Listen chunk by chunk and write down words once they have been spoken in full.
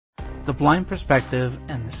The Blind Perspective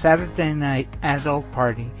and the Saturday Night Adult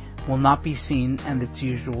Party will not be seen at its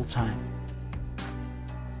usual time.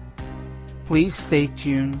 Please stay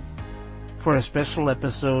tuned for a special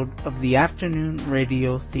episode of the Afternoon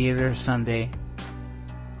Radio Theater Sunday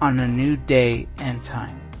on a new day and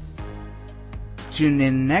time. Tune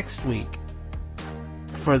in next week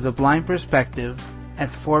for The Blind Perspective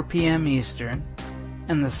at 4 p.m. Eastern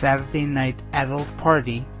and the Saturday Night Adult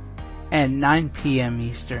Party at 9 p.m.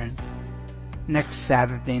 Eastern next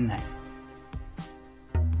Saturday night.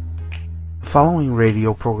 The following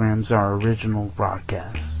radio programs are original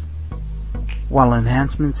broadcasts. While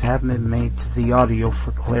enhancements have been made to the audio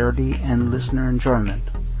for clarity and listener enjoyment,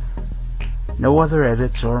 no other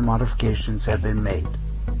edits or modifications have been made.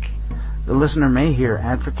 The listener may hear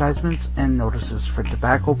advertisements and notices for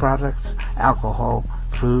tobacco products, alcohol,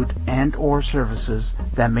 food, and or services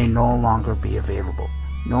that may no longer be available,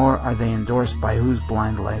 nor are they endorsed by Whose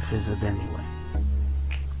Blind Life Is It Anyway?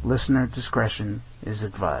 Listener discretion is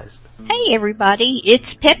advised. Hey everybody,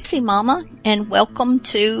 it's Pepsi Mama, and welcome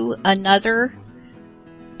to another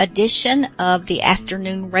edition of the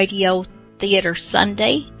Afternoon Radio Theater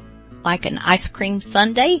Sunday, like an ice cream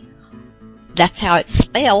sundae. That's how it's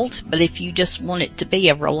spelled, but if you just want it to be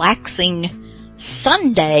a relaxing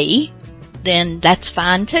Sunday, then that's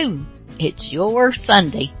fine too. It's your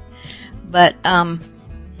Sunday. But, I'm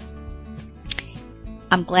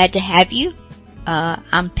glad to have you.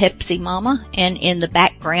 I'm Pepsi Mama, and in the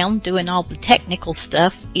background doing all the technical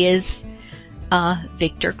stuff is,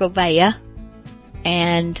 Victor Govea.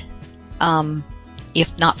 And,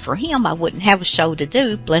 if not for him, I wouldn't have a show to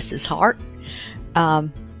do, bless his heart. I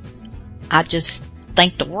just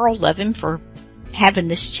thank the world of him for having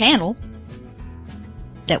this channel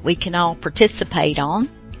that we can all participate on.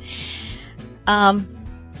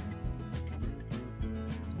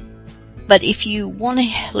 But if you want to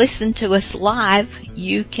listen to us live,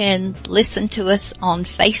 you can listen to us on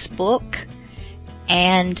Facebook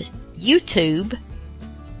and YouTube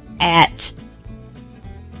at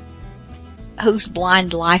Whose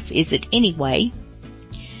Blind Life Is It Anyway?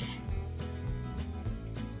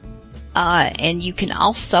 And you can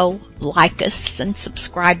also like us and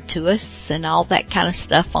subscribe to us and all that kind of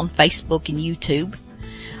stuff on Facebook and YouTube.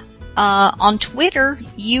 On Twitter,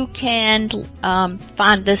 you can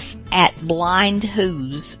find us at Blind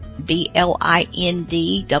Whose,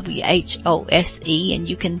 BLINDWHOSE, and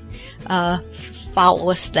you can follow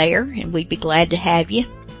us there, and we'd be glad to have you.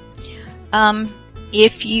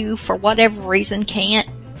 If you, for whatever reason, can't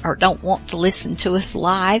or don't want to listen to us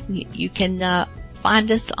live, you can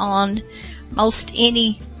find us on most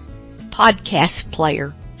any podcast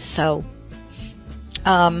player. So,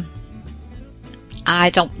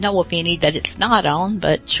 I don't know of any that it's not on,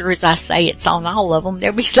 but sure as I say it's on all of them,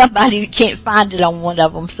 there'll be somebody who can't find it on one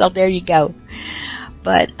of them, so there you go.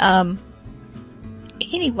 But,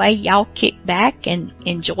 anyway, y'all kick back and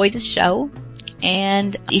enjoy the show,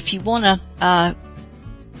 and if you wanna,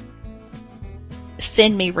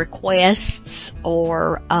 send me requests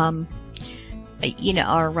or,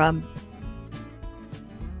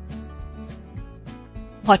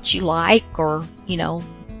 what you like, or,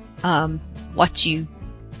 what you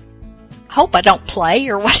hope I don't play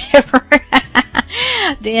or whatever,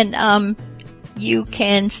 then, you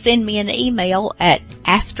can send me an email at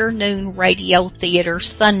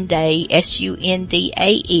afternoonradiotheatersunday,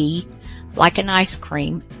 SUNDAE, like an ice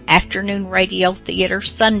cream,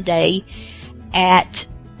 afternoonradiotheatersunday at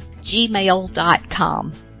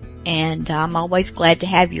gmail.com. And I'm always glad to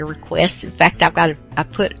have your requests. In fact, I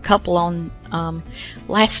put a couple on,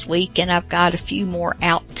 last week, and I've got a few more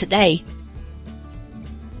out today.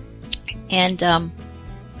 And,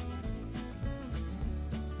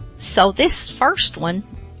 so this first one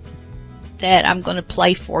that I'm going to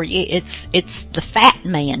play for you, it's The Fat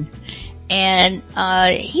Man. And,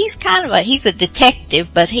 he's a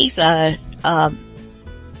detective, but he's a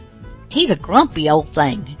grumpy old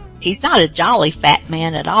thing. He's not a jolly fat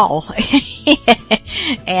man at all.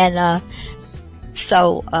 And,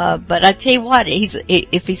 but I tell you what,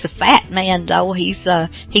 if he's a fat man though, he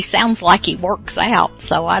sounds like he works out,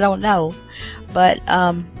 so I don't know. But,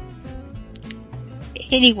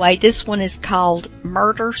 anyway, this one is called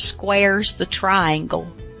Murder Squares the Triangle.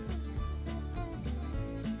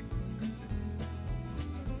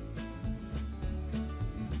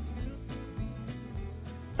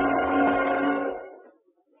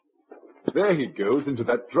 There he goes into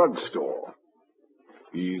that drugstore.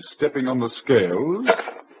 He's stepping on the scales.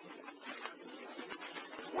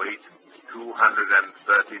 Weight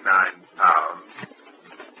 239 pounds.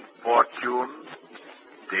 Fortune,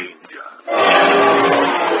 danger.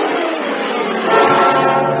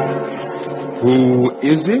 Who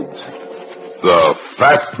is it? The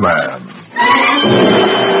Fat Man.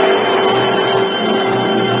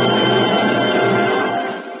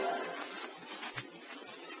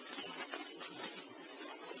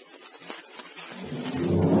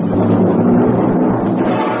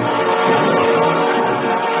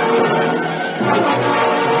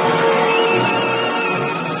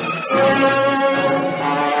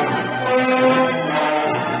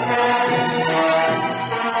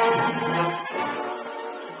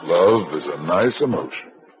 Love is a nice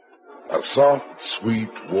emotion. A soft, sweet,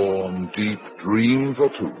 warm, deep dream for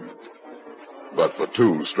two. But for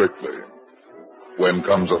two, strictly. When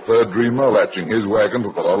comes a third dreamer latching his wagon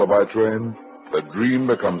to the lullaby train, the dream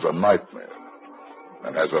becomes a nightmare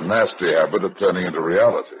and has a nasty habit of turning into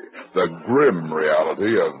reality, the grim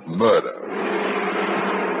reality of murder.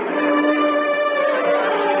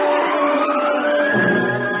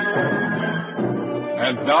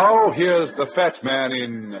 And now here's the Fat Man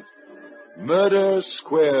in Murder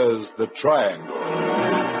Squares the Triangle.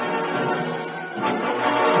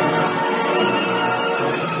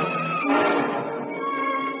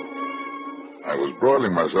 I was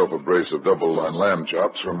broiling myself a brace of double-line lamb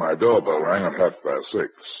chops when my doorbell rang at 6:30.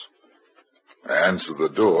 I answered the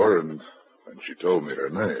door, and when she told me her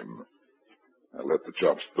name, I let the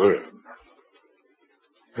chops burn.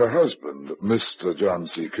 Her husband, Mr. John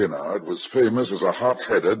C. Kinnard, was famous as a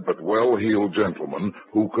hot-headed but well-heeled gentleman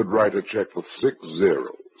who could write a check with 6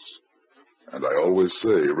 zeros. And I always say,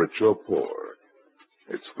 rich or poor,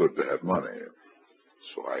 it's good to have money.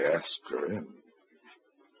 So I asked her in.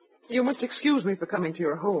 You must excuse me for coming to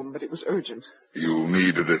your home, but it was urgent. You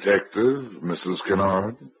need a detective, Mrs.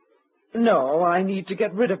 Kinnard? No, I need to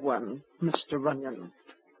get rid of one, Mr. Runyon.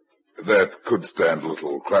 That could stand a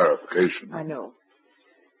little clarification. I know.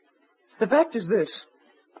 The fact is this.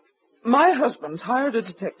 My husband's hired a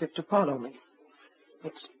detective to follow me.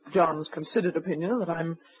 It's John's considered opinion that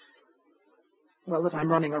I'm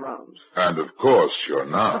running around. And of course you're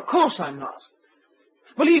not. Of course I'm not.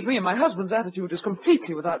 Believe me, my husband's attitude is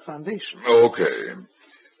completely without foundation. Okay.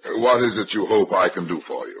 What is it you hope I can do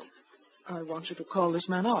for you? I want you to call this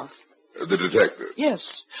man off. The detective? Yes.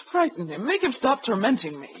 Frighten him. Make him stop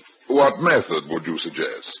tormenting me. What method would you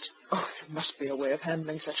suggest? Oh, there must be a way of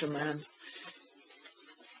handling such a man.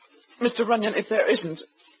 Mr. Runyon, if there isn't,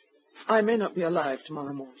 I may not be alive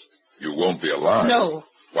tomorrow morning. You won't be alive? No.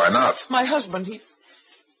 Why not? My husband,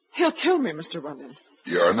 he'll kill me, Mr. Runyon.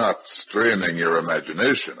 You're not straining your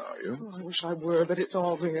imagination, are you? Oh, I wish I were, but it's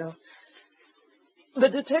all real. The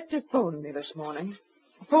detective phoned me this morning.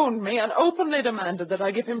 Phoned me and openly demanded that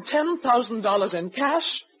I give him $10,000 in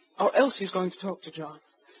cash, or else he's going to talk to John.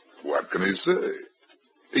 What can he say?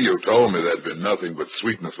 You told me there'd been nothing but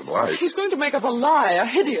sweetness and light. He's going to make up a lie, a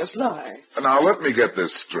hideous lie. Now, let me get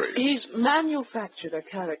this straight. He's manufactured a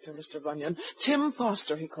character, Mr. Runyon. Tim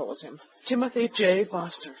Foster, he calls him. Timothy J.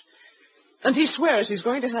 Foster. And he swears he's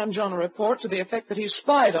going to hand John a report to the effect that he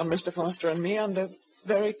spied on Mr. Foster and me under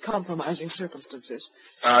very compromising circumstances.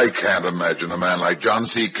 I can't imagine a man like John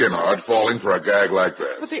C. Kinnard falling for a gag like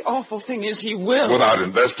that. But the awful thing is he will. Without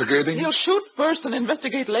investigating? He'll shoot first and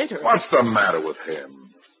investigate later. What's the matter with him?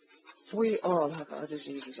 We all have our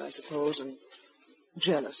diseases, I suppose, and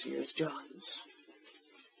jealousy is John's.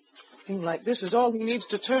 A thing like this is all he needs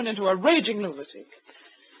to turn into a raging lunatic.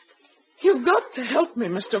 You've got to help me,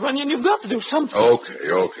 Mr. Runyon. You've got to do something.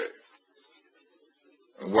 Okay.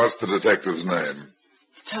 What's the detective's name?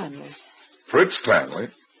 Tanley. Fritz Tanley?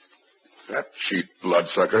 That cheap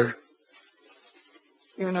bloodsucker?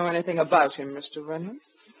 You know anything about him, Mr. Runyon?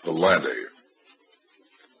 Plenty.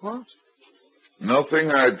 What? Nothing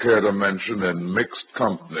I'd care to mention in mixed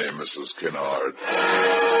company, Mrs. Kinnard.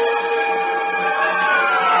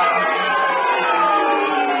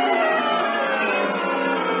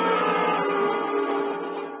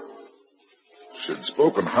 She'd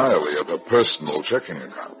spoken highly of her personal checking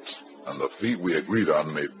account, and the fee we agreed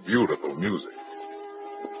on made beautiful music.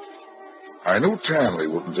 I knew Tanley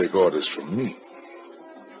wouldn't take orders from me,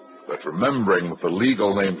 but remembering that the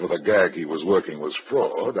legal name for the gag he was working was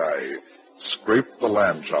fraud, I scraped the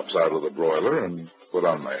lamb chops out of the broiler and put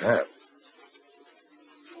on my hat.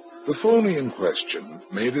 The phony in question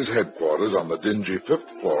made his headquarters on the dingy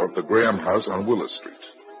 5th floor of the Graham House on Willis Street.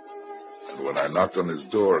 And when I knocked on his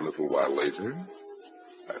door a little while later,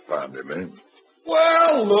 I found him in.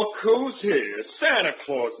 Well, look who's here. Santa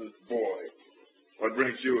Claus's boy. What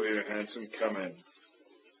brings you here, handsome? Come in.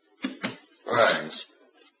 Thanks.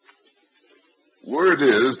 Word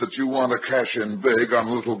is that you want to cash in big on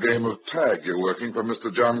a little game of tag you're working for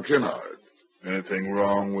Mr. John Kinnard. Anything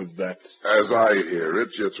wrong with that? As I hear it,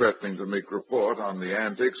 you're threatening to make report on the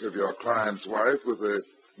antics of your client's wife with a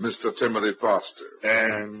Mr. Timothy Foster.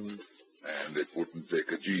 And it wouldn't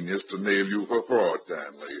take a genius to nail you for fraud,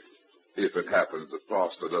 Stanley, if it happens that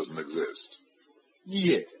Foster doesn't exist.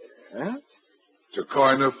 yeah. To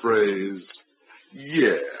coin a phrase,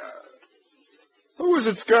 yeah. Who is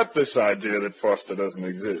it's got this idea that Foster doesn't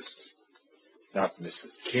exist? Not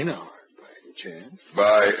Mrs. Kinnard, by any chance.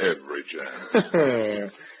 By every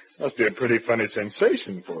chance. Must be a pretty funny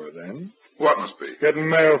sensation for her, then. What must be? Getting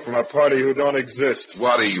mail from a party who don't exist.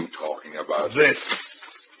 What are you talking about?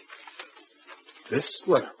 This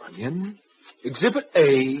letter, Runyon. Exhibit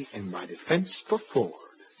A in my defense for Ford.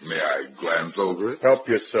 May I glance over it? Help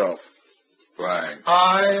yourself. Thanks.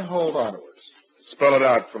 I hold on to it. Spell it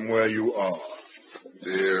out from where you are.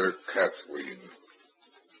 Dear Kathleen,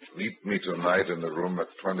 meet me tonight in the room at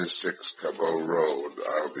 26 Cabot Road.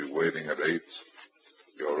 I'll be waiting at 8.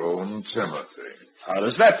 Your own Timothy. How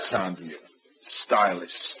does that sound to you?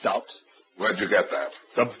 Stylish stout. Where'd you get that?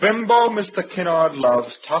 The bimbo Mr. Kinnard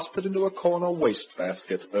loves tossed it into a corner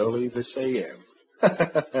wastebasket early this a.m.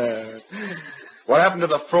 What happened to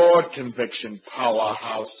the fraud conviction,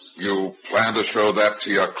 powerhouse? You plan to show that to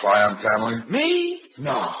your client, Stanley? Me?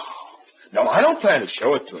 No. No, I don't plan to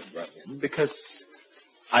show it to him, Runyon, because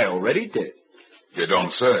I already did. You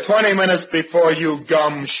don't say. 20 minutes before you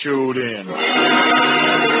gumshoed in.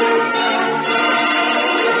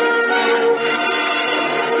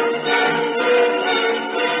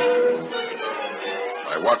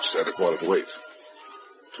 My watch said 7:45.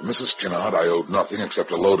 To Mrs. Kinnard, I owed nothing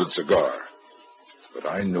except a loaded cigar. But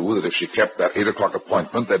I knew that if she kept that 8 o'clock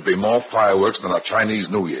appointment, there'd be more fireworks than a Chinese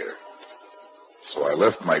New Year. So I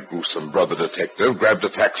left my gruesome brother detective, grabbed a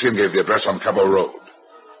taxi, and gave the address on Cabot Road.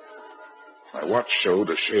 My watch showed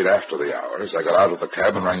a shade after the hour as I got out of the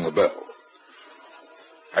cab and rang the bell.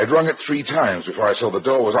 I'd rung it 3 times before I saw the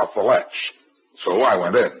door was off the latch. So I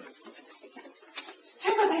went in.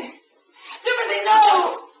 Timothy! Timothy,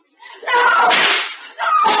 no! No!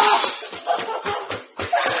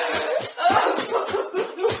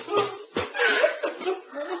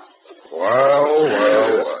 Well.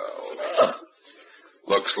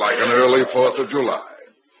 Looks like an early 4th of July.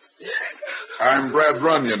 I'm Brad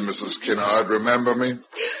Runyon, Mrs. Kinnard. Remember me?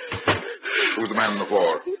 Who's the man on the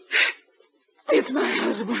floor? It's my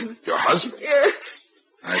husband. Your husband? Yes.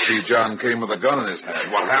 I see John came with a gun in his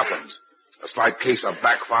hand. What happened? A slight case of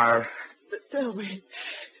backfire? Tell me,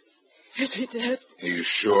 is he dead? He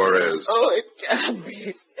sure is. Oh, it can't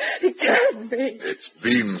be. It can't be. It's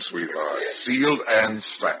been, sweetheart. Sealed and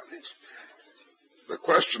stamped. The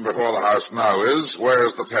question before the house now is,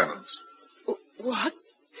 where's the tenant? What?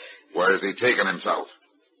 Where has he taken himself?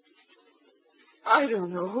 I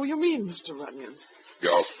don't know who you mean, Mr. Runyon.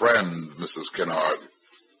 Your friend, Mrs. Kinnard.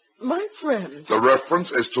 My friend. The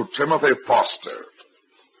reference is to Timothy Foster.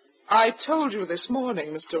 I told you this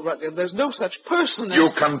morning, Mr. Runyon, there's no such person as... You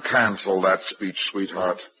can cancel that speech,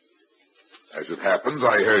 sweetheart. As it happens,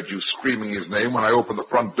 I heard you screaming his name when I opened the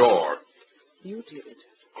front door. You did.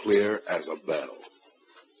 Clear as a bell.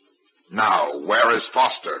 Now, where is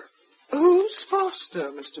Foster? Who's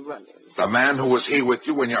Foster, Mr. Runyon? The man who was here with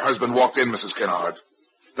you when your husband walked in, Mrs. Kinnard.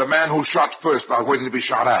 The man who shot first without waiting to be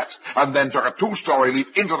shot at, and then took a 2-story leap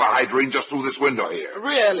into the hydrant just through this window here.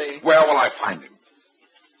 Really? Where will I find him?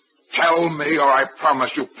 Tell me, or I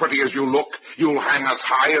promise you, pretty as you look, you'll hang as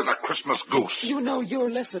high as a Christmas goose. You know you're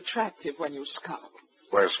less attractive when you scowl.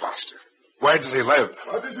 Where's Foster? Where does he live?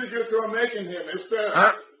 What did you get to making here, mister?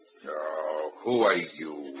 Huh? Oh, who are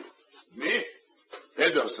you? Me?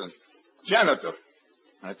 Pedersen. Janitor.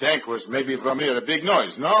 I think was maybe from here a big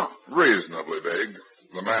noise, no? Reasonably big.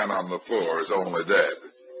 The man on the floor is only dead.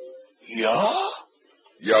 Yeah?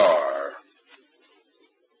 Yar.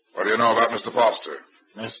 What do you know about Mr. Foster?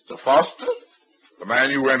 Mr. Foster? The man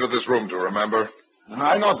you rented this room to, remember?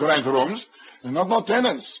 I not rent rooms. Not no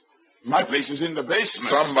tenants. My place is in the basement.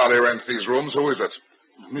 Somebody rents these rooms. Who is it?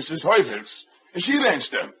 Mrs. Heufels. She rents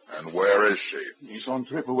them. And where is she? He's on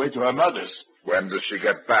trip away to her mother's. When does she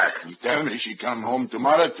get back? He tell me she come home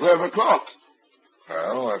tomorrow at 12 o'clock.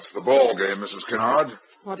 Well, that's the ball game, Mrs. Kinnard.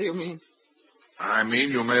 What do you mean? I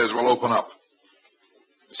mean, you may as well open up.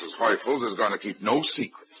 Mrs. Heufels is going to keep no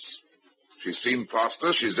secrets. She's seen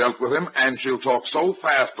Foster, she's dealt with him, and she'll talk so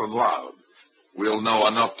fast and loud, we'll know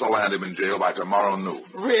enough to land him in jail by tomorrow noon.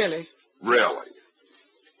 Really? Really.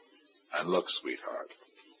 And look, sweetheart,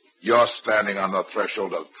 you're standing on the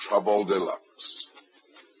threshold of trouble deluxe.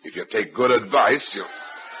 If you take good advice, you'll...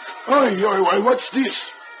 Oi, what's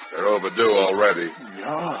this? They're overdue already.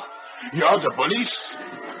 Yeah, the police.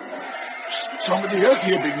 Somebody else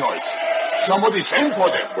hear big noise. Somebody send for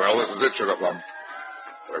them. Well, this is it, Sugar Plum.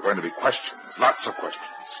 There are going to be questions, lots of questions.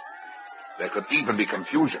 There could even be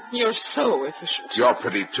confusion. You're so efficient. You're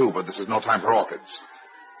pretty, too, but this is no time for orchids.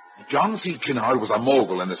 John C. Kinnard was a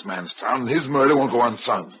mogul in this man's town, and his murder won't go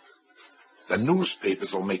unsung. The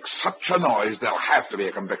newspapers will make such a noise, there'll have to be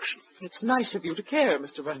a conviction. It's nice of you to care,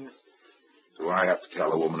 Mr. Runyon. Do I have to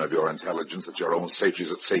tell a woman of your intelligence that your own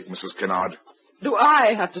safety's at stake, Mrs. Kinnard? Do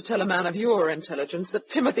I have to tell a man of your intelligence that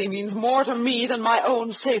Timothy means more to me than my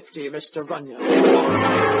own safety, Mr. Runyon?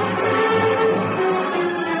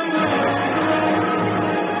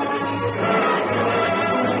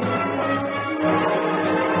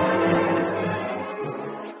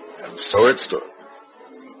 And so it stood.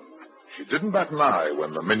 She didn't bat an eye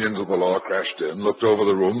when the minions of the law crashed in, looked over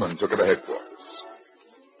the room, and took her to headquarters.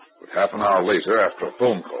 But half an hour later, after a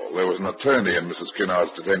phone call, there was an attorney in Mrs.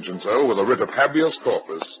 Kinnard's detention cell with a writ of habeas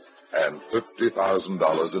corpus and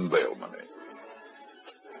 $50,000 in bail money.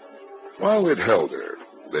 While they'd held her,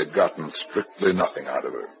 they'd gotten strictly nothing out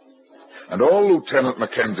of her. And all Lieutenant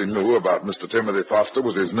Mackenzie knew about Mr. Timothy Foster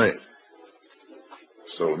was his name.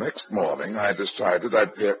 So next morning, I decided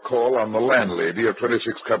I'd pay a call on the landlady of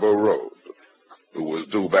 26 Cabot Road, who was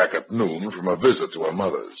due back at noon from a visit to her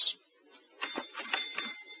mother's.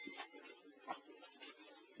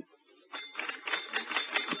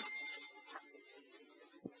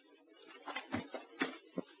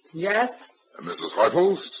 Yes? Mrs.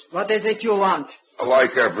 Heupels? What is it you want?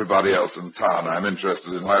 Like everybody else in town, I'm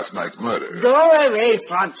interested in last night's murder. Go away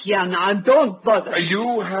from here now and don't bother.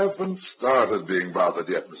 You haven't started being bothered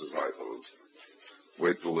yet, Mrs. Heupels.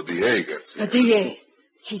 Wait till the DA gets here. The DA?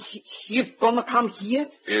 He's gonna come here?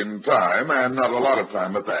 In time, and not a lot of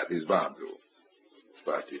time at that, he's bound to.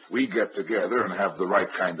 But if we get together and have the right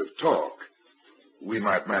kind of talk, we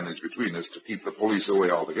might manage between us to keep the police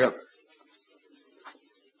away altogether.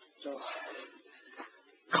 So,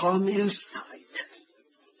 come inside.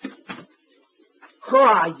 Who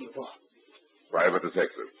are you? Private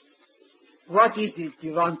detective. What is it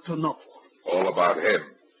you want to know? All about him.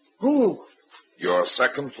 Who? Your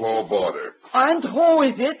second-floor boarder. And who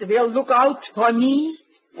is it will look out for me?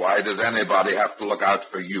 Why does anybody have to look out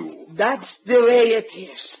for you? That's the way it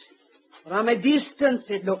is. From a distance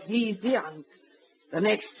it looks easy, and the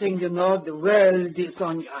next thing you know, the world is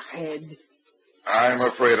on your head. I'm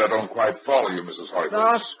afraid I don't quite follow you, Mrs.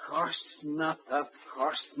 Heupels. Of course not, of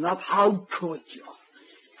course not. How could you?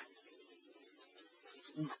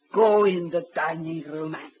 Go in the dining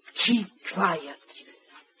room and keep quiet.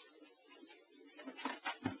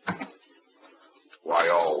 Why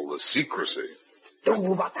all the secrecy? Do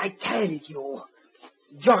what I tell you.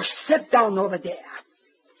 Just sit down over there,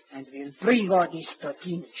 and we'll bring all this to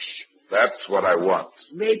finish. That's what I want.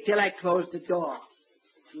 Wait till I close the door.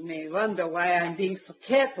 You may wonder why I'm being so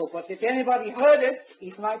careful, but if anybody heard it,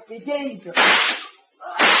 it might be dangerous.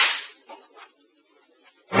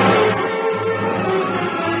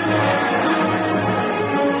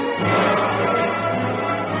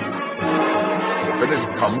 The finish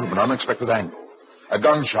had come from an unexpected angle. A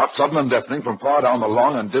gunshot, sudden and deafening, from far down the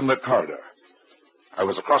long and dim-lit corridor. I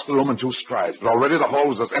was across the room in 2 strides, but already the hall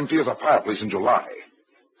was as empty as a fireplace in July.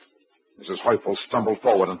 Mrs. Heupels stumbled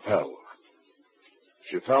forward and fell.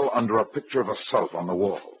 She fell under a picture of herself on the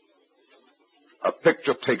wall. A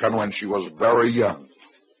picture taken when she was very young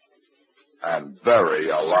and very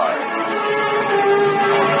alive.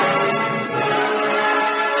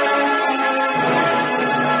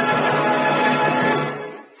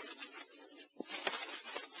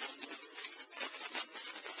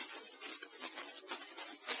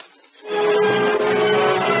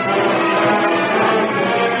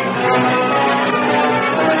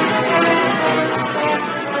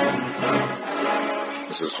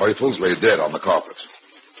 Mrs. Heupels lay dead on the carpet.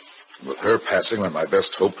 With her passing went my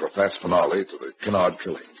best hope for a fast finale to the Kinnard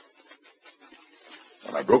killing.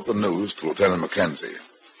 When I broke the news to Lieutenant Mackenzie,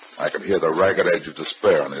 I could hear the ragged edge of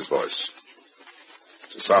despair in his voice.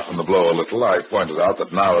 To soften the blow a little, I pointed out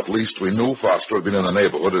that now at least we knew Foster had been in the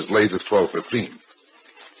neighborhood as late as 12:15.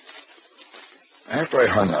 After I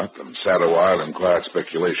hung up and sat a while in quiet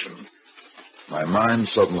speculation, my mind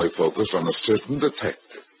suddenly focused on a certain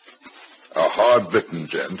detective, a hard-bitten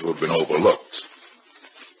gent who had been overlooked.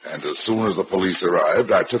 And as soon as the police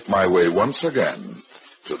arrived, I took my way once again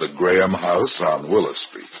to the Graham house on Willis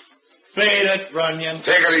Street. Beat it, Runyon.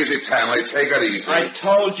 Take it easy, Tanley. Take it easy. I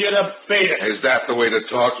told you to beat it. Is that the way to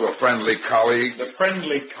talk to a friendly colleague? The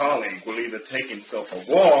friendly colleague will either take himself a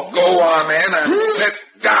walk. Go on in and sit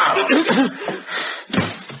down.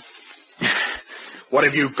 What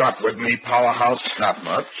have you got with me, Powerhouse? Not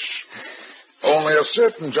much. Only a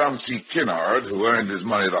certain John C. Kinnard, who earned his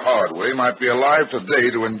money the hard way, might be alive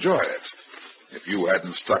today to enjoy it. If you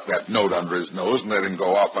hadn't stuck that note under his nose and let him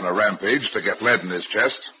go off on a rampage to get lead in his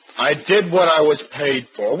chest. I did what I was paid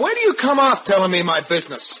for. Where do you come off telling me my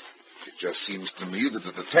business? It just seems to me that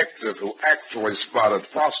the detective who actually spotted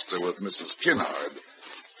Foster with Mrs. Kinnard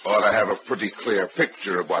ought to have a pretty clear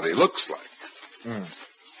picture of what he looks like.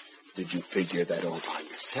 Did you figure that all by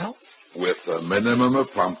yourself? With a minimum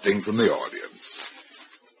of prompting from the audience.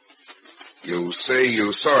 You say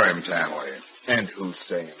you saw him, Tanley. And who's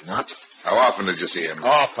saying not? How often did you see him?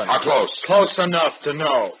 Often. How close? Close enough to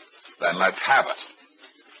know. Then let's have it.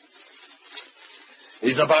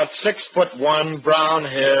 He's about 6'1", brown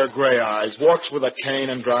hair, gray eyes, walks with a cane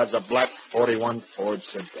and drives a black 41 Ford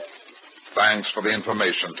sedan. Thanks for the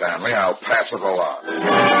information, Tanley. I'll pass it along.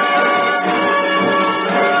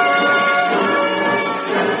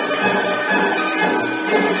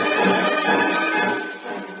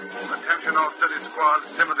 Attention all city squads.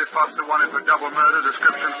 Timothy Foster wanted for double murder.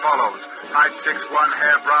 Description follows. Height 6'1",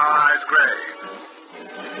 hair brown, eyes gray.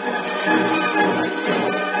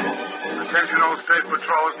 Attention all state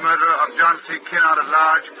patrols. Murder of John C. Kinnard at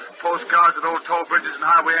large. Post guards at all toll bridges and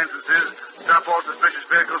highway entrances. Stop all suspicious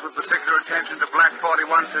vehicles with particular attention to black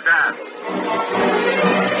 41 sedan.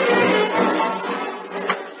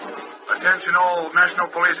 Attention all National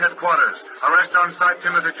Police Headquarters. Arrest on site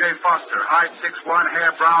Timothy J. Foster. Height 6'1",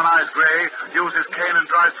 hair brown, eyes gray. Uses cane and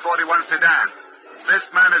drives 41 sedan. This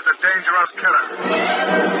man is a dangerous killer.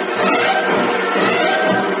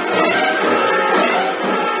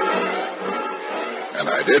 And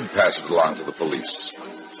I did pass it along to the police,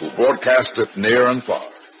 who broadcast it near and far.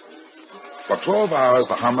 For 12 hours,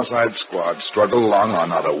 the homicide squad struggled along on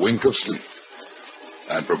not a wink of sleep.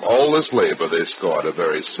 And from all this labor, they scored a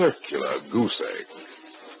very circular goose egg.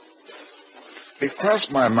 It crossed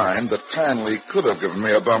my mind that Tanley could have given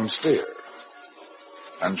me a bum steer.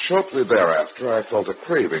 And shortly thereafter, I felt a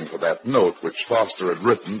craving for that note which Foster had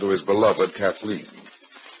written to his beloved Kathleen.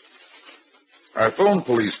 I phoned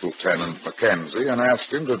Police Lieutenant Mackenzie and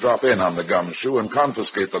asked him to drop in on the gumshoe and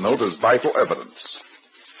confiscate the note as vital evidence.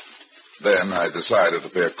 Then I decided to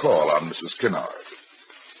pay a call on Mrs. Kinnard.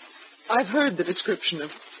 I've heard the description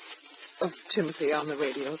of Timothy on the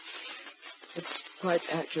radio. It's quite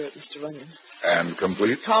accurate, Mr. Runyon. And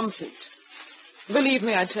complete? Complete. Believe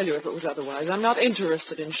me, I'd tell you if it was otherwise. I'm not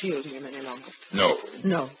interested in shielding him any longer. No.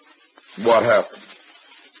 No. What happened?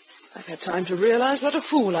 I've had time to realize what a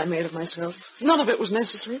fool I made of myself. None of it was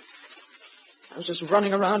necessary. I was just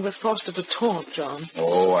running around with Foster to taunt John.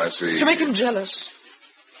 Oh, I see. To make him jealous.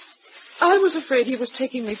 I was afraid he was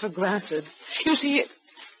taking me for granted. You see,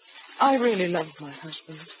 I really loved my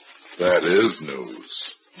husband. That is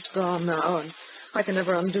news. He's gone now, and I can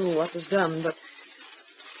never undo what was done, but,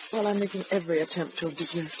 well, I'm making every attempt to have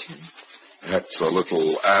deserted him. That's a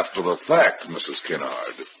little after the fact, Mrs.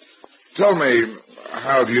 Kinnard. Tell me,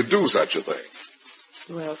 how do you do such a thing?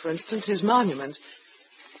 Well, for instance, his monument.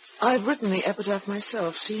 I've written the epitaph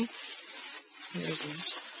myself, see? Here it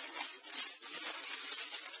is.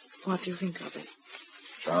 What do you think of it?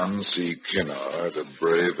 John C. Kinnard, a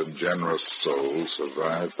brave and generous soul,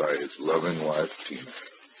 survived by his loving wife, Tina.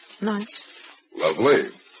 Nice.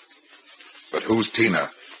 Lovely. But who's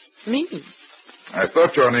Tina? Me. I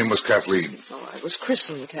thought your name was Kathleen. Oh, I was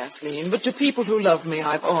christened Kathleen, but to people who love me,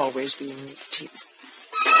 I've always been Tina.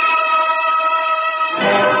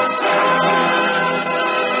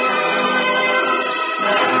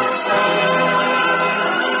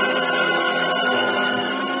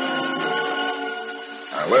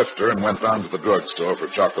 I left her and went down to the drugstore for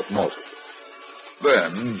chocolate malted.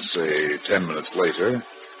 Then, say 10 minutes later,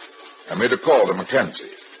 I made a call to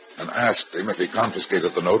Mackenzie and asked him if he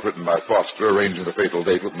confiscated the note written by Foster arranging the fatal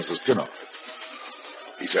date with Mrs. Kinnard.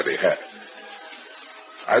 He said he had.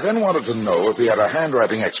 I then wanted to know if he had a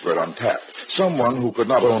handwriting expert on tap, someone who could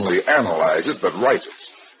not only analyze it but write it.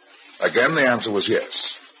 Again, the answer was yes.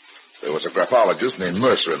 There was a graphologist named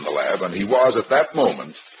Mercer in the lab, and he was at that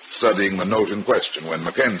moment studying the note in question when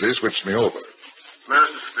Mackenzie switched me over.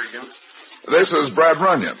 Mercer speaking. This is Brad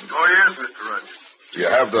Runyon. Oh, yes, Mr. Runyon. Do you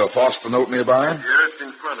have the Foster note nearby? Yes,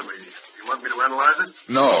 in front of me. You want me to analyze it?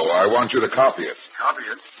 No, I want you to copy it. Copy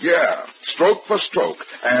it? Yeah, stroke for stroke.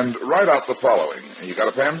 And write out the following. You got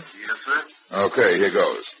a pen? Yes, sir. Okay, here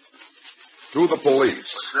goes. To the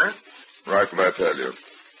police. What's that? Write what I tell you.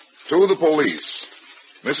 To the police.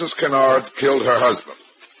 Mrs. Kinnard killed her husband.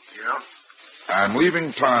 Yeah? I'm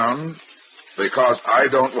leaving town because I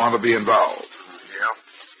don't want to be involved. Yeah?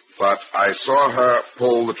 But I saw her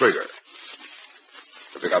pull the trigger.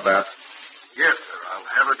 Have you got that? Yes, sir. I'll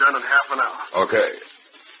have her done in half an hour. Okay.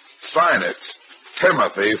 Sign it,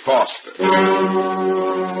 Timothy Foster.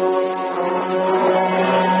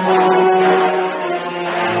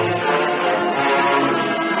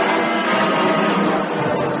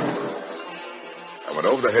 I went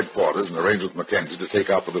over to headquarters and arranged with Mackenzie to take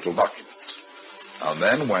out the little document. And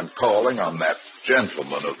then went calling on that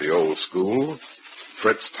gentleman of the old school,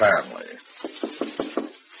 Fritz Tanley.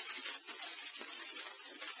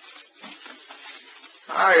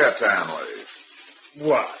 Hiya, Tanley.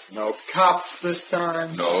 What? No cops this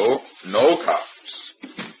time? No cops.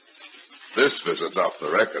 This visit's off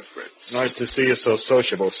the record, Fritz. Nice to see you so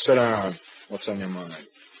sociable. Sit down. What's on your mind?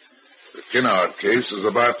 The Kinnard case is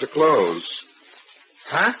about to close.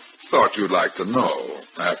 Huh? Thought you'd like to know.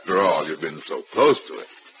 After all, you've been so close to it.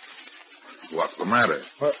 What's the matter?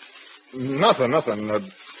 Nothing.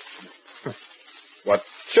 What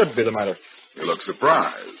should be the matter? You look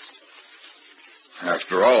surprised.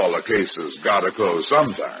 After all, the case has got to close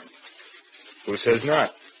sometime. Who says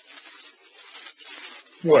not?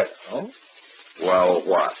 Well? Well,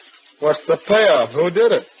 what? What's the payoff? Who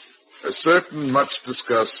did it? A certain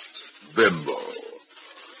much-discussed bimbo.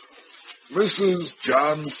 Mrs.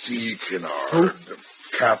 John C. Kinnard. Who?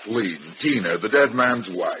 Kathleen, Tina, the dead man's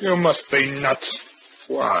wife. You must be nuts.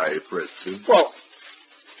 Why, Fritzy? Well,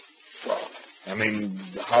 I mean,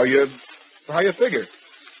 how you figure?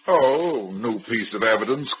 Oh, new piece of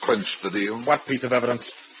evidence clinched the deal. What piece of evidence?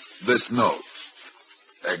 This note.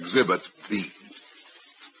 Exhibit B.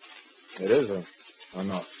 It is a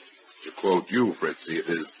note. To quote you, Fritzy, it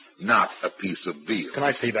is not a piece of veal. Can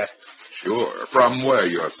I see that? Sure, from where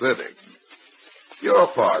you're sitting. You're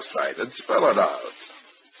far-sighted. Spell it out.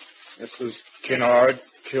 Mrs. Kinnard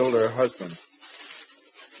killed her husband.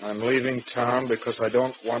 I'm leaving town because I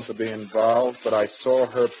don't want to be involved, but I saw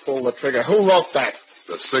her pull the trigger. Who wrote that?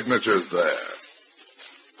 The signature's there.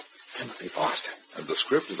 Timothy Foster. And the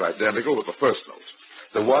script is identical with the first note.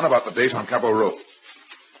 The one about the date on Cabot Road.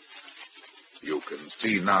 You can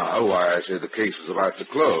see now why I say the case is about to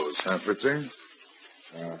close, huh, Fritzy?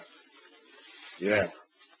 Yeah.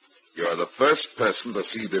 You're the first person to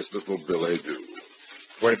see this little billet doux.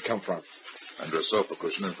 Where'd it come from? Under a sofa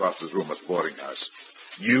cushion in Foster's room at the boarding house.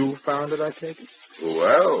 You found it, I take it? Who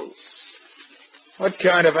else? What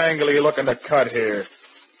kind of angle are you looking to cut here?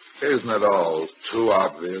 Isn't it all too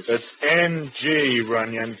obvious? It's N.G.,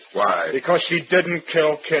 Runyon. Why? Because she didn't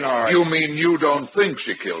kill Kinnard. You mean you don't think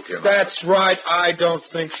she killed Kinnard? That's right. I don't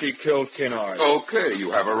think she killed Kinnard. Okay,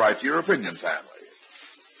 you have a right to your opinion, Stanley.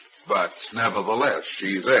 But nevertheless,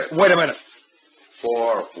 she's it. Wait a minute.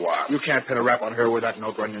 For what? You can't pin a rap on her with that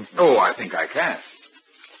note, Runyon. Oh, I think I can.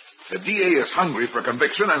 The DA is hungry for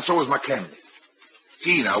conviction, and so is Mackenzie.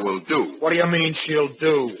 Tina will do. What do you mean she'll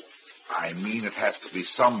do? I mean it has to be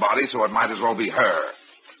somebody, so it might as well be her.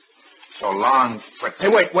 So long, Fritz. Hey,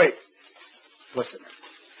 wait. Listen.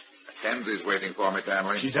 Mackenzie's waiting for me,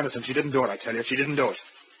 Stanley. She's innocent. She didn't do it, I tell you. She didn't do it.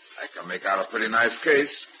 I can make out a pretty nice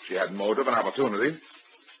case. She had motive and opportunity.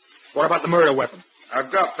 What about the murder weapon?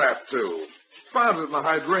 I've got that, too. Found it in the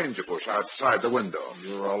hydrangea bush outside the window.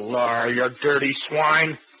 You're a liar, you dirty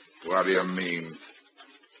swine. What do you mean?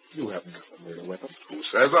 You haven't got the murder weapon. Who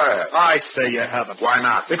says I have? I say you haven't. Why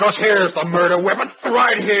not? Because here's the murder weapon.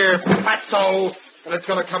 Right here. That's so. And it's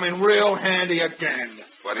going to come in real handy again.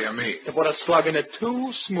 What do you mean? To put a slug in a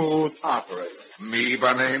too smooth operator. Me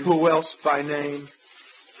by name? Who else by name?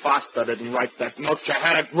 Foster didn't write that note. You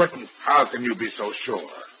had it written. How can you be so sure?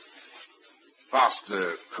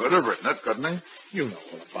 Foster could have written it, couldn't he? You know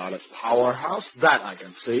all about it. Powerhouse. That I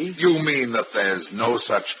can see. You mean that there's no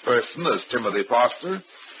such person as Timothy Foster?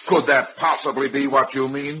 Could that possibly be what you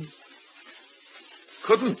mean?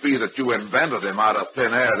 Couldn't be that you invented him out of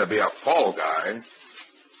thin air to be a fall guy.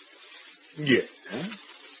 Yeah,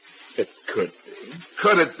 it could be.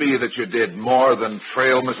 Could it be that you did more than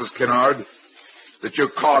trail Mrs. Kinnard? That you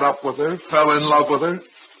caught up with her, fell in love with her,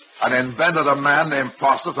 and invented a man named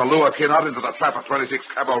Foster to lure Kinnard into the trap of 26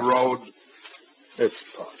 Cabot Road? It's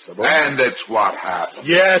possible. And it's what happened.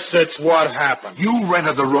 Yes, it's what happened. You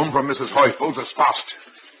rented the room from Mrs. Heufels as Foster.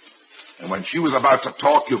 And when she was about to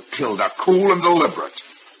talk, you killed her, cool and deliberate.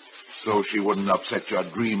 So she wouldn't upset your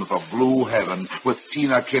dream of a blue heaven with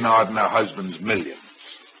Tina Kinnard and her husband's millions.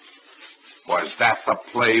 Was that the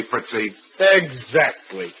play, Fritzy?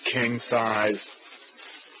 Exactly, king size.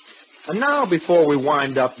 And now, before we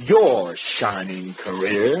wind up your shining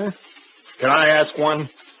career, can I ask one?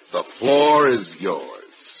 The floor is yours.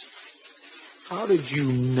 How did you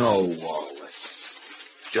know all this?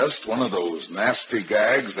 Just one of those nasty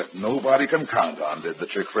gags that nobody can count on, did the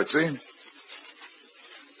trick, Fritzy.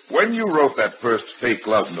 When you wrote that first fake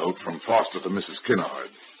love note from Foster to Mrs. Kinnard,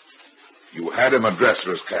 You had him address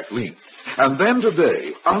her as Kathleen. And then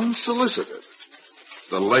today, unsolicited,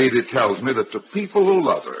 the lady tells me that to people who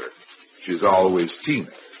love her, she's always Tina.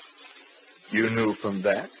 You knew from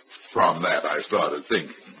that? From that, I started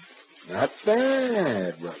thinking. Not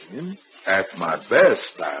bad, Runyon. At my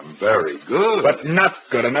best, I'm very good. But not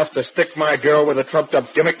good enough to stick my girl with a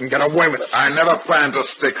trumped-up gimmick and get away with it. I never planned to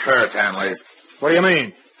stick her, Tanley. What do you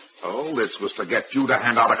mean? Oh, this was to get you to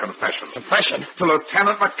hand out a confession. Confession? To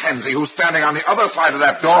Lieutenant Mackenzie, who's standing on the other side of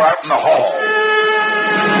that door out in the hall.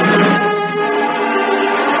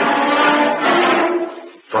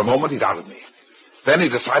 For a moment, he doubted me. Then he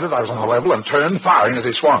decided I was on the level and turned, firing as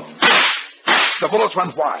he swung. The bullets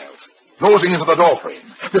went wild, nosing into the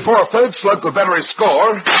doorframe. Before a third slug could better his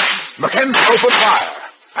score, Mackenzie opened fire,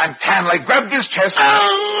 and Tanley grabbed his chest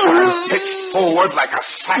and pitched forward like a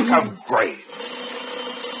sack of grain.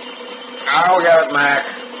 I'll get it, Mac.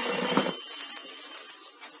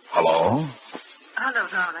 Hello? Hello,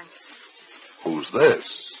 darling. Who's this?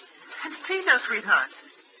 It's Tina, sweetheart.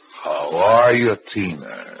 How are you,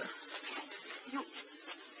 Tina?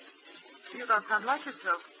 You don't sound like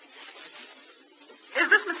yourself. Is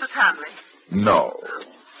this Mr. Tanley? No.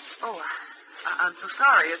 Oh, I'm so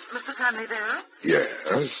sorry. Is Mr. Tanley there?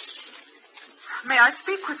 Yes. May I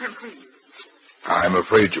speak with him, please? I'm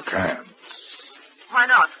afraid you can't. Why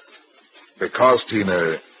not? Because,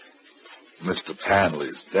 Tina, Mr.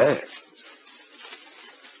 Tanley's dead.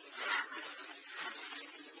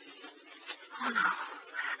 Oh,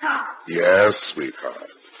 no. No. Yes, sweetheart.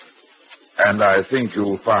 And I think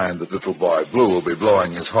you'll find that little boy Blue will be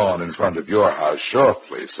blowing his horn in front of your house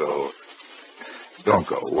shortly, so don't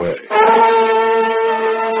go away.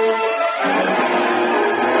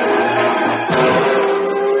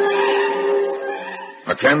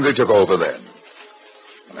 Mackenzie took over then.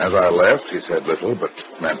 And as I left, he said little, but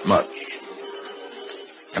meant much.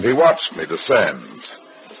 And he watched me descend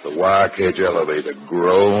as the wire cage elevator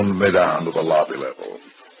groaned me down to the lobby level.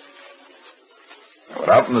 I went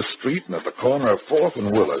out in the street, and at the corner of 4th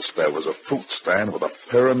and Willis, there was a fruit stand with a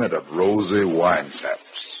pyramid of rosy wine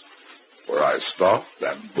saps, where I stopped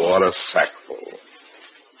and bought a sackful.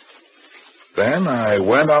 Then I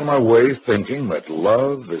went on my way thinking that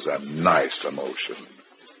love is a nice emotion,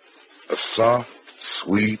 a soft,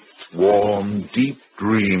 sweet, warm, deep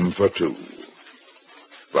dream for two,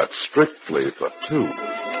 but strictly for two.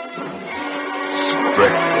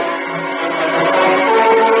 Strictly.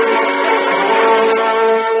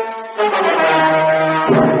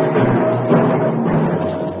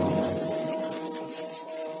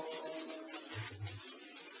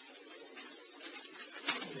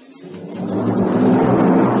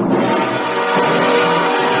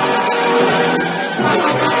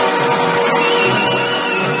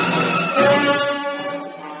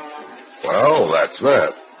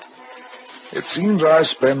 That. It seems I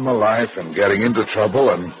spend my life in getting into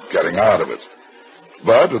trouble and getting out of it.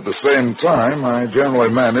 But at the same time, I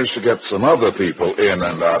generally manage to get some other people in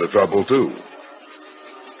and out of trouble, too.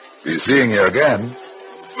 Be seeing you again.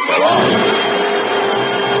 So long.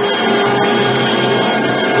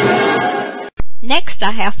 Next,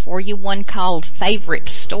 I have for you one called Favorite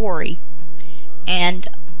Story. And,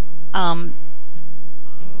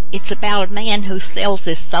 it's about a man who sells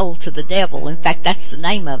his soul to the devil. In fact, that's the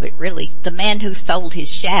name of it, really. The man who sold his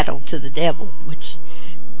shadow to the devil, which,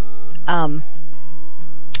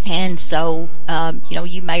 and so,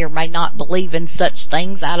 you may or may not believe in such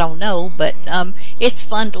things, I don't know, but, it's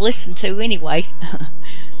fun to listen to anyway.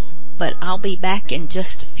 But I'll be back in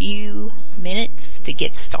just a few minutes to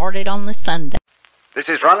get started on the Sunday. This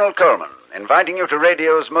is Ronald Coleman, inviting you to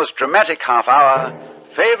radio's most dramatic half hour,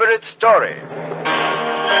 Favorite Story.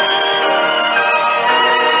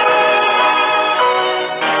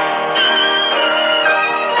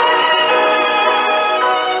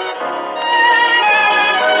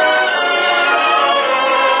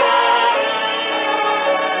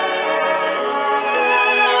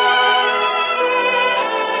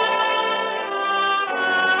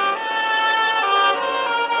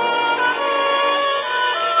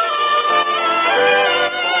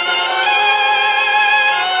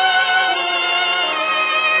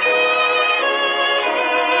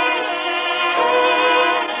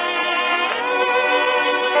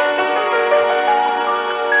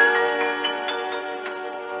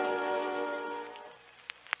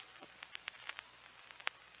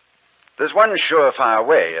 There's one surefire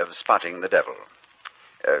way of spotting the devil.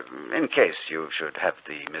 In case you should have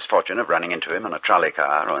the misfortune of running into him on a trolley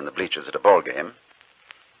car or in the bleachers at a ball game.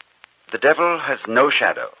 The devil has no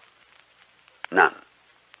shadow. None.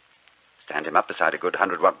 Stand him up beside a good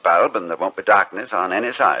 100-watt bulb and there won't be darkness on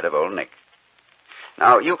any side of Old Nick.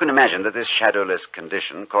 Now, you can imagine that this shadowless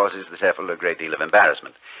condition causes the devil a great deal of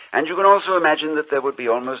embarrassment. And you can also imagine that there would be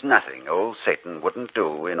almost nothing old Satan wouldn't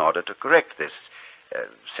do in order to correct this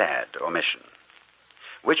sad omission.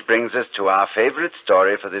 Which brings us to our favorite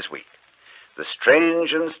story for this week. The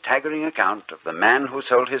strange and staggering account of the man who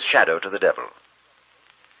sold his shadow to the devil.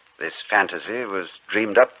 This fantasy was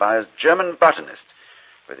dreamed up by a German botanist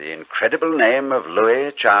with the incredible name of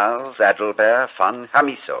Louis Charles Adelbert von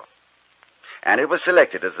Hamiso. And it was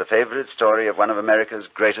selected as the favorite story of one of America's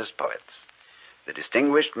greatest poets, the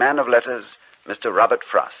distinguished man of letters, Mr. Robert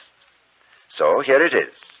Frost. So here it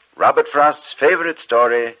is, Robert Frost's favorite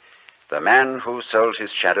story, The Man Who Sold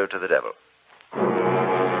His Shadow to the Devil.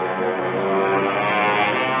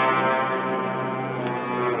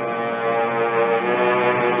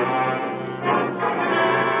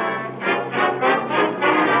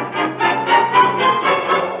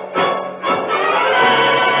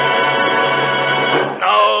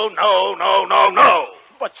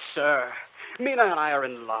 But, sir, Mina and I are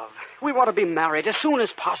in love. We want to be married as soon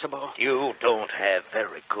as possible. You don't have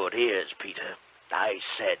very good ears, Peter. I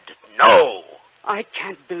said no. I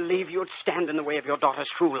can't believe you'd stand in the way of your daughter's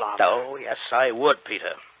true love. Oh, yes, I would,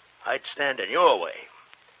 Peter. I'd stand in your way.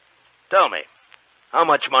 Tell me, how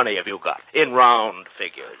much money have you got, in round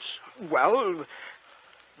figures? Well,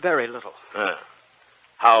 very little.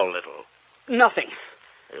 How little? Nothing.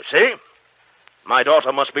 You see? My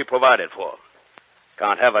daughter must be provided for.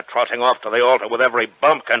 Can't have her trotting off to the altar with every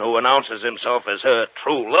bumpkin who announces himself as her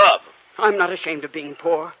true love. I'm not ashamed of being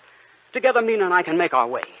poor. Together, Mina and I can make our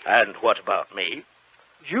way. And what about me?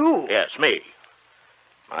 You? Yes, me.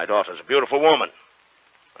 My daughter's a beautiful woman.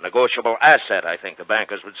 A negotiable asset, I think the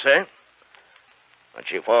bankers would say. When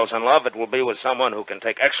she falls in love, it will be with someone who can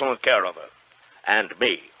take excellent care of her. And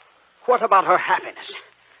me. What about her happiness?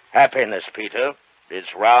 Happiness, Peter, is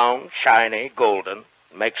round, shiny, golden.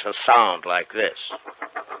 Makes a sound like this.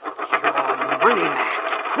 You're a money man.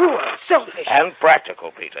 Cruel, selfish. And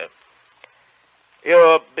practical, Peter.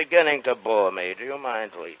 You're beginning to bore me. Do you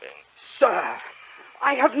mind leaving? Sir,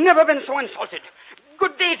 I have never been so insulted.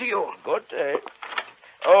 Good day to you. Good day.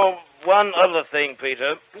 Oh, one other thing,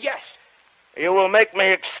 Peter. Yes. You will make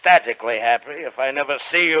me ecstatically happy if I never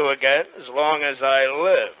see you again as long as I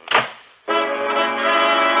live.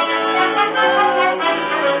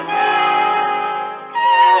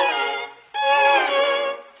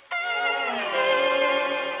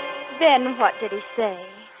 Then what did he say?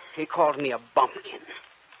 He called me a bumpkin.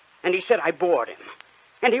 And he said I bored him.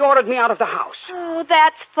 And he ordered me out of the house. Oh,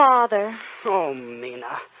 that's Father. Oh,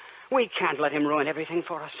 Mina, we can't let him ruin everything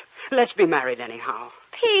for us. Let's be married anyhow.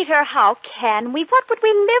 Peter, how can we? What would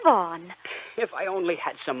we live on? If I only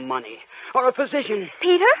had some money or a position.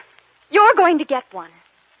 Peter, you're going to get one.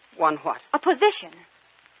 One what? A position.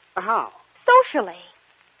 How? Socially.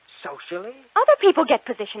 Socially? Other people get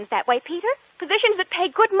positions that way, Peter. Positions that pay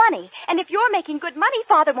good money. And if you're making good money,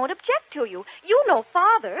 Father won't object to you. You know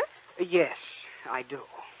Father. Yes, I do.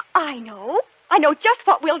 I know. I know just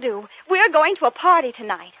what we'll do. We're going to a party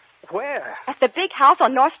tonight. Where? At the big house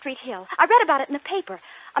on North Street Hill. I read about it in the paper.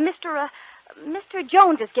 Mr.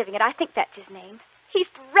 Jones is giving it. I think that's his name. He's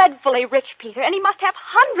dreadfully rich, Peter, and he must have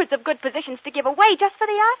hundreds of good positions to give away just for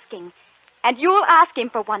the asking. And you'll ask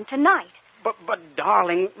him for one tonight. But,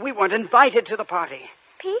 darling, we weren't invited to the party.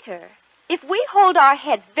 Peter, if we hold our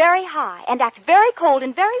heads very high and act very cold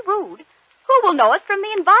and very rude, who will know us from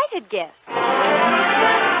the invited guests?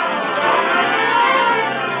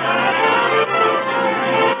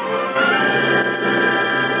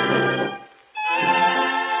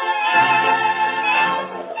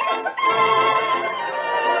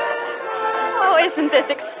 Oh, isn't this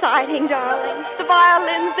exciting, darling? The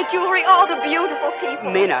violins, the jewelry, all the beautiful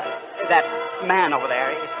people. Mina, that man over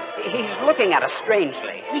there, he's looking at us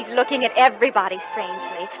strangely. He's looking at everybody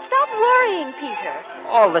strangely. Stop worrying, Peter.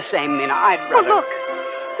 All the same, Mina, I'd rather... Oh, look.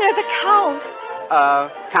 There's a count.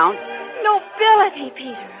 Count? Nobility,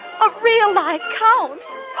 Peter. A real-life count.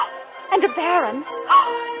 And a baron.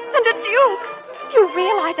 And a duke. You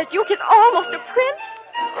realize a duke is almost a prince?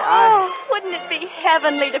 Oh, wouldn't it be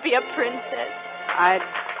heavenly to be a princess? I'd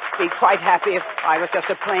be quite happy if I was just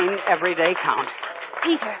a plain, everyday count.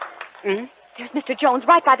 Peter. Hmm? There's Mr. Jones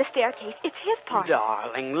right by the staircase. It's his party.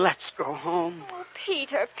 Darling, let's go home. Oh,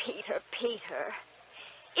 Peter.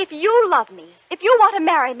 If you love me, if you want to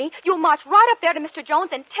marry me, you'll march right up there to Mr. Jones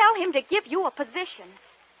and tell him to give you a position.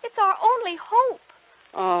 It's our only hope.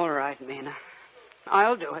 All right, Mina.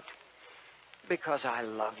 I'll do it. Because I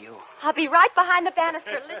love you. I'll be right behind the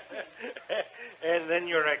banister listening. And then,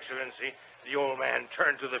 Your Excellency, the old man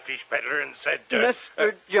turned to the fish peddler and said...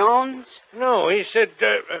 Mr. Jones? No, he said...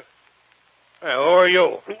 Who are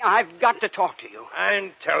you? I've got to talk to you.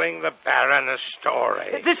 I'm telling the Baron a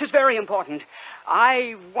story. This is very important.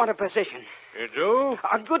 I want a position. You do?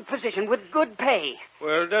 A good position with good pay.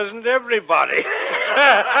 Well, doesn't everybody?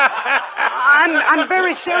 I'm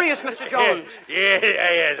very serious, Mr. Jones.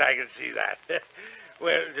 Yes, I can see that.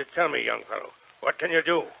 Well, tell me, young fellow, what can you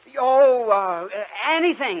do? Oh,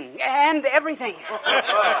 anything and everything.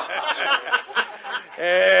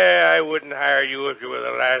 I wouldn't hire you if you were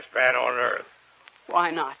the last man on earth.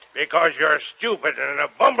 Why not? Because you're stupid and a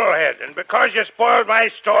bumblehead, and because you spoiled my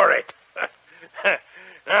story.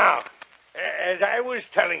 Now, as I was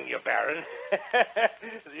telling you, Baron,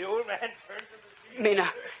 the old man turned to the... Mina.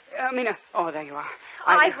 Oh, there you are.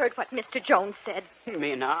 I heard what Mr. Jones said.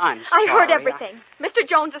 Mina, I'm sorry. I heard everything. Mr.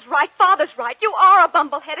 Jones is right. Father's right. You are a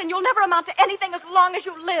bumblehead, and you'll never amount to anything as long as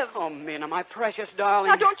you live. Oh, Mina, my precious darling.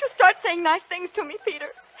 Now, don't you start saying nice things to me, Peter.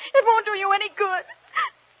 It won't do you any good.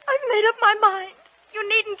 I've made up my mind. You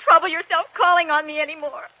needn't trouble yourself calling on me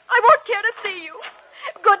anymore. I won't care to see you.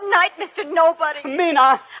 Good night, Mr. Nobody. Mina.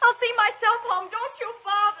 I'll see myself home. Don't you,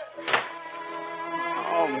 Father?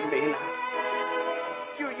 Oh, Mina.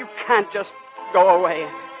 You can't just go away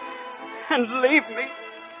and leave me.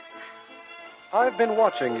 I've been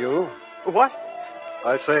watching you. What?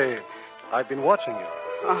 I say, I've been watching you.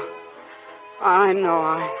 I know.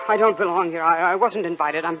 I don't belong here. I wasn't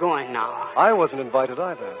invited. I'm going now. I wasn't invited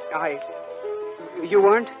either. You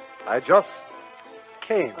weren't? I just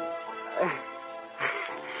came.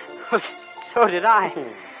 So did I.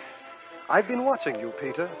 I've been watching you,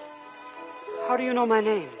 Peter. How do you know my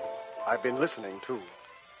name? I've been listening, too.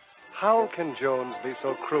 How can Jones be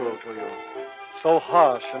so cruel to you? So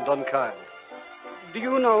harsh and unkind? Do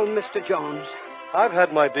you know Mr. Jones? I've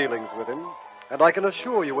had my dealings with him, and I can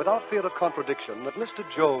assure you without fear of contradiction that Mr.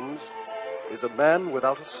 Jones is a man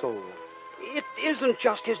without a soul. It isn't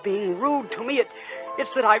just his being rude to me.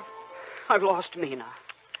 It's that I've lost Mina.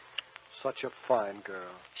 Such a fine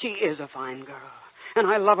girl. She is a fine girl, and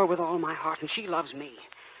I love her with all my heart, and she loves me.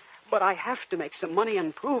 But I have to make some money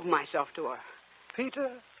and prove myself to her. Peter,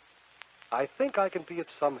 I think I can be of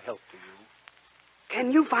some help to you.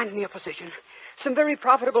 Can you find me a position? Some very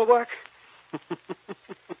profitable work?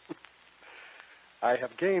 I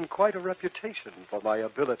have gained quite a reputation for my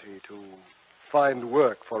ability to find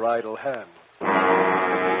work for idle hands.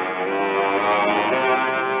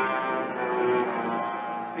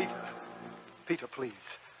 Peter, please.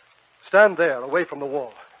 Stand there, away from the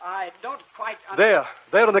wall. I don't quite... There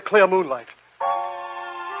in the clear moonlight.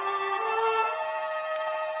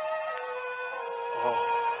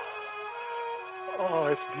 Oh,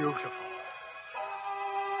 it's beautiful.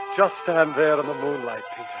 Just stand there in the moonlight,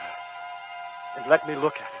 Peter, and let me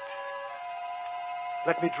look at it.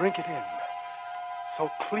 Let me drink it in. So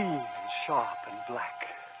clean and sharp and black.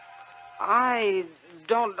 I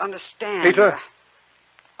don't understand. Peter,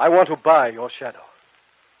 I want to buy your shadow.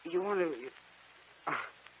 You want to...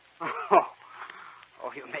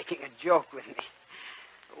 Oh, you're making a joke with me.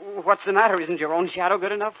 What's the matter? Isn't your own shadow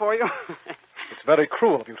good enough for you? It's very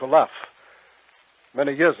cruel of you to laugh.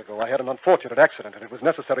 Many years ago, I had an unfortunate accident, and it was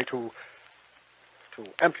necessary to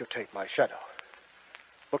amputate my shadow.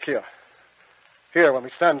 Look here. Here, when we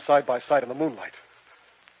stand side by side in the moonlight.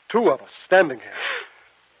 Two of us standing here.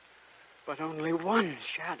 But only one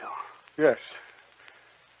shadow. Yes.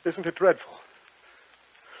 Isn't it dreadful?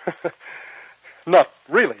 Not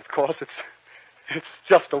really, of course. It's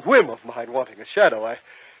just a whim of mine wanting a shadow.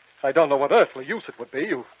 I don't know what earthly use it would be.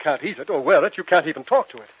 You can't eat it or wear it. You can't even talk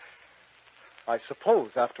to it. I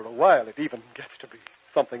suppose after a while it even gets to be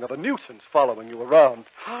something of a nuisance following you around.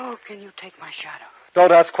 How can you take my shadow?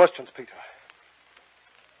 Don't ask questions, Peter.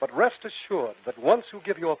 But rest assured that once you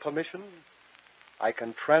give your permission, I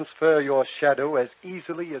can transfer your shadow as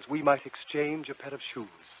easily as we might exchange a pair of shoes.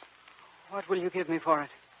 What will you give me for it?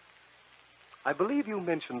 I believe you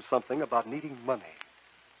mentioned something about needing money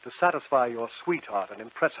to satisfy your sweetheart and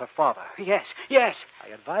impress her father. Yes. I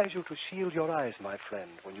advise you to shield your eyes, my friend,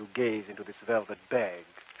 when you gaze into this velvet bag,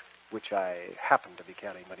 which I happen to be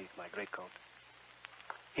carrying beneath my greatcoat.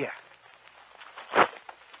 Here.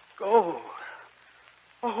 Gold.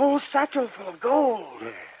 A whole satchel full of gold.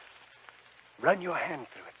 Yes. Run your hand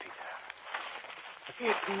through it,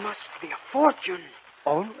 Peter. It must be a fortune.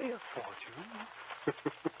 Only a fortune?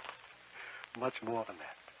 Much more than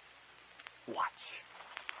that. Watch.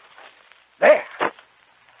 There!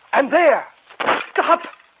 And there! Stop!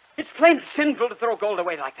 It's plain sinful to throw gold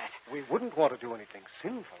away like that. We wouldn't want to do anything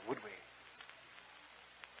sinful, would we?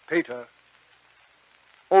 Peter,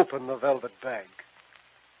 open the velvet bag.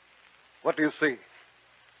 What do you see?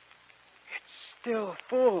 It's still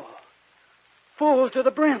full. Full to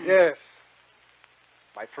the brim. Yes.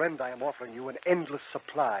 My friend, I am offering you an endless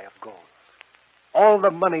supply of gold. All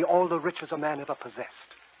the money, all the riches a man ever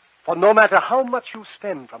possessed. For no matter how much you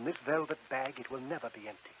spend from this velvet bag, it will never be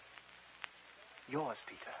empty. Yours,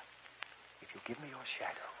 Peter, if you give me your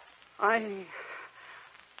shadow.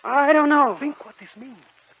 I don't know. Think what this means.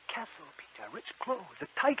 A castle, Peter, rich clothes, a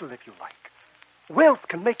title if you like. Wealth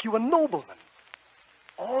can make you a nobleman.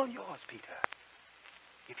 All yours, Peter,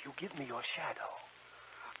 if you give me your shadow.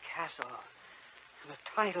 A castle, the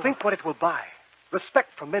title. Think what it will buy.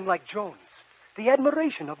 Respect from men like Jones. The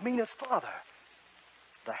admiration of Mina's father.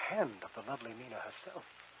 The hand of the lovely Mina herself.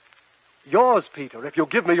 Yours, Peter, if you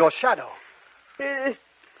give me your shadow. It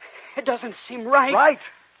doesn't seem right. Right?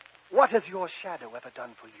 What has your shadow ever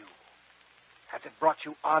done for you? Has it brought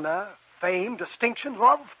you honor, fame, distinction,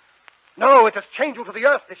 love? No, it has chained you to the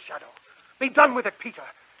earth, this shadow. Be done with it, Peter,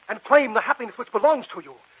 and claim the happiness which belongs to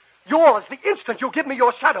you. Yours, the instant you give me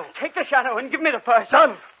your shadow. Take the shadow and give me the purse.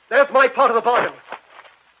 Done. There's my part of the bargain.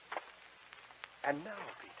 And now,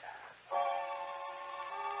 Peter.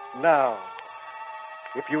 Now,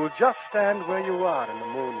 if you will just stand where you are in the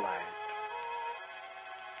moonlight.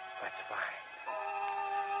 That's fine.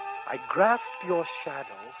 I grasp your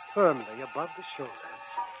shadow firmly above the shoulders,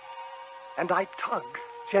 and I tug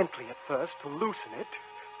gently at first to loosen it,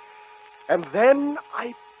 and then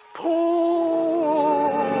I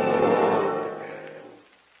pull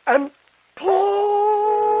and pull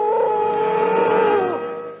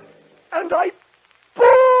and I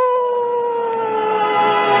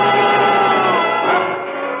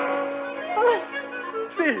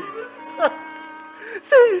See?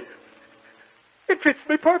 See? It fits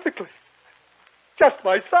me perfectly. Just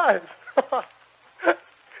my size.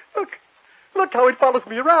 Look how it follows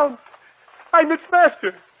me around. I'm its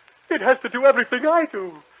master. It has to do everything I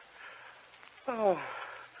do. Oh,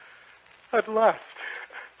 at last,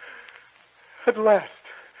 I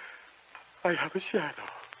have a shadow.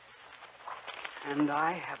 And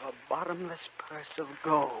I have a bottomless purse of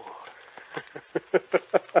gold.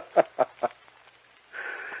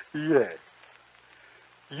 Yes.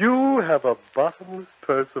 You have a bottomless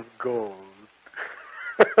purse of gold.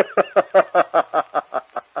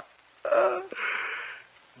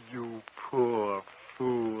 You poor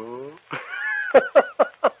fool.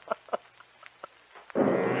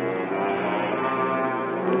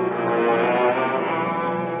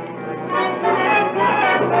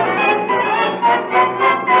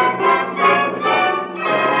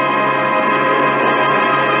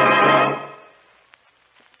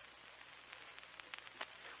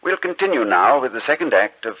 We'll continue now with the second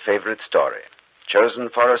act of Favorite Story, chosen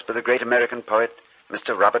for us by the great American poet,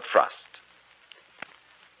 Mr. Robert Frost.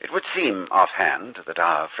 It would seem offhand that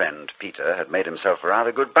our friend Peter had made himself a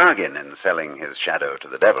rather good bargain in selling his shadow to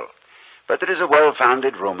the devil. But there is a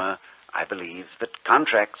well-founded rumor, I believe, that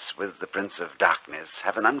contracts with the Prince of Darkness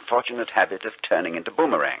have an unfortunate habit of turning into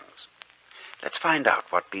boomerangs. Let's find out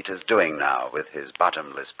what Peter's doing now with his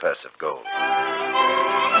bottomless purse of gold.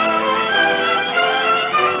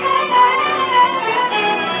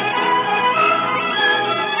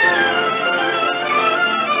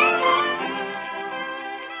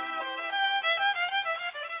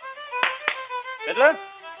 Fiddler?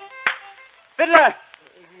 Fiddler!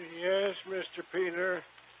 Yes, Mr. Peter.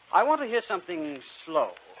 I want to hear something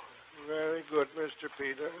slow. Very good, Mr.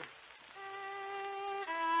 Peter.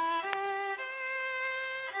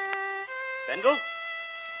 Bendel?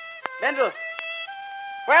 Bendel!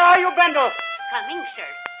 Where are you, Bendel? Coming, sir.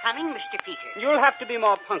 Coming, Mr. Peter. You'll have to be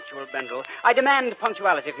more punctual, Bendel. I demand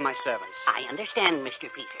punctuality from my servants. I understand, Mr.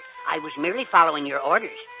 Peter. I was merely following your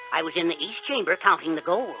orders. I was in the East Chamber counting the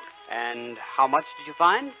gold. And how much did you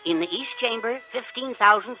find? In the East Chamber,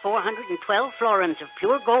 15,412 florins of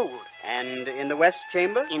pure gold. And in the West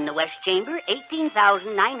Chamber? In the West Chamber,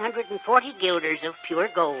 18,940 guilders of pure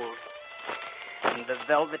gold. And the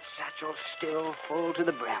velvet satchel still full to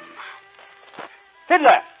the brim.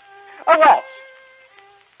 Fiddler! A waltz!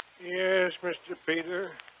 Yes, Mr.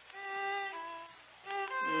 Peter.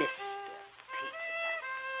 Mr. Peter.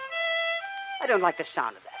 I don't like the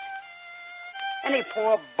sound of that. Any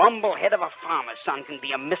poor bumblehead of a farmer's son can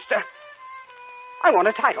be a mister. I want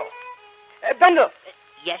a title. Bendel!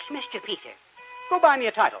 Yes, Mr. Peter. Go buy me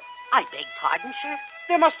a title. I beg pardon, sir?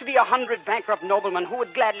 There must be 100 bankrupt noblemen who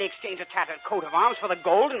would gladly exchange a tattered coat of arms for the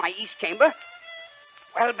gold in my East Chamber.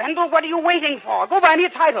 Well, Bendel, what are you waiting for? Go buy me a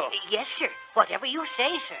title. Yes, sir. Whatever you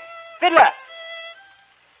say, sir. Fiddler!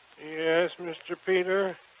 Yes, Mr.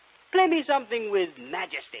 Peter. Play me something with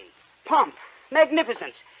majesty, pomp,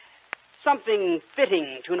 magnificence. Something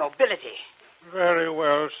fitting to nobility. Very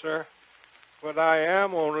well, sir. But I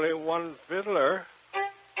am only one fiddler.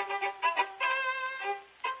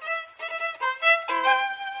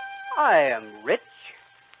 I am rich.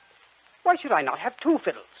 Why should I not have 2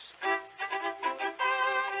 fiddles?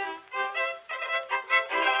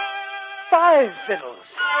 5 fiddles.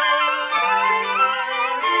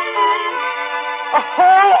 A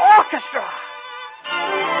whole orchestra.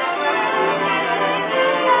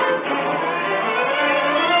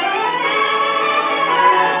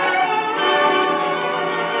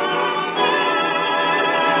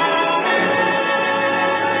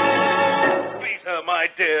 My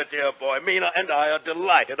dear, dear boy, Mina and I are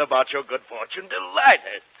delighted about your good fortune.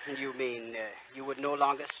 Delighted. You mean you would no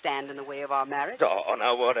longer stand in the way of our marriage? Oh,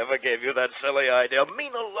 now whatever gave you that silly idea?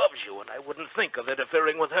 Mina loves you, and I wouldn't think of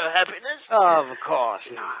interfering with her happiness. Of course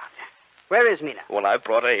not. Where is Mina? Well, I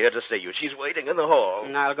brought her here to see you. She's waiting in the hall.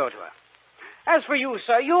 I'll go to her. As for you,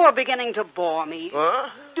 sir, you're beginning to bore me. Huh?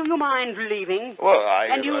 Do you mind leaving? Well,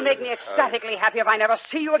 And you'll make me ecstatically happy if I never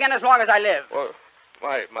see you again as long as I live. Well,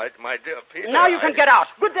 my dear Peter... Now you can get out.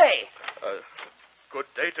 Good day. Good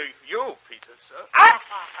day to you, Peter, sir.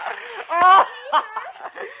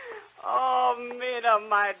 Oh, Mina,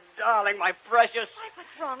 my darling, my precious. Why,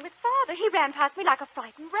 what's wrong with Father? He ran past me like a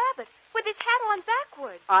frightened rabbit, with his hat on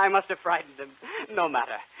backwards. I must have frightened him. No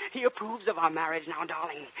matter. He approves of our marriage now,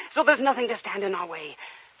 darling. So there's nothing to stand in our way.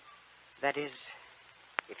 That is,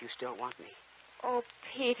 if you still want me. Oh,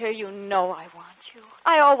 Peter, you know I want you.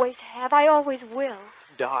 I always have. I always will.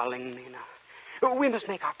 Darling Mina, we must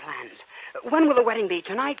make our plans. When will the wedding be?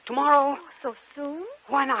 Tonight? Tomorrow? Oh, so soon?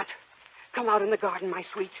 Why not? Come out in the garden, my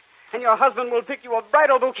sweet, and your husband will pick you a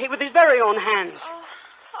bridal bouquet with his very own hands.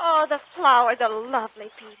 Oh, the flowers are lovely,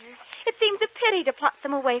 Peter. It seems a pity to pluck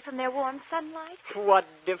them away from their warm sunlight. What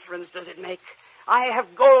difference does it make? I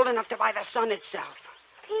have gold enough to buy the sun itself.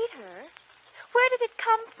 Peter, where did it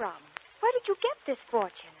come from? Where did you get this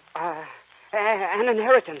fortune? An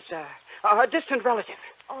inheritance, a distant relative.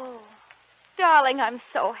 Oh, darling, I'm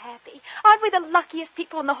so happy. Aren't we the luckiest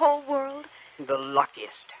people in the whole world? The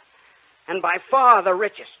luckiest. And by far the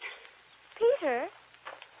richest. Peter,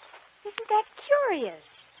 isn't that curious?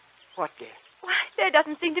 What, dear? Why, there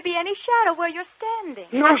doesn't seem to be any shadow where you're standing.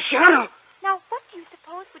 No shadow? Now, what do you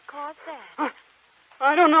suppose would cause that?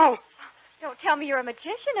 I don't know. Don't tell me you're a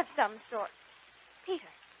magician of some sort. Peter,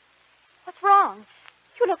 what's wrong?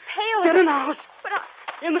 You look pale. Get in the house. But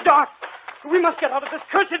in the dark. We must get out of this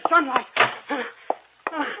cursed sunlight.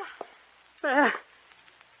 There.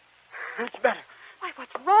 That's better. Why,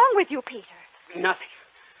 what's wrong with you, Peter? Nothing.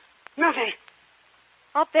 Nothing.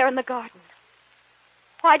 Out there in the garden.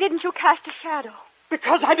 Why didn't you cast a shadow?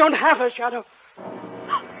 Because I don't have a shadow.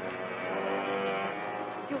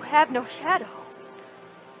 You have no shadow.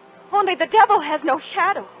 Only the devil has no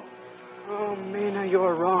shadow. Oh, Mina,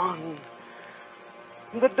 you're wrong.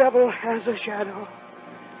 The devil has a shadow.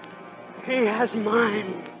 He has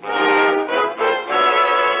mine.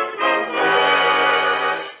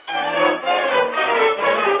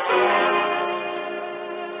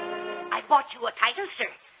 I bought you a title, sir.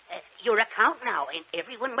 You're a count now, and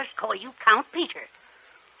everyone must call you Count Peter.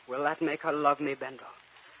 Will that make her love me, Bendel?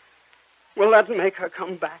 Will that make her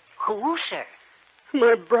come back? Who, sir?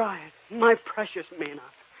 My bride, my precious Mina.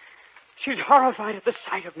 She's horrified at the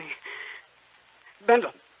sight of me.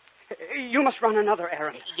 Bendel, you must run another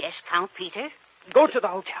errand. Yes, Count Peter? Go to the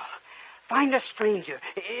hotel. Find a stranger,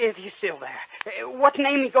 if he's still there. What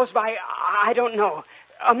name he goes by, I don't know.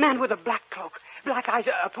 A man with a black cloak, black eyes,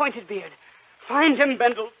 a pointed beard. Find him,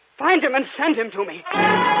 Bendel. Find him and send him to me.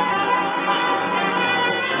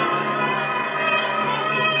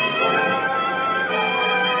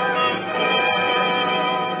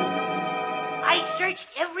 I searched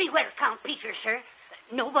everywhere, Count Peter, sir.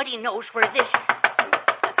 Nobody knows where this...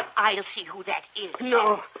 I'll see who that is.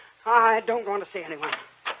 No, I don't want to see anyone.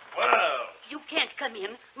 Well... You can't come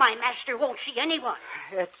in. My master won't see anyone.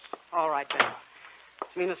 It's all right, Bendel.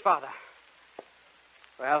 It's Mina's father.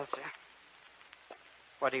 Well, sir,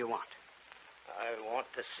 what do you want? I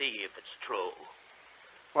want to see if it's true.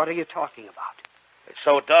 What are you talking about? It's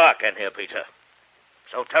so dark in here, Peter.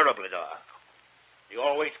 So terribly dark. You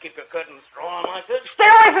always keep your curtains drawn like this? Stay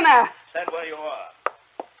away from there! Stand where you are.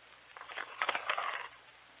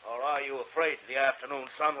 Or are you afraid the afternoon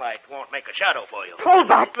sunlight won't make a shadow for you? Pull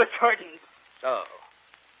back the curtain. So,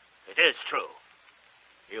 it is true.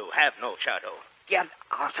 You have no shadow. Get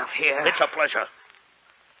out of here. It's a pleasure.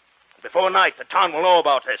 Before night, the town will know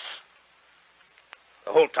about this.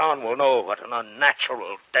 The whole town will know what an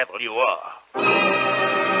unnatural devil you are.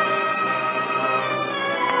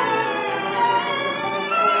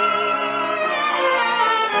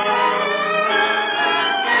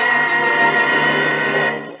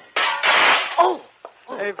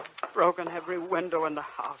 They've broken every window in the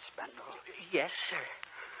house, Bendel. Yes, sir.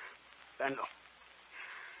 Bendel,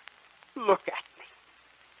 look at me.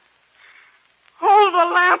 Hold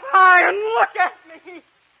the lamp high and look at me.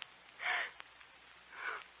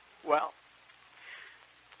 Well,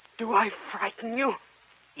 do I frighten you?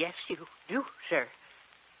 Yes, you do, sir.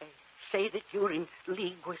 They say that you're in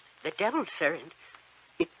league with the devil, sir, and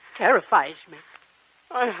it terrifies me.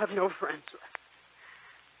 I have no friends left.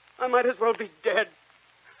 I might as well be dead.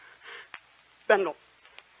 Bendel,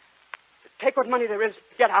 take what money there is,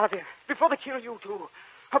 get out of here, before they kill you, too.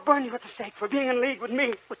 Or burn you at the stake for being in league with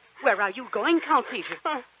me. But where are you going, Count Peter?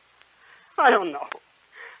 I don't know.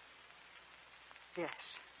 Yes,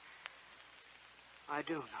 I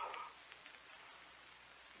do know.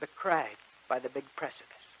 The crag by the big precipice.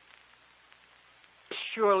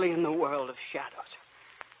 Surely in the world of shadows,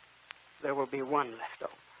 there will be one left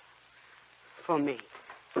over. For me.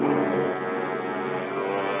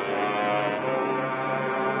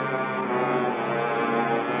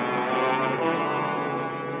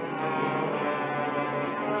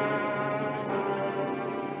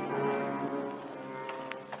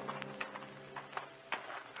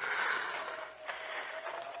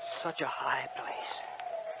 Such a high place.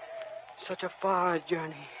 Such a far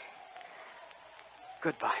journey.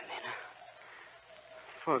 Goodbye, Mina.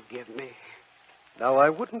 Forgive me. Now, I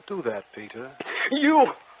wouldn't do that, Peter.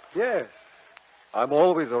 You! Yes. I'm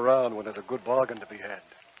always around when there's a good bargain to be had.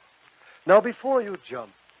 Now, before you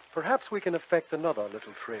jump, perhaps we can effect another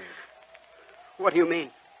little trade. What do you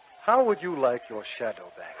mean? How would you like your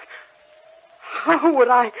shadow back? How would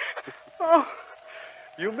I? Oh.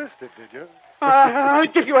 You missed it, did you? I'll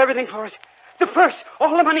give you everything for it. The purse,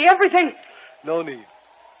 all the money, everything. No need.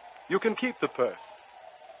 You can keep the purse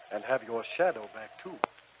and have your shadow back, too.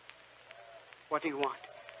 What do you want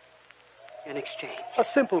in exchange? A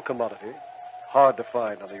simple commodity, hard to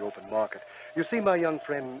find on the open market. You see, my young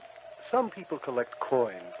friend, some people collect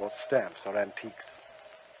coins or stamps or antiques.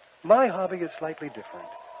 My hobby is slightly different.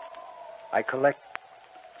 I collect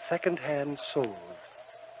second-hand souls,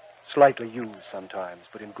 slightly used sometimes,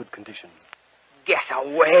 but in good condition. Get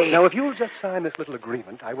away! Now, if you'll just sign this little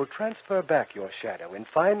agreement, I will transfer back your shadow in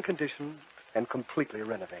fine condition and completely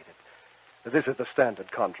renovated. This is the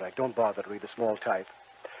standard contract. Don't bother to read the small type.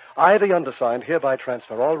 I, the undersigned, hereby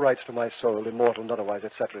transfer all rights to my soul, immortal and otherwise,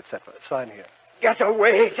 etc., etc. Sign here. Get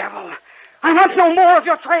away, devil! I want no more of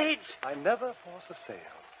your trades! I never force a sale.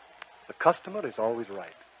 The customer is always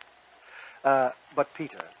right. But,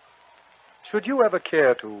 Peter, should you ever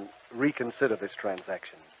care to reconsider this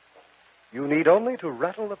transaction, you need only to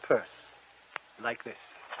rattle the purse, like this.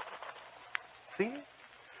 See?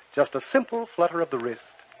 Just a simple flutter of the wrist,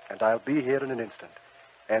 and I'll be here in an instant.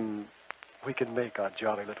 And we can make our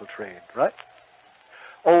jolly little trade, right?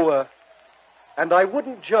 Oh, and I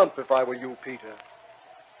wouldn't jump if I were you, Peter.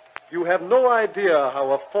 You have no idea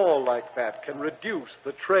how a fall like that can reduce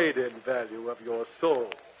the trade-in value of your soul.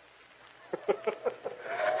 Peter,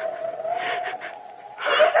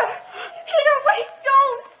 wait,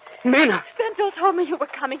 don't! Mina! Bendel told me you were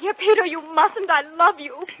coming here. Peter, you mustn't. I love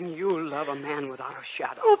you. You love a man without a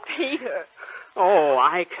shadow. Oh, Peter. Oh,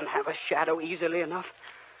 I can have a shadow easily enough.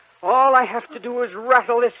 All I have to do is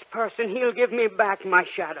rattle this person. He'll give me back my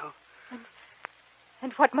shadow.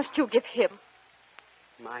 And what must you give him?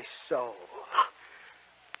 My soul.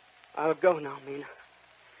 I'll go now, Mina.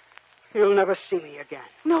 You'll never see me again.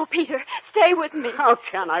 No, Peter. Stay with me. How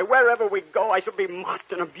can I? Wherever we go, I shall be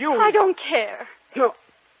mocked and abused. I don't care.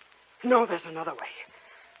 No, there's another way.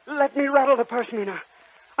 Let me rattle the purse, Mina.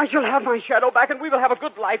 I shall have my shadow back, and we will have a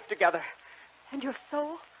good life together. And your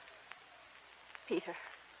soul? Peter,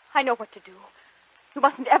 I know what to do. You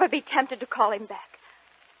mustn't ever be tempted to call him back.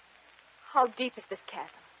 How deep is this chasm?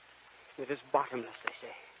 It is bottomless, they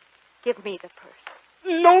say. Give me the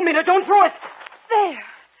purse. No, Mina, don't throw it! There.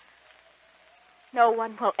 No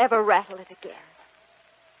one will ever rattle it again.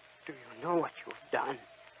 Do you know what you've done?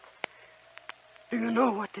 Do you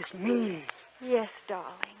know what this means? Yes,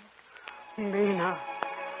 darling. Mina,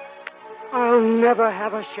 I'll never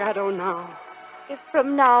have a shadow now. If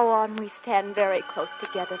from now on we stand very close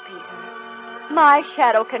together, Peter, my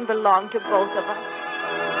shadow can belong to both of us.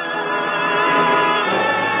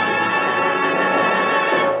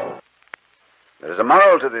 There is a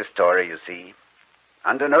moral to this story, you see.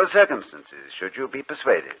 Under no circumstances should you be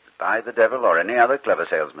persuaded by the devil or any other clever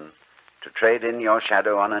salesman to trade in your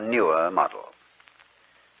shadow on a newer model.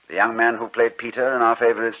 The young man who played Peter in our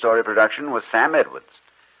favorite story production was Sam Edwards,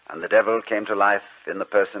 and the devil came to life in the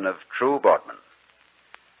person of True Boardman.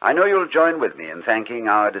 I know you'll join with me in thanking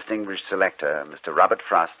our distinguished selector, Mr. Robert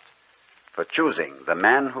Frost, for choosing The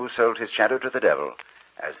Man Who Sold His Shadow to the Devil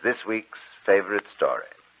as this week's favorite story.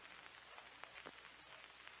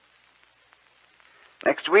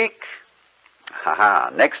 Next week,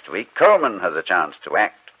 Coleman has a chance to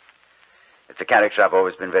act. It's a character I've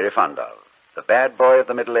always been very fond of. The bad boy of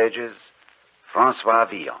the Middle Ages, Francois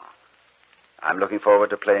Villon. I'm looking forward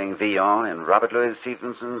to playing Villon in Robert Louis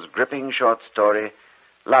Stevenson's gripping short story,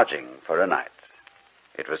 Lodging for a Night.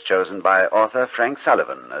 It was chosen by author Frank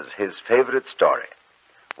Sullivan as his favorite story.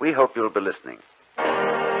 We hope you'll be listening.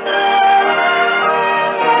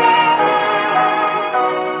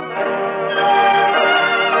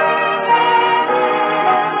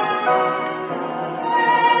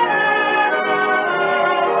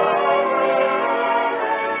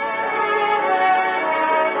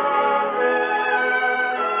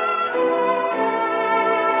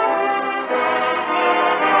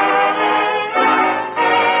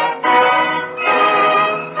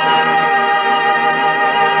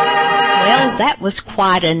 That was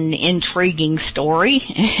quite an intriguing story.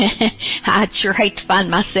 I'd sure hate to find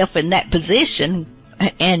myself in that position.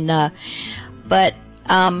 But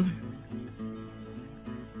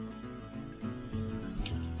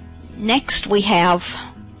next we have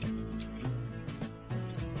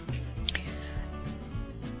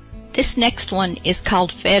this next one is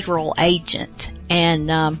called Federal Agent,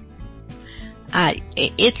 and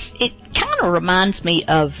it kind of reminds me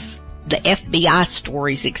of the FBI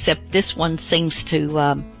stories, except this one seems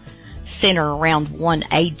to center around one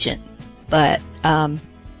agent, but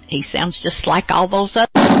he sounds just like all those others.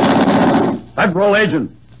 Federal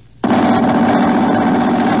Agent.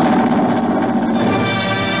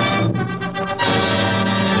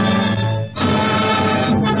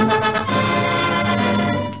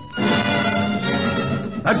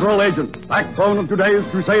 Federal Agent, backbone of today's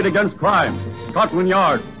crusade against crime. Scotland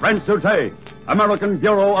Yard, French Sûreté, American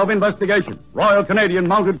Bureau of Investigation, Royal Canadian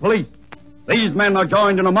Mounted Police. These men are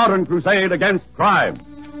joined in a modern crusade against crime.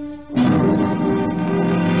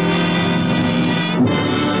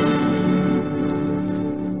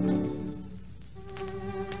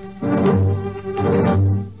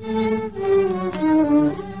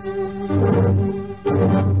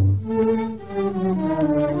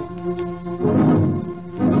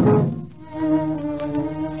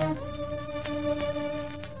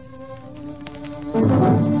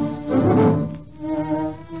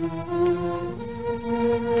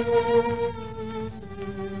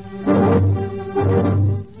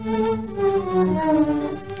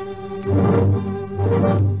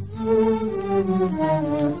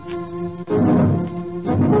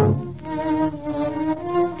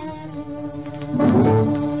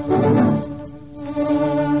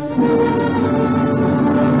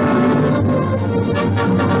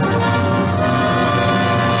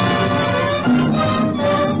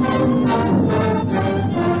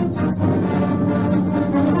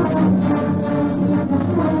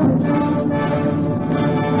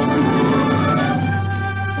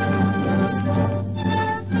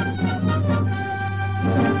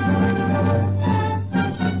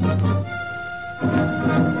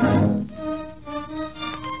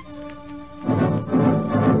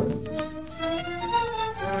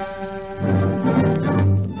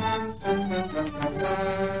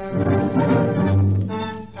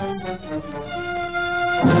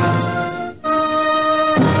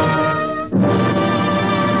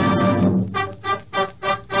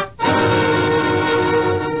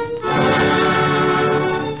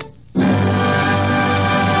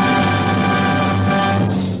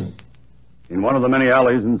 Of the many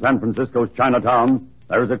alleys in San Francisco's Chinatown,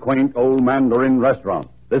 there is a quaint old Mandarin restaurant.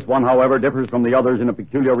 This one, however, differs from the others in a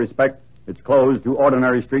peculiar respect. It's closed to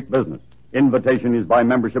ordinary street business. Invitation is by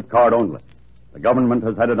membership card only. The government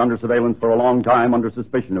has had it under surveillance for a long time under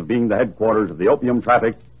suspicion of being the headquarters of the opium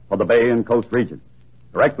traffic for the Bay and Coast region.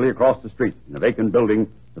 Directly across the street, in a vacant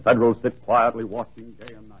building, the Federals sit quietly watching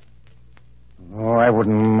day and night. Oh, I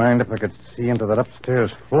wouldn't mind if I could see into that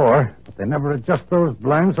upstairs floor, but they never adjust those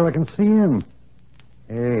blinds so I can see in.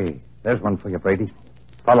 Hey, there's one for you, Brady.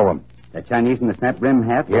 Follow him. The Chinese in the snap brim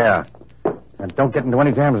hat? Yeah. And don't get into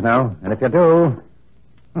any jams now. And if you do...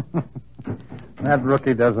 That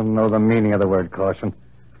rookie doesn't know the meaning of the word caution.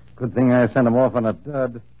 Good thing I sent him off on a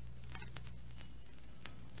dud.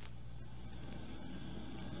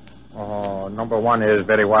 Oh, number one is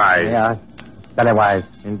very wise. Yeah, very wise.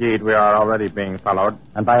 Indeed, we are already being followed.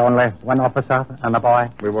 And by only one officer and a boy?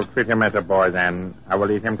 We will treat him as a boy, then. I will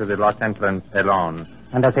lead him to the lost entrance alone.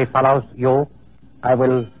 And as he follows you, I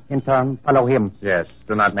will, in turn, follow him. Yes,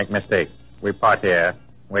 do not make mistake. We part here.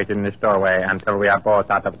 Wait in this doorway until we are both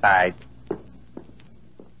out of sight.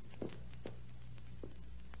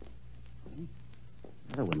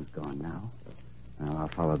 The other one's gone now. Well, I'll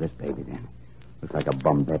follow this baby then. Looks like a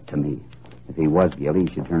bum bet to me. If he was guilty,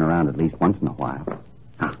 he should turn around at least once in a while.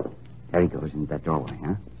 Ah, there he goes into that doorway,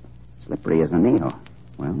 huh? Slippery as a nail.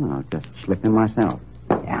 Well, I'll just slip in myself.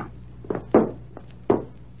 Yeah.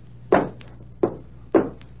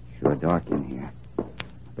 Sure dark in here.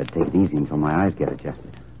 Better take it easy until my eyes get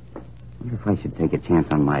adjusted. Wonder if I should take a chance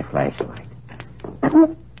on my flashlight.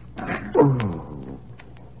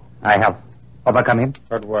 I have overcome him.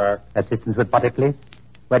 Good work. Assistance with body, please.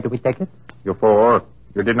 Where do we take it? You fool.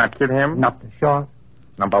 You did not kill him? Not sure.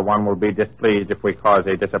 Number one will be displeased if we cause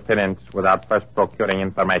a disappearance without first procuring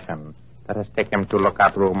information. Let us take him to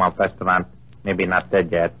lookout room of restaurant. Maybe not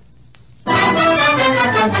dead yet.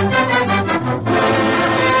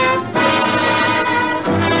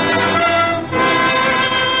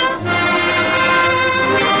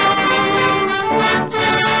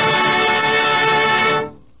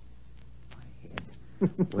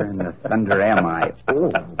 Where in the thunder am I?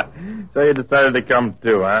 Oh. So you decided to come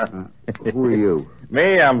too, huh? Who are you?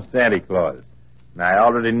 Me, I'm Santa Claus. Now, I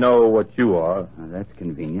already know what you are. That's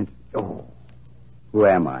convenient. Oh. Who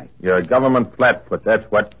am I? You're a government flatfoot, that's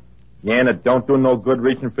what. Yeah, and it don't do no good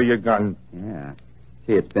reaching for your gun. Yeah.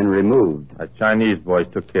 See, it's been removed. The Chinese boys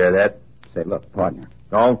took care of that. Say, look, partner.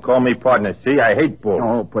 Don't call me partner. See, I hate bull.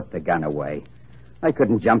 Oh, put the gun away. I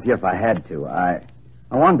couldn't jump you if I had to. I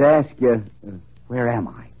wanted to ask you, where am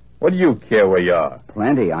I? What do you care where you are?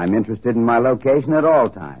 Plenty. I'm interested in my location at all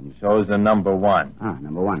times. So's the number one. Ah,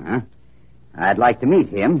 number one, huh? I'd like to meet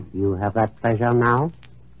him. You have that pleasure now?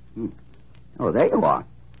 Oh, there you are.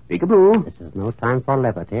 Peekaboo. This is no time for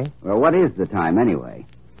levity. Well, what is the time, anyway?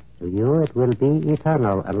 To you, it will be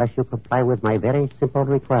eternal unless you comply with my very simple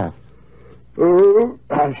request. Oh,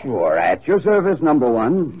 sure. At your service, number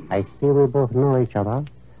one. I see we both know each other.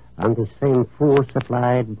 And the same fool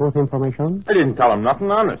supplied both information. I didn't tell him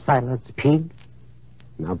nothing, honest. Silence, pig.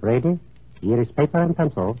 Now, Brady, here is paper and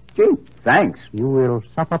pencil. Gee, thanks. You will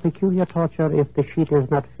suffer peculiar torture if the sheet is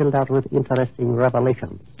not filled out with interesting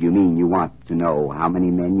revelations. You mean you want to know how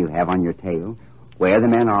many men you have on your tail, where the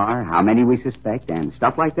men are, how many we suspect, and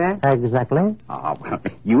stuff like that? Exactly. Oh, well,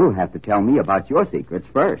 you'll have to tell me about your secrets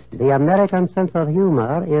first. The American sense of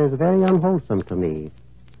humor is very unwholesome to me.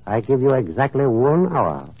 I give you exactly 1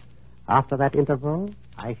 hour. After that interval,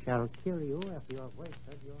 I shall kill you if you have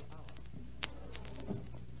wasted your hour.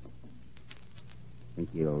 Think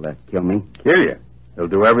you'll kill me? Kill you? He'll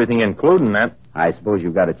do everything, including that. I suppose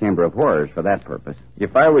you've got a chamber of horrors for that purpose.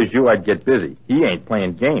 If I was you, I'd get busy. He ain't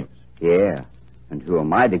playing games. Yeah. And who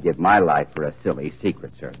am I to give my life for a silly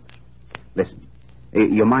secret service? Listen,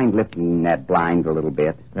 you mind lifting that blind a little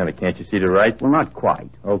bit? Now, can't you see the right? Well, not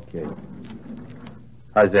quite. Okay.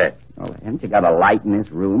 How's that? Well, haven't you got a light in this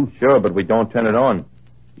room? Sure, but we don't turn it on.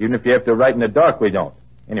 Even if you have to write in the dark, we don't.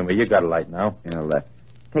 Anyway, you got a light now. Well,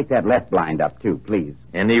 take that left blind up, too, please.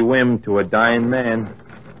 Any whim to a dying man.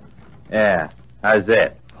 Yeah. How's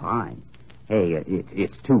that? Fine. Hey,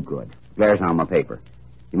 it's too good. Glares on my paper.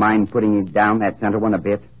 You mind putting down that center one a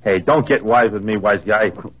bit? Hey, don't get wise with me, wise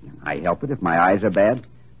guy. I help it if my eyes are bad.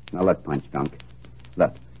 Now, look, Punch Drunk.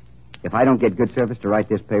 Look, if I don't get good service to write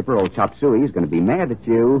this paper, old Chop Suey is going to be mad at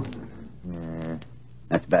you. Yeah.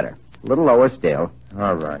 That's better. A little lower still.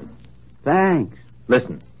 All right. Thanks.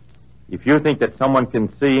 Listen, if you think that someone can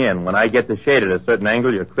see in when I get the shade at a certain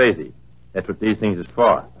angle, you're crazy. That's what these things is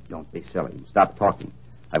for. Don't be silly. Stop talking.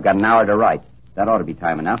 I've got an hour to write. That ought to be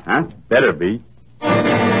time enough, huh? Better be.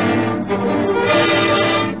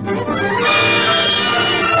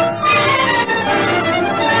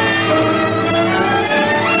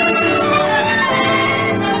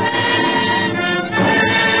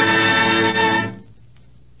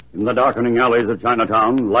 In the darkening alleys of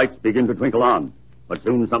Chinatown, lights begin to twinkle on. But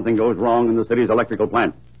soon something goes wrong in the city's electrical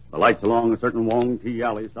plant. The lights along a certain Wong T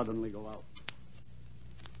alley suddenly go out.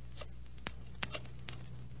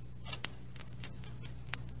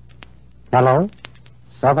 Hello?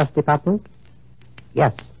 Service department?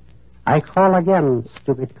 Yes. I call again,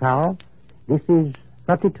 stupid cow. This is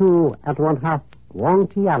 32 1/2 Wong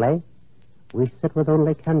T alley. We sit with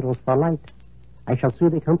only candles for light. I shall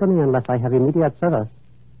sue the company unless I have immediate service.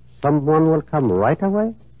 Someone will come right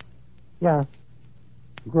away? Yes.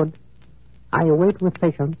 Good. I wait with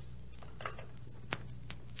patience.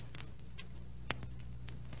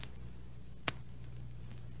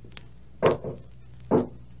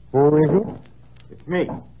 Who is it? It's me.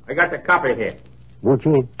 I got the copy here.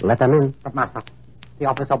 Wuji, let him in. But, Master, the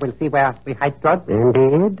officer will see where we hide drugs.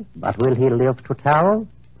 Indeed. But will he live to tell?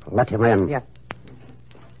 Let him in. Yes.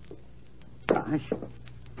 Gosh.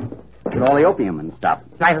 Get all the opium and stuff.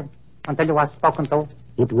 Silence until you are spoken to.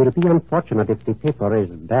 It will be unfortunate if the paper is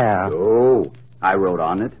bare. Oh, I wrote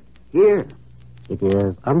on it. Here. It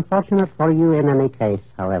is unfortunate for you in any case,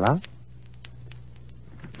 however.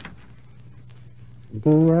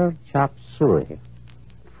 Dear Chop Suey,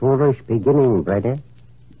 foolish beginning, Brady.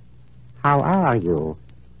 How are you?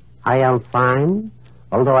 I am fine,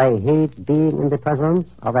 although I hate being in the presence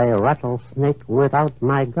of a rattlesnake without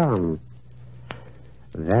my gun.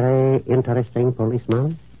 Very interesting,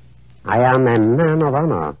 policeman. I am a man of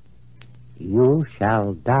honor. You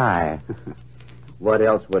shall die. What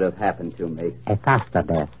else would have happened to me? A faster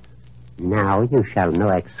death. Now you shall know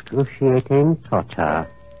excruciating torture.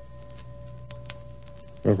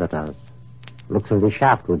 Visitors. Look through the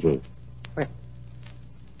shaft, would you?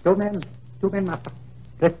 Two men, master.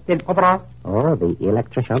 Dressed in overalls. Oh, the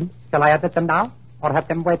electricians. Shall I edit them now, or have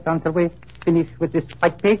them wait until we finish with this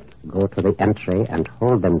white pig? Go to the entry and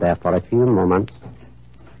hold them there for a few moments.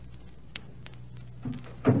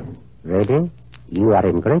 Ready? You are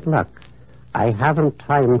in great luck. I haven't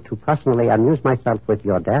time to personally amuse myself with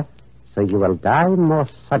your death, so you will die more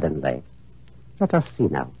suddenly. Let us see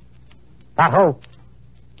now. Tahoe!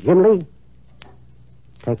 Jim Lee!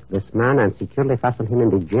 Take this man and securely fasten him in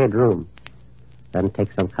the jade room. Then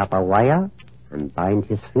take some copper wire and bind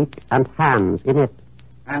his feet and hands in it.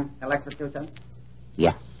 And electrocution?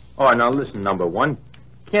 Yes. Oh, now listen, number one.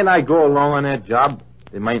 Can't I go along on that job?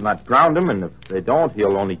 They might not ground him, and if they don't,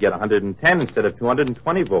 he'll only get 110 instead of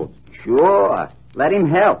 220 volts. Sure. Let him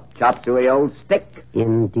help. Chop Suey, old stick.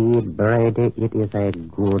 Indeed, Brady, it is a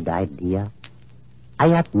good idea. I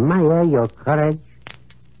admire your courage,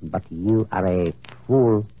 but you are a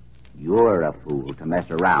fool. You're a fool to mess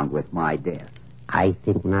around with my death. I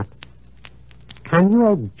think not. Can you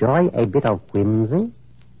enjoy a bit of whimsy?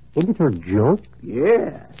 A little joke?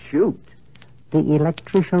 Yeah, shoot. The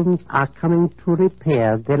electricians are coming to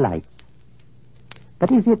repair the lights.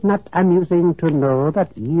 But is it not amusing to know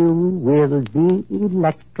that you will be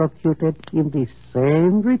electrocuted in the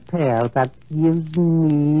same repair that gives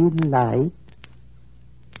me light?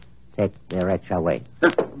 Take the wretch away.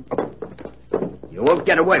 You won't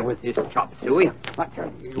get away with this, Chop Suey.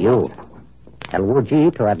 You. Tell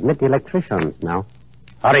Wooji to admit the electricians now.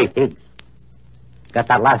 Hurry, pigs. Get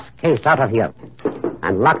that last case out of here.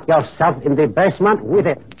 And lock yourself in the basement with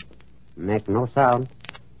it. Make no sound.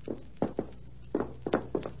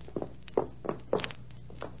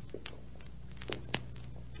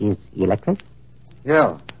 Is electric?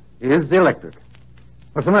 Yeah, is electric.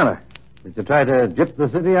 What's the matter? Did you try to gyp the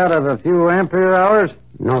city out of a few ampere hours?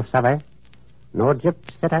 No, sir. No gyp,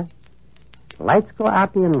 sitter. Lights go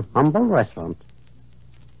out in humble restaurant.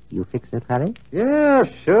 You fix it, Harry? Yeah,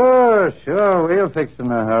 sure. We'll fix it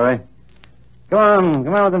in a hurry. Come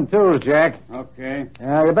on with them tools, Jack. Okay.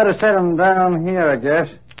 You better set them down here, I guess.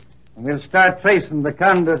 And we'll start tracing the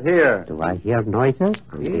conduit here. Do I hear noises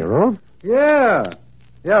on the roof?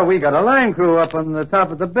 Yeah, we got a line crew up on the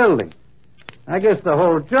top of the building. I guess the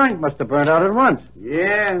whole joint must have burned out at once.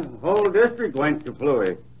 Yeah, the whole district went to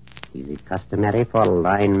Fluey. Is it customary for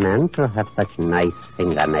linemen to have such nice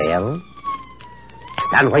fingernails?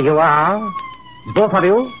 Stand where you are. Both of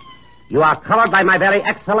you. You are covered by my very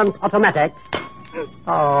excellent automatic.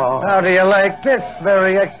 Oh. How do you like this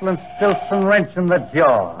very excellent Stilson wrench in the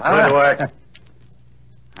jaw? Good work.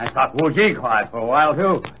 I thought Wooji quiet for a while,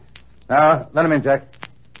 too. Now, let him in, Jack.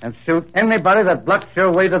 And shoot anybody that blocks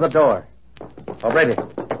your way to the door. Oh, Brady,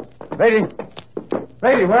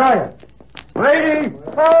 where are you? Brady!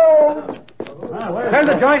 Oh! Turn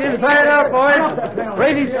the joint inside out, boys.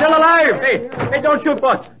 Brady's still alive. Hey, don't shoot,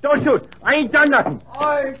 boss. Don't shoot. I ain't done nothing.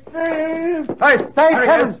 I see. Hey, thank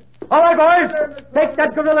heavens. All right, boys. Take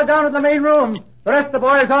that gorilla down to the main room. The rest of the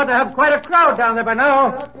boys ought to have quite a crowd down there by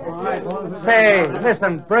now. Say,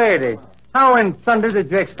 listen, Brady. How in thunder did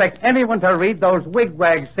you expect anyone to read those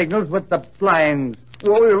wigwag signals with the blinds?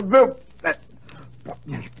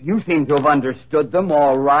 You seem to have understood them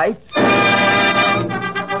all right.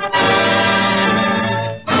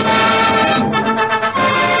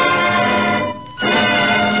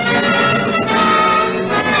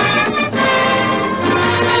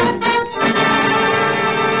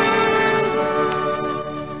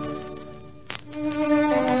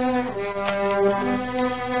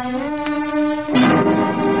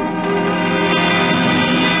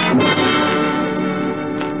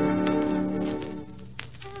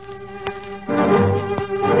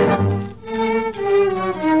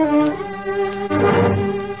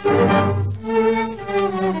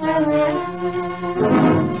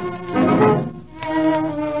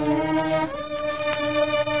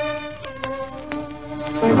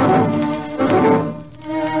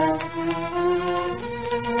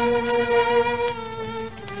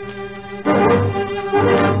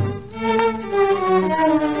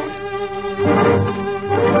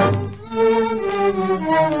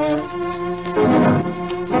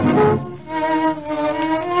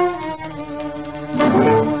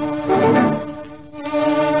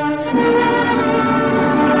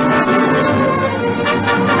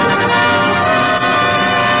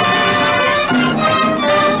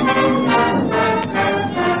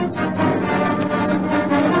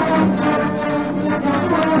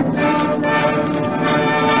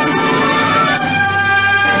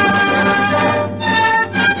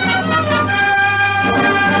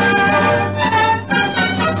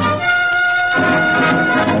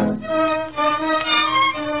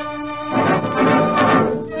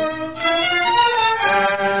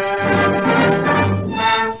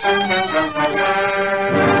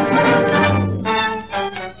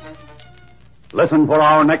 Listen for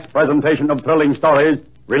our next presentation of thrilling stories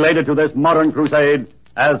related to this modern crusade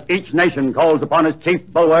as each nation calls upon its chief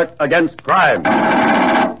bulwark against crime.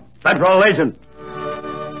 Federal Agent.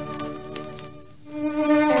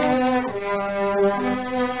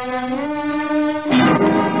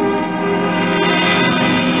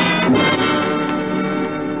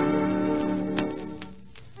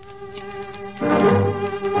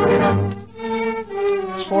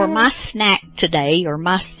 For my snack today, or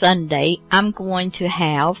my Sunday, I'm going to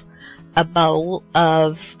have a bowl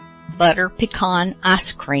of butter pecan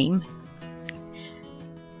ice cream.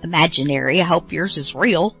 Imaginary. I hope yours is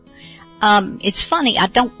real. It's funny, I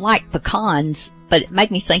don't like pecans, but it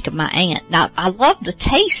made me think of my aunt. Now, I love the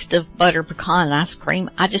taste of butter pecan ice cream.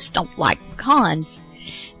 I just don't like pecans.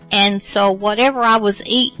 And so whatever I was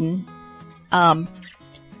eating,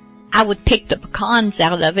 I would pick the pecans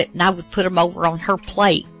out of it and I would put them over on her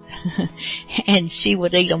plate. And she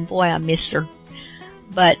would eat them. Boy, I miss her.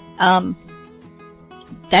 But,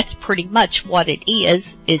 that's pretty much what it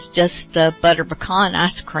is just the butter pecan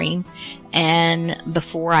ice cream. And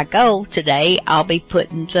before I go today, I'll be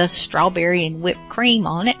putting the strawberry and whipped cream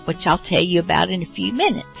on it, which I'll tell you about in a few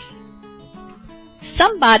minutes.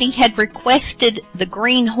 Somebody had requested the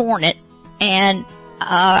Green Hornet, and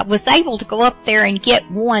I was able to go up there and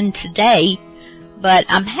get one today, but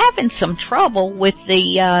I'm having some trouble with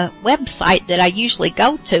the website that I usually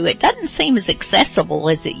go to. It doesn't seem as accessible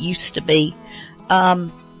as it used to be,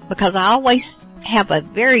 because I always have a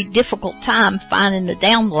very difficult time finding the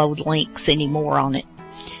download links anymore on it.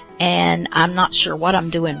 And I'm not sure what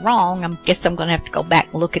I'm doing wrong. I guess I'm going to have to go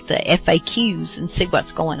back and look at the FAQs and see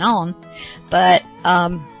what's going on. But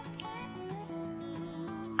I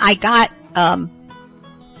got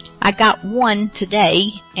one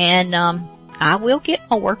today, and I will get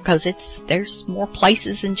more because there's more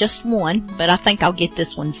places than just one, but I think I'll get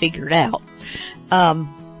this one figured out.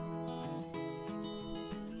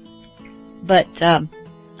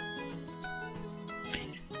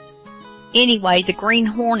 Anyway, the Green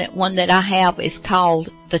Hornet one that I have is called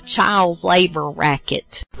the Child Labor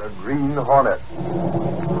Racket. The Green Hornet.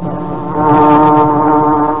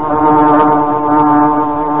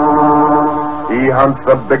 He hunts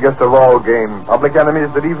the biggest of all game, public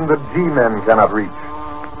enemies that even the G-men cannot reach.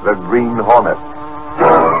 The Green Hornet.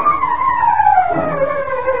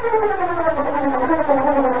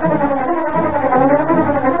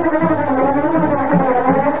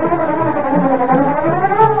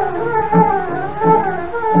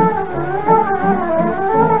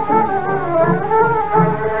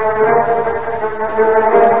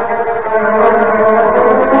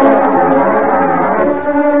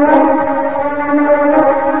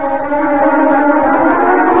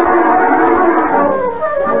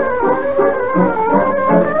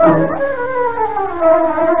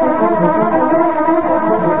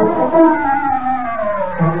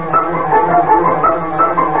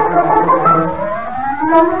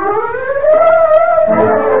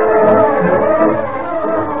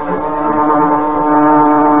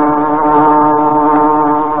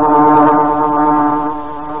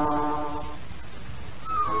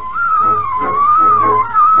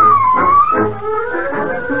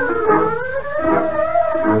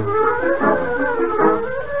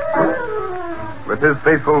 His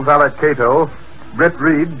faithful valet Cato, Britt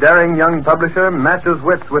Reed, daring young publisher, matches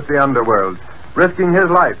wits with the underworld, risking his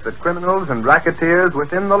life that criminals and racketeers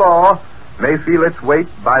within the law may feel its weight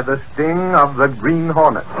by the sting of the Green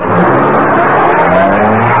Hornet.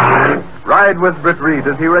 Ride with Britt Reed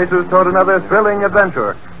as he races toward another thrilling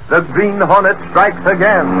adventure. The Green Hornet strikes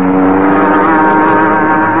again.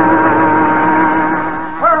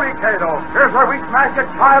 Hurry, Cato. Here's where we smash a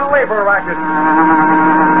child labor racket.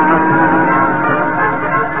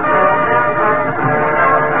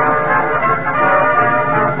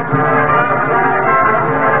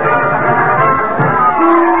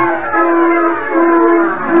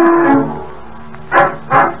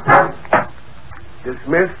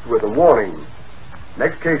 Dismissed with a warning.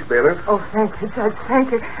 Next case, bailiff. Oh, thank you, Judge.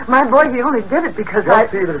 Thank you. My boy, he only did it because I'll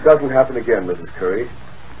see that it doesn't happen again, Mrs. Curry.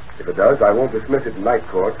 If it does, I won't dismiss it in night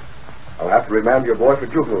court. I'll have to remand your boy for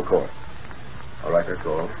juvenile court. All right, that's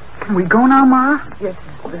all. Can we go now, Ma? Yes,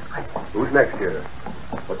 this way. Who's next here?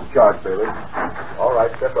 What's the charge, bailiff? All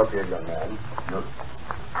right, step up here, young man.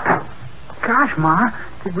 Gosh, Ma,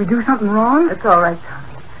 did we do something wrong? It's all right, Tommy.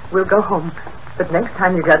 We'll go home. But next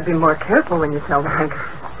time you got to be more careful when you sell the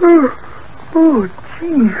handkerchiefs. Oh,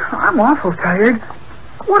 gee, I'm awful tired.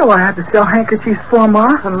 What do I have to sell handkerchiefs for,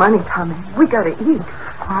 Ma? For money, Tommy. We got to eat.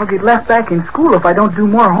 I'll get left back in school if I don't do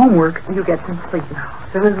more homework. You get some sleep now.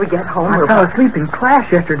 As soon as we get home, I fell asleep in class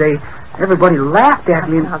yesterday. Everybody laughed at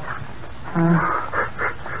me. Now,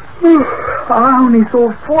 I only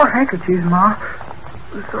sold 4 handkerchiefs, Ma.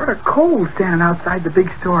 It was sort of cold standing outside the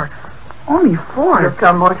big store. Only 4. You'll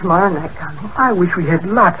sell more tomorrow night, Tommy. I wish we had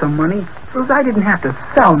lots of money, so I didn't have to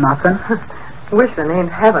sell nothing. Wishing ain't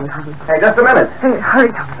heaven, Tommy. Hey, just a minute. Hey,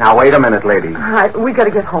 hurry, Tommy. Now, wait a minute, lady. All right, we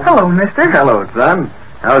gotta get home. Hello, mister. Hello, son.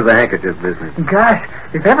 How's the handkerchief business? Gosh,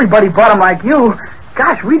 if everybody bought them like you,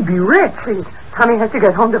 gosh, we'd be rich. Please, Tommy has to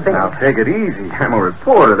get home to bed. Now, take it easy. I'm a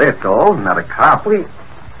reporter, that's all, not a cop. We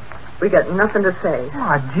got nothing to say.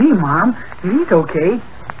 Oh, gee, Mom, he's okay.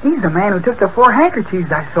 He's the man who took the 4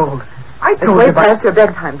 handkerchiefs I sold. I told It's you way past your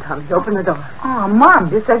bedtime, Tommy. Open the door. Oh,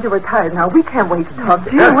 Mom. You said you were tired. Now, we can't wait to talk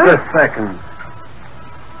to you. Just a second.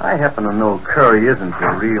 I happen to know Curry isn't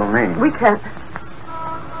your real name. We can't...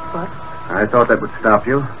 What? I thought that would stop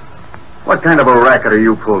you. What kind of a racket are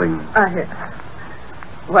you pulling?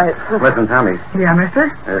 Why, Listen, Tommy. Yeah,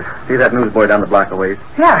 mister? See that newsboy down the block a ways?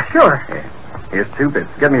 Yeah, sure. Yeah. Here's 2 bits.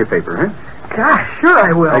 Get me a paper, huh? Gosh, sure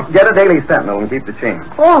I will. Get a Daily Sentinel and keep the change.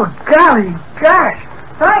 Oh, golly, gosh,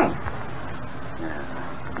 thanks.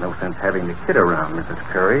 No sense having the kid around, Mrs.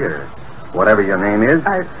 Curry, or whatever your name is.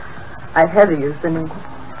 I had to use the name.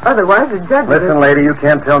 Otherwise, the judge... Listen, lady, you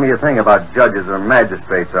can't tell me a thing about judges or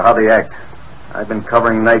magistrates or how they act. I've been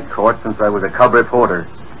covering night court since I was a cub reporter.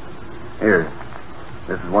 Here,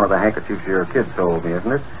 this is one of the handkerchiefs your kid sold me,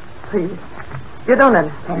 isn't it? Please, you don't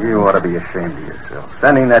understand. You ought to be ashamed of yourself.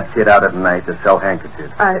 Sending that kid out at night to sell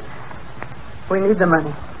handkerchiefs. We need the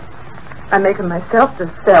money. I'm making myself to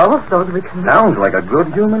sell so that we can... Sounds like a good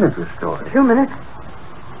human interest story. Human interest?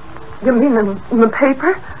 You mean in the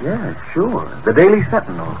paper? Yeah, sure. The Daily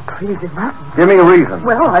Sentinel. Please, you mustn't. Give me a reason.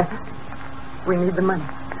 Well, we need the money.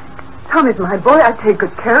 Tommy's my boy. I take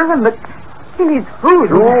good care of him, but he needs food.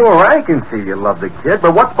 Sure, I can see you love the kid,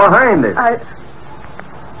 but what's behind it? I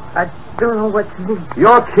don't know what to mean.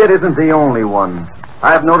 Your kid isn't the only one.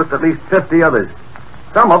 I've noticed at least 50 others.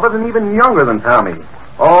 Some of them even younger than Tommy.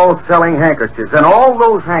 All selling handkerchiefs, and all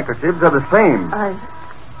those handkerchiefs are the same.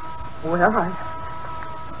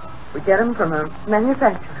 We get them from a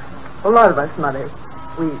manufacturer. A lot of us, Mother.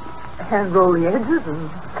 We hand roll the edges and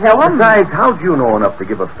tell them. Besides, how'd you know enough to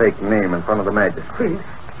give a fake name in front of the magistrate? Please,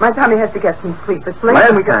 my Tommy has to get some sleep. It's late.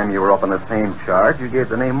 Last time you were up on the same charge, you gave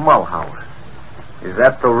the name Mulhouse. Is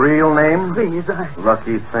that the real name? Please,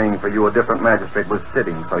 Lucky thing for you, a different magistrate was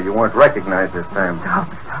sitting, so you weren't recognized this time.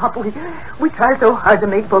 Stop. We tried so hard to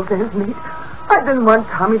make both ends meet. I didn't want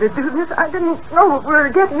Tommy to do this. I didn't know what we were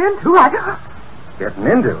getting into. Getting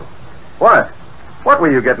into? What? What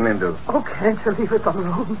were you getting into? Oh, can't you leave us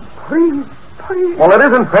alone? Please. Well, it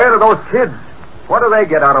isn't fair to those kids. What do they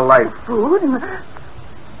get out of life? Food and...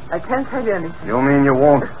 I can't tell you anything. You mean you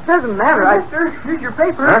won't? Doesn't matter. Mister, here's your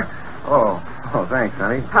paper. Huh? Oh, thanks,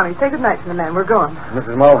 honey. Tommy, say good night to the man. We're going.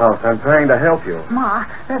 Mrs. Mulhouse, I'm trying to help you. Ma,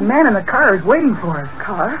 that man in the car is waiting for us.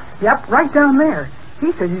 Car? Yep, right down there.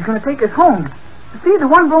 He says he's going to take us home. See, the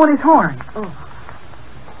one blowing his horn.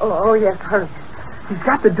 Oh, yes, hurry. He's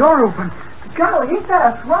got the door open. Golly, ain't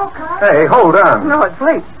that a swell car? Hey, hold on. No, it's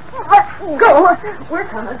late. Let's go. We're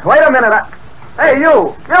coming. Wait a minute. Hey,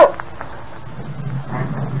 you!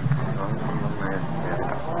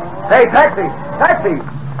 Hey, taxi!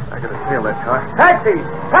 I gotta steal that car. Taxi!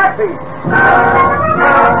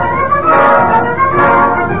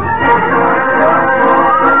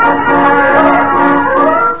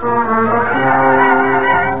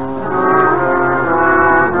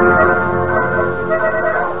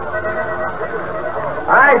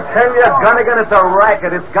 I tell you, Gunnigan, it's a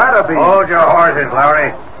racket. It's gotta be. Hold your horses,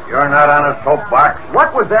 Lowry. You're not on a soapbox.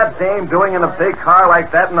 What was that dame doing in a big car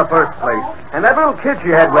like that in the first place? And that little kid she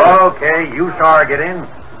had with her? Okay, you saw her get in.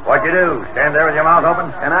 What'd you do? Stand there with your mouth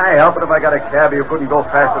open? Can I help it if I got a cab who couldn't go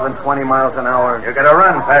faster than 20 miles an hour? You gotta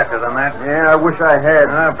run faster than that. Yeah, I wish I had.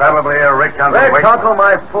 Probably a rich uncle. Rich uncle,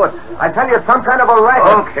 my foot. I tell you, it's some kind of a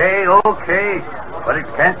racket. Okay. But it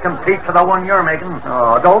can't compete to the one you're making.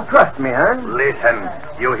 Oh, don't trust me, huh? Listen,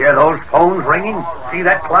 you hear those phones ringing? See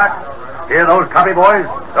that clock? Hear those copy boys?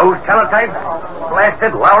 Those teletypes?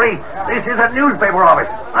 Blasted Lowry, this is a newspaper office.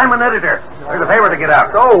 I'm an editor. There's a favor to get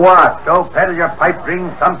out. So what? Go peddle your pipe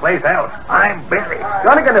dreams someplace else. I'm busy.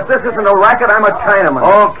 Gunnigan, if this isn't a racket, I'm a Chinaman.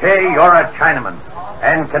 Okay, you're a Chinaman.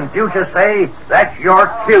 And Confucius say that's your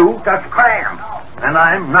cue to scram. And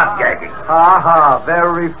I'm not gagging. Ha.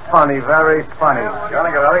 Very funny, very funny.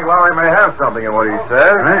 Gunnigan, I think Lowry may have something in what he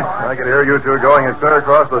said. I could hear you two going and clear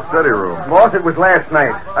across the study room. Boss, it was last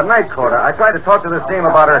night. At night court. I tried to talk to this dame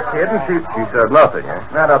about her kid, and she said nothing, eh?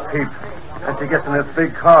 Not a peep. And she gets in this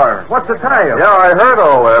big car. What's the tie-up? Yeah, I heard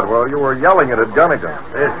all that while you were yelling it at Gunnigan.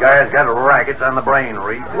 This guy's got rackets on the brain,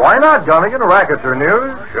 Reed. Why not, Gunnigan? Rackets are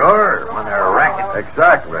news. Sure, when they're rackets.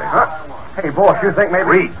 Exactly. Huh? Hey, boss, you think maybe...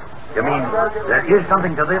 Reed, you mean there is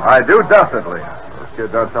something to this? I do, definitely. Those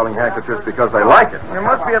kids aren't selling handkerchiefs because they like it. There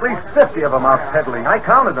must be at least 50 of them out peddling. I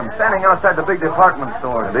counted them, standing outside the big department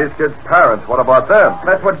stores. And these kids' parents, what about them?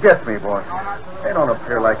 That's what gets me, boss. They don't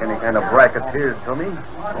appear like any kind of racketeers to me.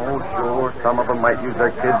 Oh, sure, some of them might use their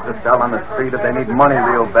kids to sell on the street if they need money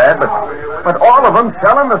real bad, but all of them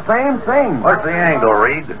selling the same thing. What's the angle,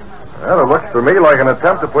 Reed? Well, it looks to me like an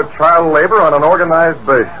attempt to put child labor on an organized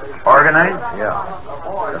basis. Organized? Yeah.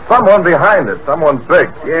 There's someone behind it, someone big.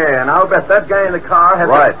 Yeah, and I'll bet that guy in the car has...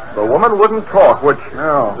 Right. The woman wouldn't talk, which...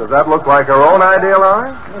 No. Does that look like her own idea,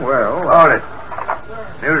 Larry? Well... Hornet.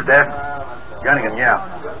 News desk. Gunnigan, yeah.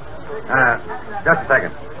 Just a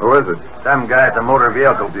second. Who is it? Some guy at the Motor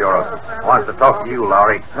Vehicle Bureau. Wants to talk to you,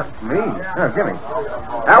 Lowry. Me? Give me.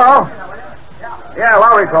 Hello? Yeah,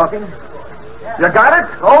 Lowry talking. You got it?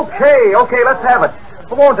 Okay, let's have it.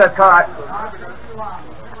 Who owns that car?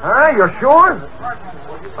 Huh? You're sure?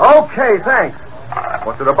 Okay, thanks.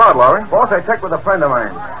 What's it about, Lowry? Boss, I checked with a friend of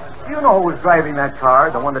mine. Do you know who was driving that car?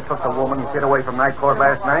 The one that took the woman and kid away from Night Court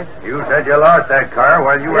last night? You said you lost that car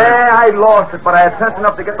while you were... Yeah, I lost it, but I had sense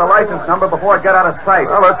enough to get the license number before it got out of sight.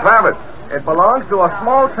 Well, let's have it. It belongs to a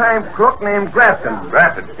small-time crook named Grafton.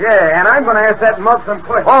 Grafton? Yeah, and I'm going to ask that mug some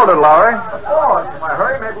questions. Hold it, Lowry. Boss, if I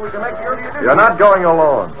hurry, maybe we can make the earlier You're not going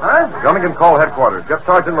alone. Huh? Gunnigan, call headquarters. Get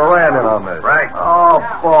Sergeant Moran in on this. Right. Oh,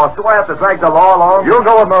 boss, do I have to drag the law along? You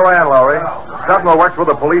go with Moran, Lowry. Sentinel works with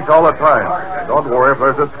the police all the time. Don't worry, if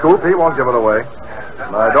there's a scoop, he won't give it away.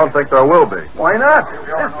 And I don't think there will be. Why not?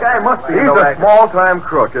 This guy must be... He's a small-time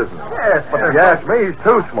crook, isn't he? Yes, but if you ask me, he's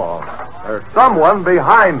too small. There's someone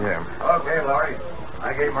behind him. Okay, Lowry.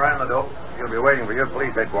 I gave Moran the dope. He'll be waiting for you at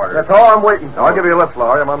police headquarters. That's all I'm waiting for. I'll give you a lift,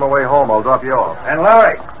 Lowry. I'm on my way home. I'll drop you off. And,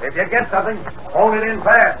 Lowry, if you get something, hold it in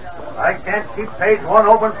fast. I can't keep page one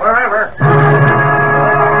open forever.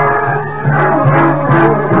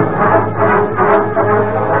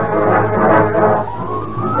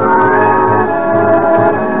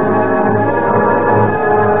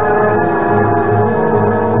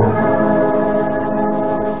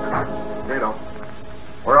 Cato.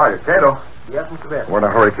 Where are you, Cato? Yes, Mr. Best. We're in a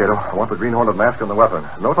hurry, Cato. I want the Green Hornet mask and the weapon.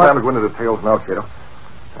 No time to go into details now, Cato.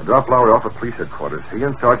 I dropped Lowry off at police headquarters. He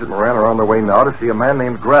and Sergeant Moran are on their way now to see a man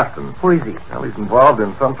named Grafton. Who is he? Well, he's involved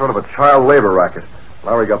in some sort of a child labor racket.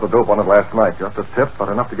 Lowry got the dope on it last night. Just a tip, but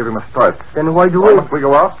enough to give him a start. Then why do Why must we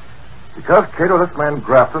go out? Because, Cato, this man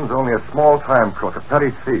Grafton's only a small-time crook, a petty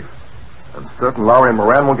thief. And certain Lowry and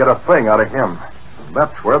Moran will get a thing out of him. And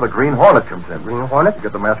that's where the Green Hornet comes in. Green Hornet? You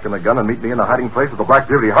get the mask and the gun and meet me in the hiding place with the Black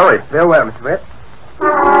Beauty. Hurry. Very well, Mr. Best.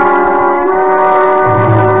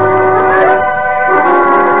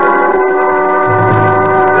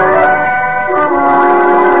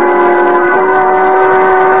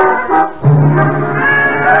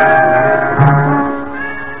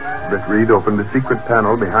 Reed opened a secret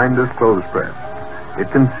panel behind his clothes press.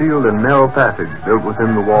 It concealed a narrow passage built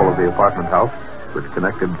within the wall of the apartment house, which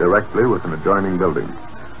connected directly with an adjoining building.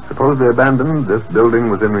 Supposedly abandoned, this building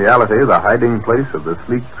was in reality the hiding place of the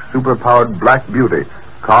sleek, superpowered Black Beauty,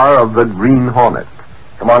 car of the Green Hornet.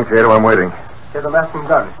 Come on, Cato, I'm waiting. Here's the mask and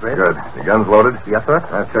gun, Mr. Best. Good. Your gun's loaded? Yes, sir.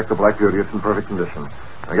 I'll check the Black Beauty. It's in perfect condition.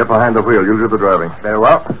 Now get behind the wheel. You do the driving. Very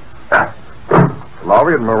well.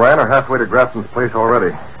 Lowry and Moran are halfway to Grafton's place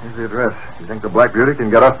already. Here's the address. You think the Black Beauty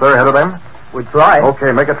can get us there ahead of them? We try.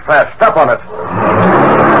 Okay, make it fast. Step on it.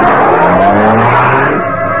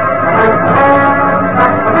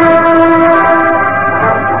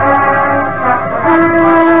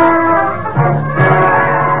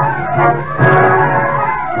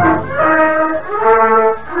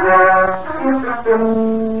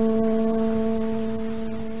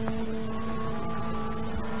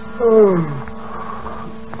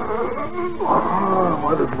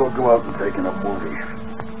 Might as well go out and take in a movie.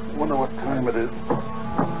 I wonder what time it is.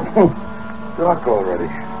 Dark already.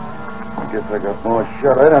 I guess I got more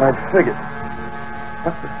shut-eye than I figured.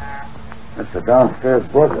 That's the downstairs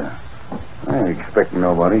buzzer. I ain't expecting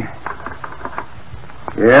nobody.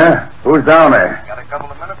 Yeah? Who's down there? Got a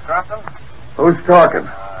couple of minutes, Grafton? Who's talking?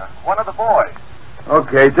 One of the boys.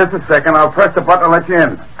 Okay, just a second. I'll press the button and let you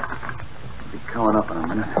in. I'll be coming up in a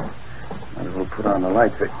minute. Might as well put on the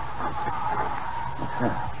lights. What's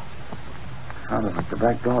that? Sounded like the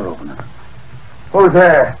back door opening. Who's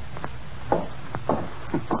there? I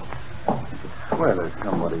swear there's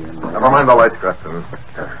somebody in there. Never mind the lights, Grafton.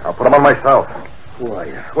 I'll put them on myself. Who are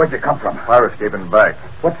you? Where'd you come from? Fire escaping back.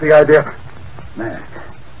 What's the idea? Mask.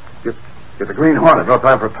 You're Get the Green Hornet. There's no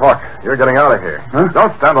time for talk. You're getting out of here. Huh?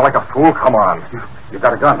 Don't stand there like a fool. Come on. You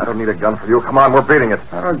got a gun? I don't need a gun for you. Come on, we're beating it.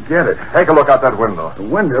 I don't get it. Take a look out that window. The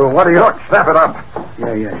window? What are you... Look, snap it up.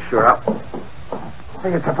 Yeah, sure.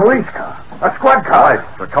 Hey, it's a police car. A squad car.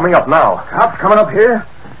 Right, they're coming up now. Cops coming up here?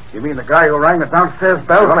 You mean the guy who rang the downstairs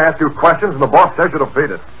bell? I'm going to ask you questions, and the boss says you to beat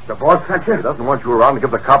it. The boss sent you? He doesn't want you around to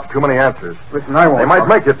give the cops too many answers. Listen, I won't. They might talk.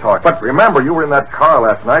 make you talk. But remember, you were in that car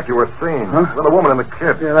last night. You were seen. Huh? With a woman and the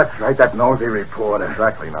kid. Yeah, that's right. That nosy reporter.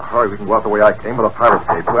 Exactly. Now, hurry. We can go out the way I came with a fire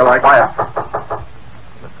escape. Well, Quiet.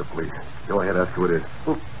 Mr. Police, go ahead. Ask who it is.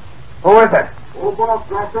 Who is it? Open up,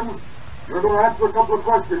 Jackson. You're going to answer a couple of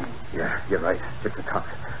questions. Yeah, you're right. It's the cops.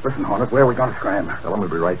 Listen, Hornet, where are we going to scram? Tell them we'll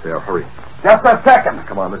be right there. Hurry. Just a second.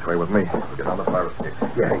 Come on this way with me. We'll get on the fire escape.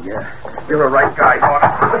 Yeah. You're a right guy, Hornet.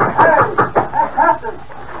 Captain!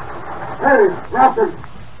 Hey, Captain!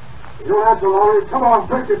 You answer, Lowry. Come on,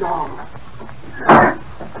 break it down.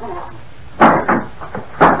 Come on.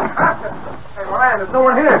 Hey, Moran, there's no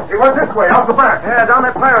one here. He went this way, out the back. Yeah, down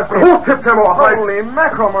that fire escape. Who tipped him off? Holy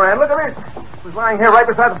mackerel, Moran. Look at this. He's lying here right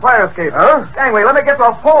beside the fire escape. Huh? Gangway, let me get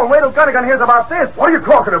the phone. Wait till Gunnigan hears about this. What are you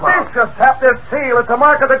talking about? This just tapped this seal. It's the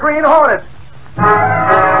mark of the Green Hornet.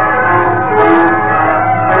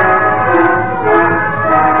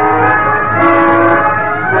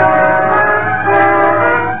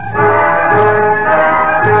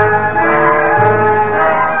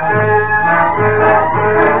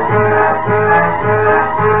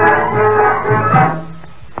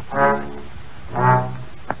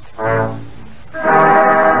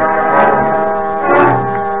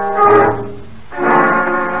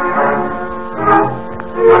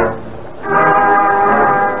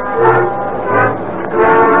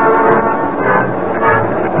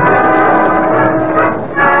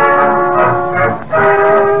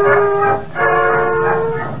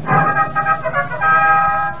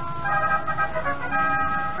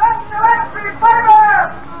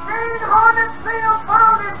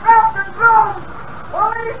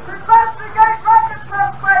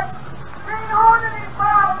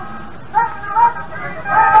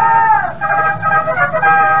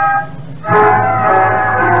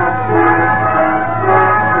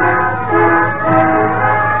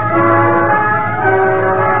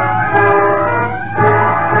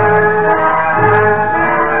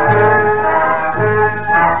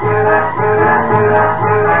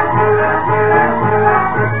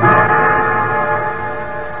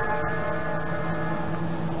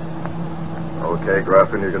 Okay,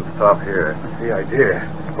 Grafton, you can stop here. That's the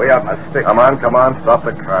idea. Way out my stick. Come on. Stop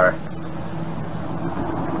the car.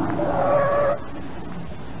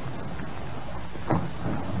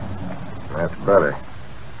 That's better.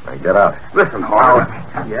 Now get out. Listen, Hornet.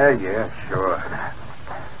 Yeah, sure.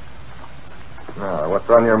 Now, what's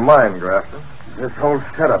on your mind, Grafton? This whole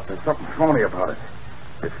setup, there's something phony about it.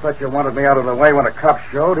 If Fletcher wanted me out of the way when the cops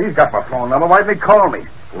showed, he's got my phone number. Why'd he call me?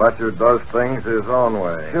 Fletcher does things his own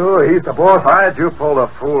way. Sure, he's the boss. Why'd you pull a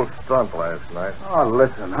fool stunt last night? Oh,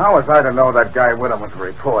 listen, how was I to know that guy with him was a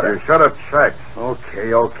reporter? You should have checked.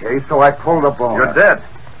 Okay, so I pulled a bone. You're dead.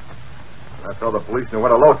 That's how the police knew where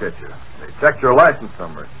to locate you. They checked your license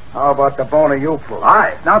number. How about the boner you pulled?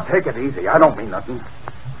 Now take it easy. I don't mean nothing.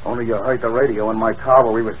 Only you heard the radio in my car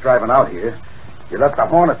while we was driving out here. You left the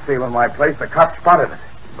Hornet seal in my place. The cops spotted it.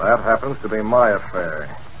 That happens to be my affair.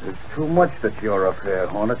 It's too much that's your affair,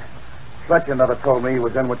 Hornet. Fletcher never told me he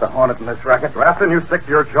was in with the Hornet in this racket. Grafton, you stick to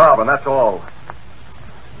your job, and that's all.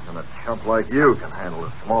 And a chump like you can handle the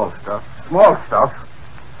small stuff. Small stuff?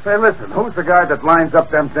 Say, listen, who's the guy that lines up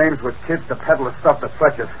them dames with kids to peddle the stuff that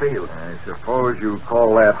Fletcher steals? I suppose you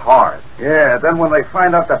call that hard. Yeah, then when they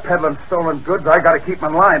find out they're peddling stolen goods, I gotta keep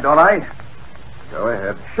them in line, don't I? Go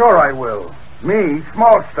ahead. Sure I will. Me,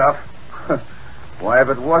 small stuff. Why, if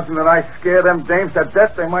it wasn't that I scare them dames to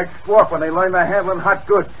death, they might squawk when they learn they're handling hot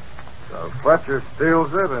goods. So Fletcher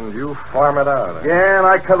steals it and you farm it out. Yeah, and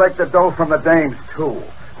I collect the dough from the dames, too.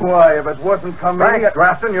 Why, if it wasn't for me... Thanks,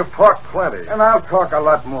 Grafton. You've talked plenty. And I'll talk a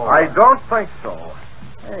lot more. I don't think so.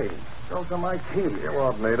 Hey, those are my keys. You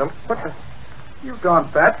won't need them. What the... You've gone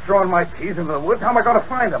bat throwing my keys into the woods. How am I going to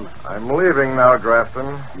find them? I'm leaving now,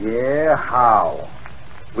 Grafton. Yeah, how?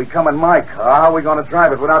 We come in my car. How are we going to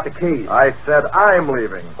drive it without the keys? I said I'm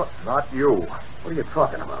leaving, not you. What are you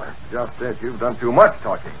talking about? Just this. You've done too much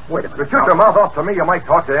talking. Wait a minute. If you keep your mouth off to me, you might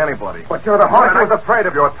talk to anybody. But you're the Hornet. I was afraid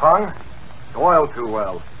of your tongue. Oiled too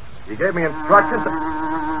well. He gave me instructions.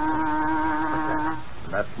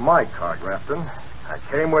 That's my car, Grafton. I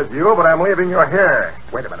came with you, but I'm leaving you here.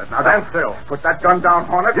 Wait a minute. Now, stand still. Put that gun down,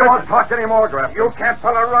 Hornet. You won't talk anymore, Grafton. You can't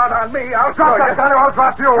pull a rod on me. I'll drop that gun or I'll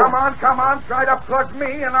drop you. Come on. Try to plug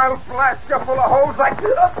me, and I'll blast you full of holes like...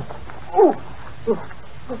 What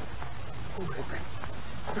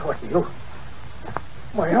are you?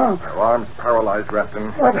 My arm. Your arm's paralyzed,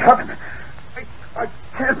 Grafton. What happened? I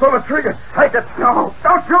can't pull the trigger. Take it. No,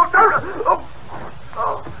 don't you. Don't.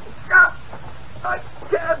 Oh, God. I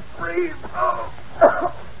can't breathe. Oh.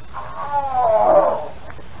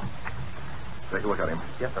 Take a look at him.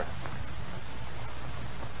 Yes, sir.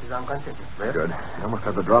 He's unconscious. Good. You almost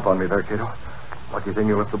had the drop on me there, Cato. Lucky thing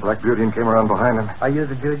you left the Black Beauty and came around behind him. I used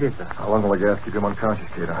the jiu-jitsu. How long will the gas keep him unconscious,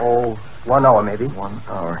 Cato? Oh, 1 hour, maybe. 1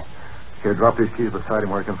 hour. Here, drop these keys beside him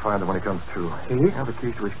where he can find them when he comes to. Keys? Yeah, the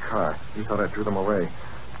keys to his car. He thought I threw them away.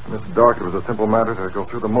 In this dark, it was a simple matter to go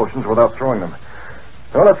through the motions without throwing them.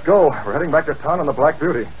 Well, let's go. We're heading back to town on the Black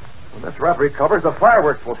Beauty. When this rat recovers, the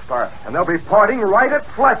fireworks will start, and they'll be partying right at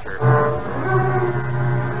Fletcher.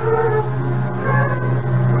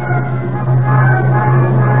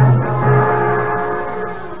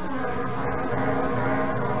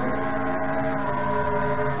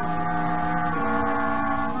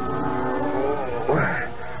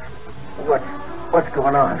 What's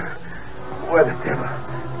going on? Where the devil?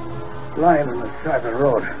 Lying on the side of the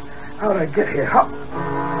road. How'd I get here? How?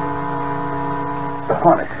 The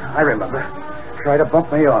Hornet. I remember. Try to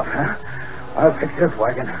bump me off, huh? I'll fix this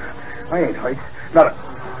wagon. I ain't hurt. Not a...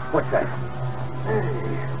 What's that? Hey,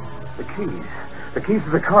 the keys. The keys to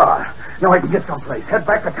the car. Now I can get someplace. Head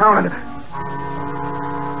back to town and...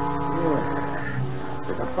 Yeah.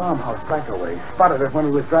 There's a farmhouse back away. Spotted us when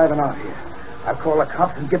we was driving out here. I'll call the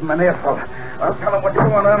cops and give them an earful. I'll tell them what's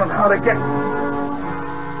going on and how to get...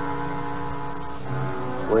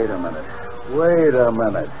 Wait a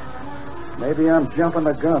minute. Maybe I'm jumping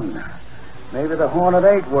the gun. Maybe the Hornet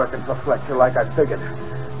ain't working for Fletcher like I figured.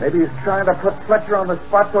 Maybe he's trying to put Fletcher on the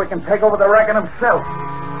spot so he can take over the racket himself.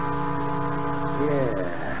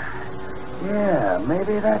 Yeah,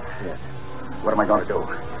 maybe that's it. What am I going to do?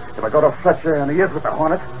 If I go to Fletcher and he is with the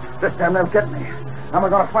Hornet, this time they'll get me. How am I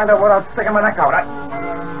going to find out without sticking my neck out? I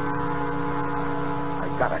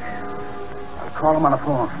got it. I'll call him on the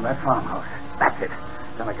phone from that farmhouse. That's it.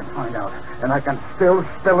 Then I can find out. And I can still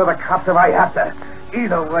spill to the cops if I have to.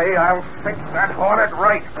 Either way, I'll fix that Hornet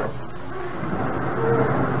right.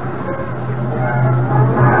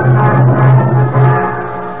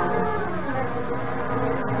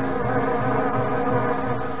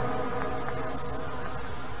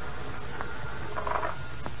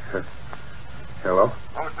 Hello?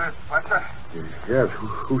 Who's this, Fletcher? Yes,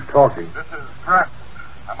 who's talking? This is Grafton.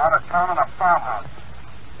 I'm out of town in a farmhouse.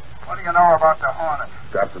 What do you know about the Hornet?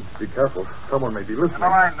 Grafton, be careful. Someone may be listening. In the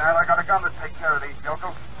line there, I got a gun to take care of these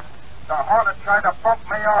yokels. The Hornet tried to bump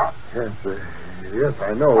me off. Yes,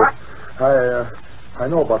 I know. What? I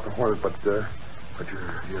know about the Hornet, but you're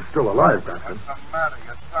still alive, Grafton. What's the matter?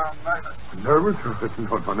 You sound nervous.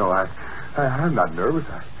 Nervous? No. I'm not nervous.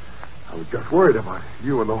 I was just worried about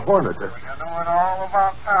you and the Hornet. Well, you knew it all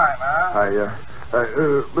about time, huh?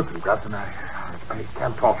 Listen, Grafton, I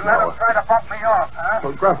can't talk You now. let him try to bump me off, huh?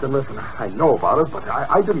 Well, Grafton, listen, I know about it, but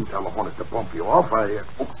I didn't tell the Hornet to bump you off. That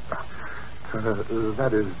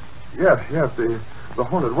is, yes, the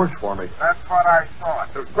Hornet works for me. That's what I thought.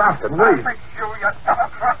 Grafton, I'll wait. fix you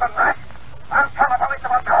double-crossing rat. I'll tell the police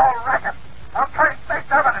about the whole racket. I'll trace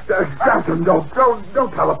fake evidence. Grafton, don't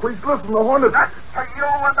tell the police. Listen, the Hornet... That's to you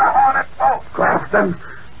and the Hornet both. Grafton!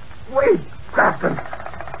 Wait, Grafton!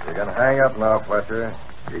 You can hang up now, Fletcher.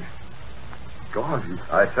 He's gone.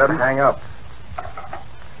 I said hang up.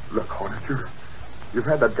 Look, Hornet, you've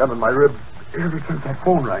had that gun in my rib ever since that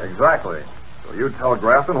phone rang. Exactly. So you tell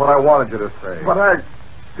Grafton what I wanted you to say. But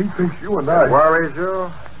he thinks you and I... It worries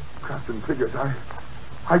you? Grafton figures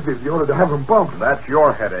I gave the order to have him bumped. That's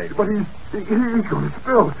your headache. But he's going to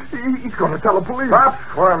spill. He's going to tell the police. Stop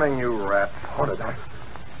squirming, you rat. Hornet,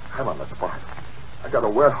 I'm on the spot. I got a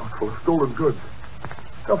warehouse full of stolen goods.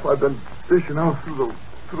 Stuff I've been fishing out through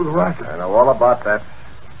the racket. I know all about that.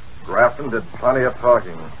 Grafton did plenty of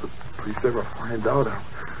talking. If the police ever find out,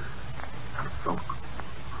 I'm so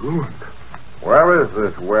ruined. Where is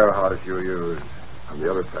this warehouse you use? On the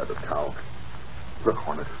other side of town. Look,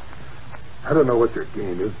 Hornet, I don't know what your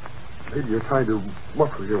game is. Maybe you're trying to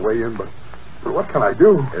muffle your way in, but what can I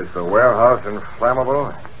do? Is the warehouse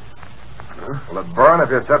inflammable? Huh? Will it burn if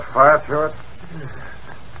you set fire to it?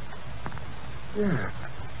 Yes.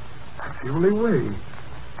 That's the only way.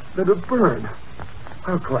 Let it burn.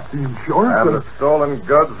 I'll collect the insurance. And the stolen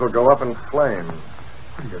goods will go up in flames.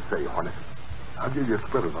 What do you say, Hornet? I'll give you a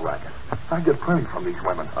split of the racket. I get plenty from these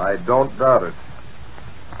women. I don't doubt it.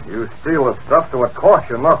 You steal the stuff so it costs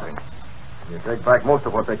you nothing. You take back most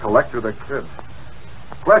of what they collect through the kids.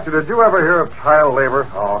 Fletcher, did you ever hear of child labor?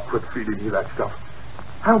 Oh, quit feeding me that stuff.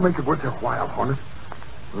 I'll make it worth your while, Hornet.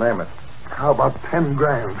 Name it. How about 10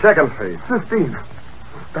 grand? Second safe. 15.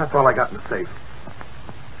 That's all I got in the safe.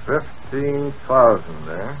 15,000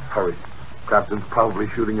 there. Hurry. Captain's probably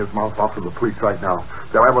shooting his mouth off to the police right now.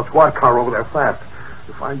 They'll have a squad car over there fast.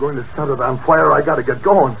 If I'm going to set it on fire, I got to get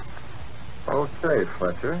going. Okay,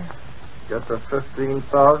 Fletcher. Get the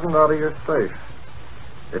 15,000 out of your safe.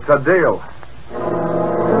 It's a deal.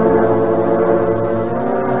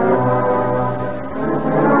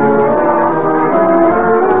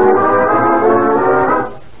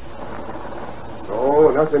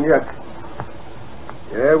 Oh, nothing yet.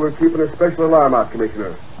 Yeah, we're keeping a special alarm out,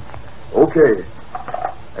 Commissioner. Okay.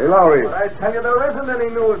 Hey, Lowry. But I tell you, there isn't any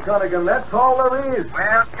news, Gunnigan. That's all there is.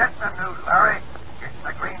 Well, get the news, Larry. It's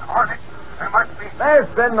the Green Hornet. There must be... There's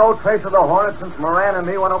been no trace of the Hornet since Moran and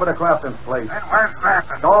me went over to Crafton's place. Then where's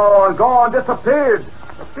Grafton? Gone, disappeared.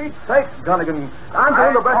 For Pete's sakes, Gunnigan. I'm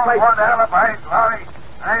doing the best I don't want alibis, Larry.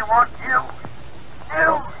 I want you.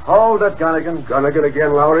 You. Hold it, Gunnigan. Gunnigan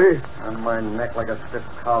again, Lowry. On my neck like a stiff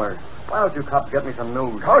collar. Why don't you cops get me some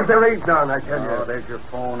news? Cause there ain't none, I tell you. Oh, there's your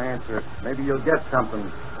phone. Answer it. Maybe you'll get something.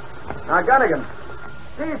 Now, Gunnigan.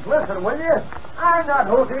 Chief, listen, will you? I'm not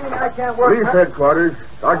Houdini. I can't work... Police headquarters.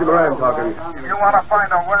 Dr. Moran talking. If you want to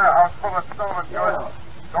find a warehouse full of stolen goods,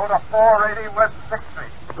 go to 480 West 6th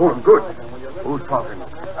Street. Stolen goods? Who's talking?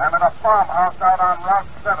 I'm in a farmhouse out on Route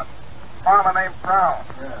 7. Farmer named Brown.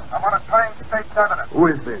 I'm on a train state's evidence. Who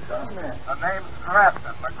is this? The name's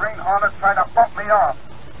Grafton. The Green Hornet tried to bump me off.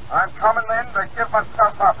 I'm coming in to give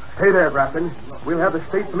myself up. Stay there, Grafton. We'll have the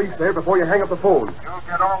state police there before you hang up the phone. You'll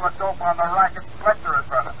get all the dope on the racket Fletcher is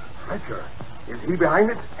running. Fletcher? Is he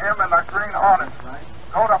behind it? Him and the Green Hornet.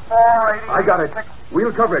 Go to 480. I got it.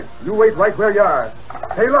 We'll cover it. You wait right where you are.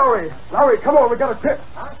 Hey, Lowry. Lowry, come on. We got a tip.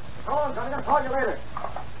 Go on, Gunnigan. I'll call you later.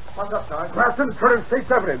 What's up, Sarge? Grafton's turning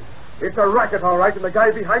state's evidence. It's a racket, all right, and the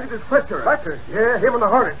guy behind it is Fletcher. Fletcher? Yeah, him and the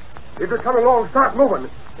Hornet. If you're coming along, start moving.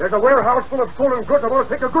 There's a warehouse full of stolen goods I want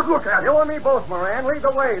to take a good look at. You and me both, Moran. Lead the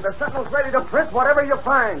way. The sentinel's ready to print whatever you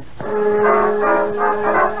find.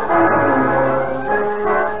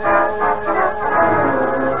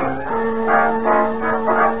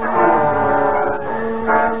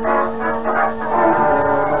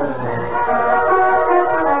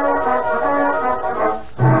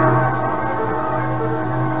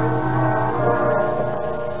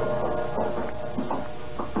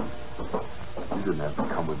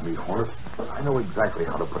 I know exactly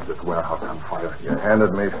how to put this warehouse on fire. You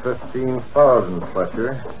handed me 15,000,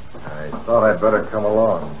 Fletcher. I thought I'd better come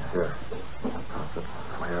along. Here. Toss the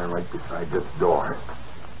fire right beside this door.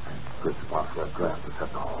 Good spot for a draft to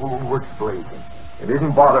set the whole works blazing. You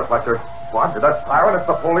needn't bother, Fletcher. What? That siren, it's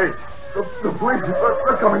the police. The police,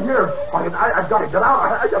 they're coming here. I've got to get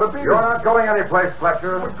out. I got to be here. You're not going anyplace,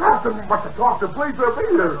 Fletcher. Grafton must have talked to police. They'll be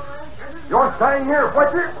here. You're staying here,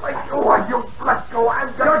 Fletcher. You let go.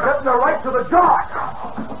 You're getting the right to the job.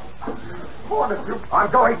 I'm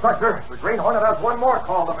going, Fletcher. The Green Hornet has one more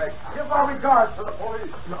call to make. Give our regards to the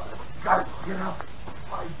police. Got to get up.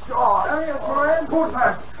 My jaw. There he is, Moran. Who's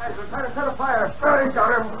that? They're trying to set a fire. I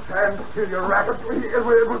got him. Stand still, you rabbit. It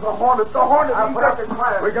was the Hornet. The Hornet. I'll put out this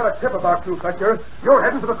fire. We got a tip about you, Fletcher. You're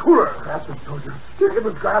heading for the cooler. Grafton told you. It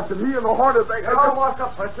was Grafton. He and the Hornet. They had I'll walk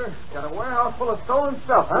up, Fletcher. Got a warehouse full of stolen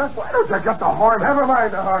stuff, huh? Why don't you get the Hornet? Never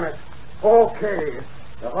mind the Hornet. Okay.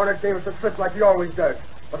 The Hornet gave us a trick like he always does.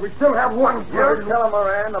 But we still have one. You tell him,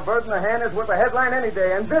 Moran. A bird in the hand is worth a headline any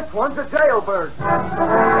day, and this one's a jailbird.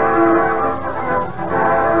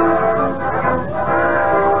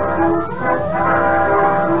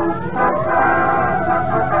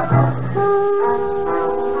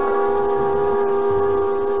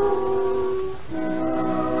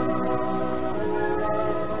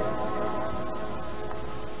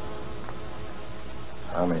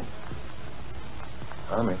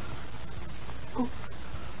 Tommy.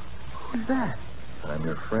 Who's that? I'm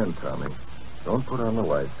your friend, Tommy. Don't put on the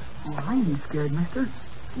lights. Oh, I ain't scared, mister.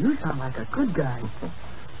 You sound like a good guy.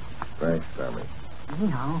 Thanks, Tommy.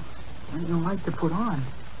 Anyhow, ain't no light to put on.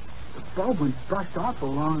 The bulb was brushed off so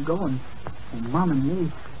long ago, and Mom and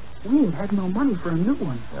me, we ain't had no money for a new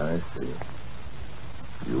one. I see.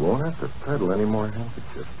 You won't have to peddle any more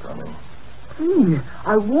handkerchiefs, Tommy. Gee,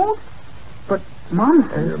 I won't. But Mom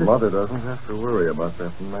says And your that... mother doesn't have to worry about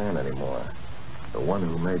that man anymore. The one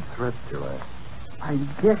who made threats to her. I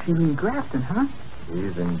guess you mean Grafton, huh?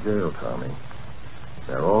 He's in jail, Tommy.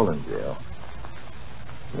 They're all in jail.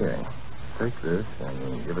 Here, take this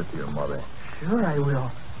and give it to your mother. Sure I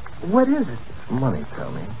will. What is it? It's money,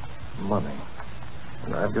 Tommy. Money.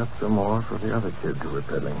 And I've got some more for the other kids who were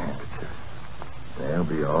peddling handkerchiefs. They'll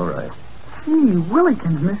be all right. Gee,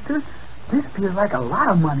 Willikins, mister. This feels like a lot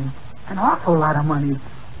of money. An awful lot of money.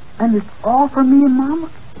 And it's all for me and Mama?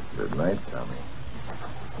 Good night, Tommy.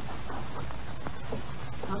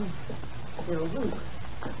 Tommy, you're awake.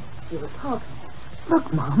 You were talking.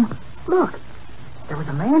 Look, Mom. Look. There was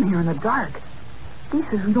a man here in the dark. He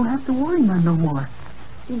says we don't have to worry none no more.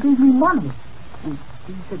 He gave me money. And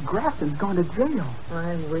he said Grafton's gone to jail.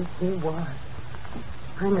 I wish he was.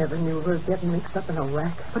 I never knew her getting mixed up in a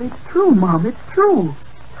wreck. But it's true, Mom. It's true.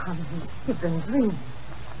 Tommy, you've been dreaming.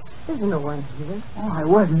 There's no one here. Oh, I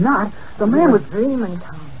was not. The man You was... were dreaming,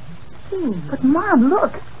 Tommy. Dreaming. But, Mom,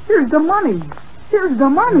 look. Here's the money. Here's the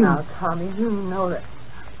money. Now, Tommy, you know that...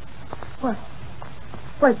 What?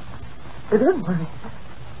 What? It is money.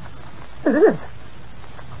 It is.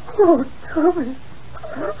 Oh, Tommy.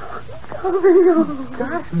 Tommy, oh.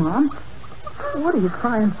 Gosh, Mom. What are you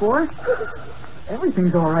crying for?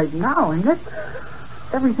 Everything's all right now, ain't it?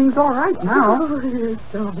 Everything's all right now. Oh, yes,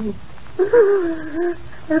 Tommy.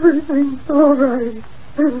 Everything's all right.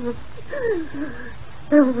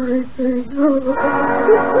 Everything's all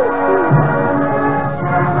right.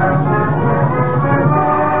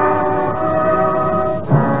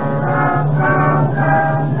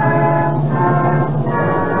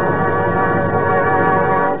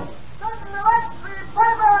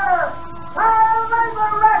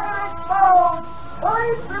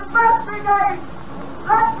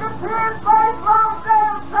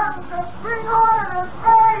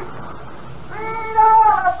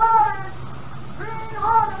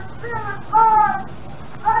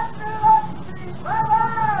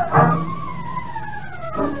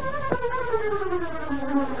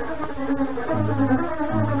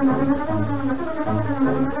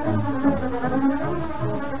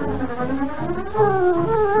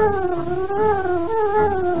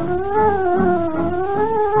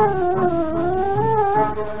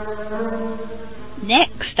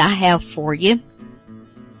 Next, I have for you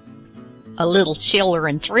a little chiller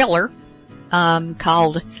and thriller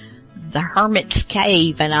called The Hermit's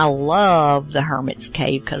Cave, and I love The Hermit's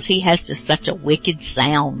Cave because he has just such a wicked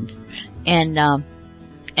sound.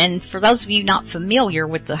 And for those of you not familiar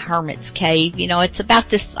with The Hermit's Cave, you know, it's about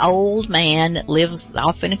this old man that lives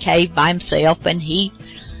off in a cave by himself, and he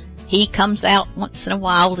comes out once in a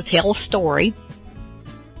while to tell a story.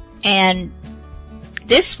 And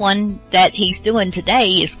this one that he's doing today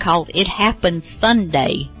is called It Happened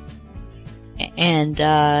Sunday. And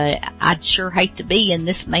I'd sure hate to be in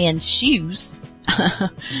this man's shoes,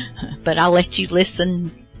 but I'll let you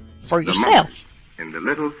listen for yourself. In the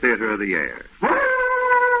little theater of the air.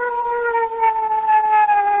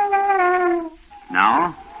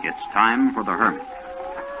 Now, it's time for the Hermit.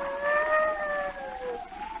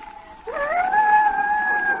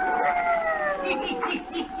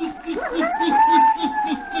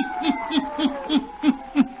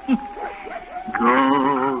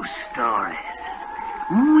 Ghost stories.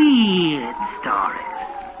 Weird stories.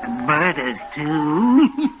 Murders, too.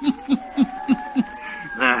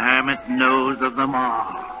 The hermit knows of them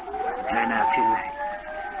all. Turn out your lights.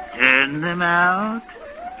 Turn them out.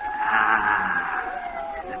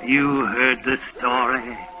 Have you heard the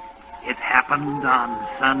story? It happened on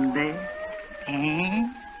Sunday. Eh?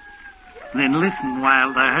 Then listen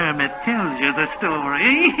while the hermit tells you the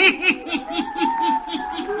story.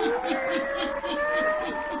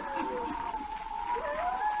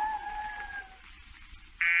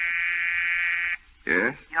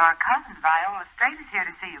 Yes? Your cousin, Viola Straight, is here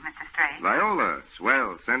to see you, Mr. Straight. Viola.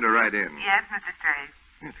 Swell. Send her right in. Yes, Mr. Straight.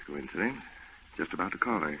 It's a coincidence. Just about to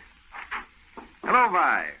call her. Hello,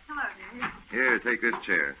 Vi. Hello, dear. Here, take this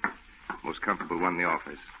chair. Most comfortable one in the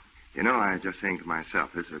office. You know, I was just saying to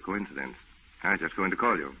myself, this is a coincidence. I was just going to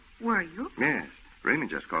call you. Were you? Yes. Raymond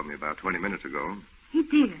just called me about 20 minutes ago. He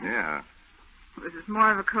did? Yeah. Well, this is more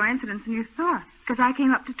of a coincidence than you thought, because I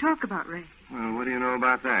came up to talk about Ray. Well, what do you know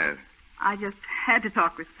about that? I just had to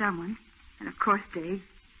talk with someone. And, of course, Dave,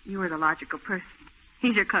 you were the logical person.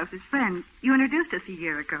 He's your closest friend. You introduced us a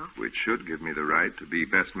year ago. Which should give me the right to be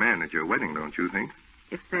best man at your wedding, don't you think?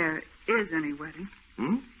 If there is any wedding.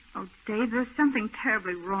 Hmm? Oh, Dave, there's something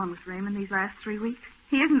terribly wrong with Raymond these last 3 weeks.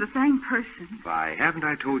 He isn't the same person. Vi, haven't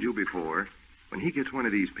I told you before? When he gets one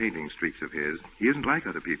of these painting streaks of his, he isn't like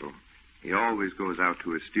other people. He always goes out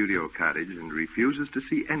to his studio cottage and refuses to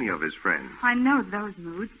see any of his friends. I know those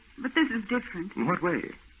moods, but this is different. In what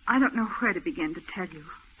way? I don't know where to begin to tell you.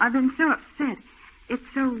 I've been so upset. It's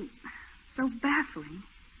so baffling.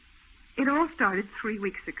 It all started 3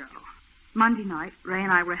 weeks ago. Monday night, Ray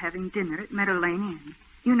and I were having dinner at Meadow Lane Inn.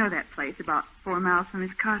 You know that place, about 4 miles from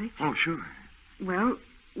his cottage? Oh, sure. Well,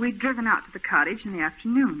 we'd driven out to the cottage in the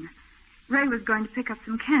afternoon. Ray was going to pick up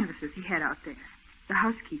some canvases he had out there. The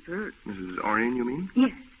housekeeper... Mrs. Orion, you mean?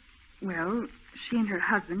 Yes. Well, she and her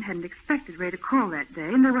husband hadn't expected Ray to call that day,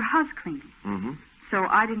 and they were house cleaning. Mm-hmm. So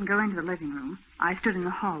I didn't go into the living room. I stood in the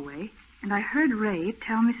hallway, and I heard Ray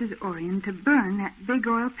tell Mrs. Orion to burn that big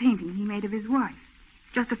oil painting he made of his wife,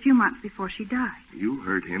 just a few months before she died. You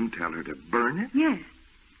heard him tell her to burn it? Yes.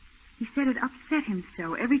 He said it upset him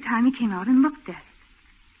so every time he came out and looked at it.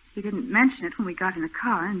 He didn't mention it when we got in the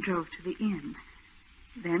car and drove to the inn.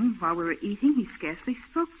 Then, while we were eating, he scarcely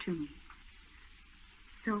spoke to me.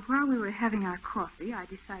 So while we were having our coffee, I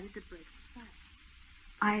decided to break the silence.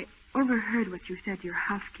 I overheard what you said to your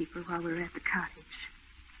housekeeper while we were at the cottage.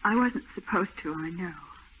 I wasn't supposed to, I know.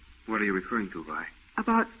 What are you referring to, Vi?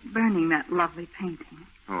 About burning that lovely painting.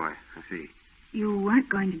 Oh, I see. You weren't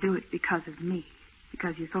going to do it because of me,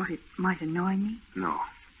 because you thought it might annoy me? No.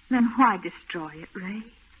 Then why destroy it, Ray?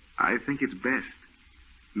 I think it's best.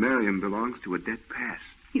 Miriam belongs to a dead past.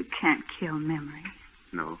 You can't kill memories.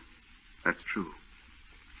 No, that's true.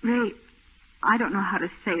 Ray, I don't know how to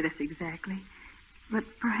say this exactly, but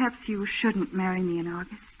perhaps you shouldn't marry me in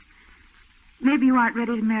August. Maybe you aren't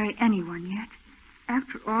ready to marry anyone yet.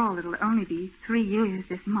 After all, it'll only be 3 years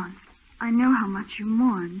this month. I know how much you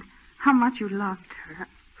mourned, how much you loved her.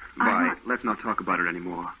 Vi, let's not talk about it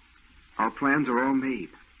anymore. Our plans are all made.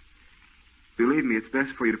 Believe me, it's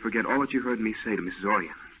best for you to forget all that you heard me say to Mrs.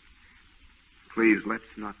 Orion. Please, let's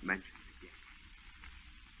not mention it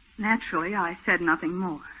again. Naturally, I said nothing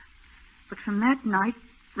more. But from that night,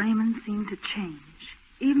 Raymond seemed to change.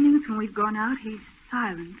 Evenings when we've gone out, he's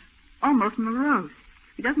silent, almost morose.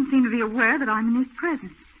 He doesn't seem to be aware that I'm in his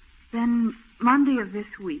presence. Then, Monday of this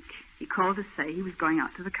week, he called to say he was going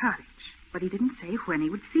out to the cottage. But he didn't say when he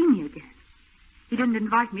would see me again. He didn't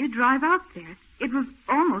invite me to drive out there. It was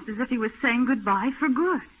almost as if he was saying goodbye for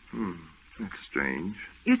good. That's strange.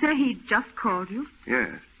 You say he just called you?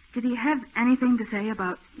 Yes. Did he have anything to say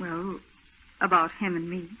about him and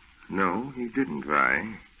me? No, he didn't,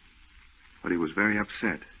 Vi. But he was very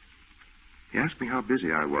upset. He asked me how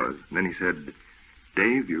busy I was, and then he said,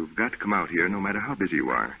 Dave, you've got to come out here no matter how busy you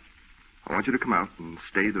are. I want you to come out and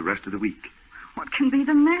stay the rest of the week. What can be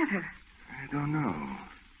the matter? I don't know.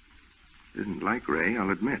 Isn't like Ray, I'll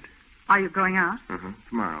admit. Are you going out?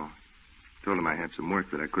 Tomorrow. Told him I had some work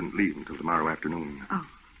that I couldn't leave until tomorrow afternoon. Oh.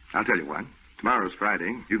 I'll tell you what. Tomorrow's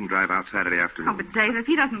Friday. You can drive out Saturday afternoon. Oh, but Dave, if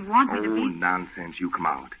he doesn't want me to be... Oh, nonsense. You come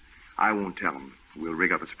out. I won't tell him. We'll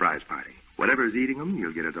rig up a surprise party. Whatever's eating him,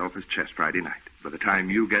 you'll get it off his chest Friday night. By the time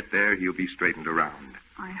you get there, he'll be straightened around.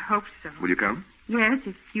 I hope so. Will you come? Yes,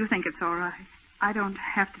 if you think it's all right. I don't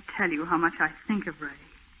have to tell you how much I think of Ray.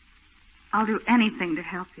 I'll do anything to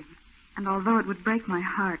help him. And although it would break my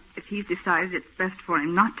heart if he's decided it's best for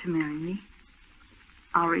him not to marry me,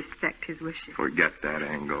 I'll respect his wishes. Forget that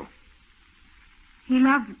angle. He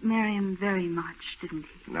loved Miriam very much, didn't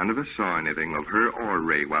he? None of us saw anything of her or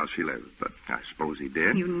Ray while she lived, but I suppose he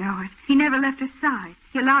did. You know it. He never left her side.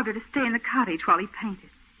 He allowed her to stay in the cottage while he painted.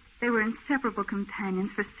 They were inseparable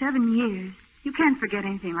companions for 7 years. You can't forget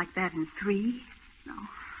anything like that in 3. No.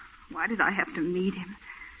 Why did I have to meet him?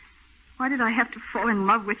 Why did I have to fall in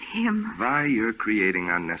love with him? Vi, you're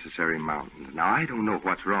creating unnecessary mountains. Now, I don't know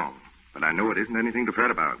what's wrong, but I know it isn't anything to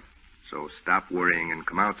fret about. So stop worrying and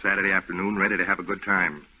come out Saturday afternoon ready to have a good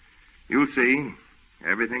time. You'll see.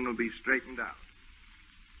 Everything will be straightened out.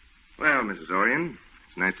 Well, Mrs. Orion,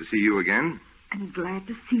 it's nice to see you again. I'm glad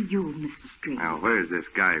to see you, Mr. Street. Now, where's this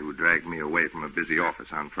guy who dragged me away from a busy office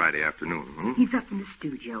on Friday afternoon? He's up in the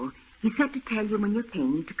studio. He said to tell you when you're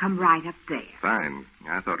painting to come right up there. Fine.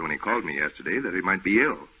 I thought when he called me yesterday that he might be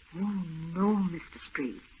ill. Oh, no, Mr.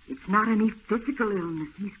 Street. It's not any physical illness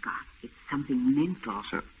he's got. It's something mental.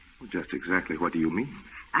 So, just exactly what do you mean?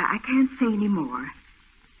 I can't say any more.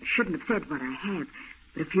 I shouldn't have said what I have.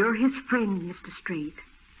 But if you're his friend, Mr. Street,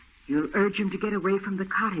 you'll urge him to get away from the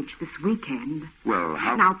cottage this weekend. Well,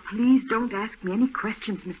 how... Now, please don't ask me any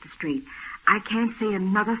questions, Mr. Street. I can't say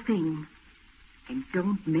another thing. And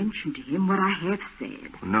don't mention to him what I have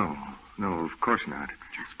said. No, of course not.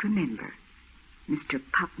 Just remember, Mr.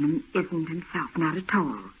 Putnam isn't himself, not at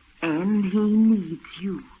all. And he needs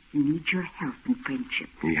you. He needs your help and friendship.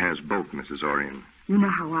 He has both, Mrs. Orion. You know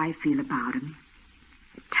how I feel about him.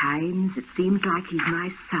 At times, it seems like he's my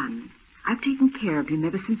son. I've taken care of him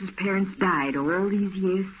ever since his parents died all these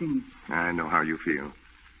years since. I know how you feel.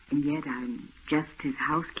 And yet I'm just his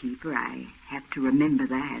housekeeper. I have to remember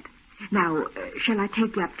that. Now, shall I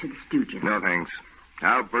take you up to the studio? No, thanks.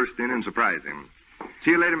 I'll burst in and surprise him. See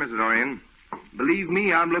you later, Mrs. Orion. Believe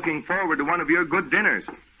me, I'm looking forward to one of your good dinners.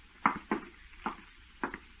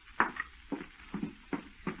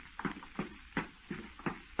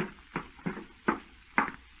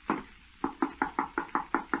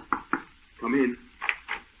 Come in.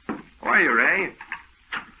 Oh, are you, Ray?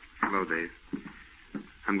 Hello, Dave.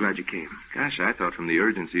 I'm glad you came. Gosh, I thought from the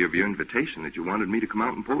urgency of your invitation that you wanted me to come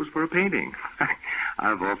out and pose for a painting.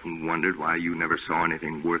 I've often wondered why you never saw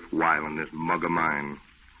anything worthwhile in this mug of mine.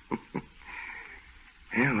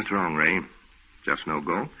 Yeah, what's wrong, Ray? Just no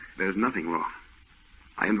go? There's nothing wrong.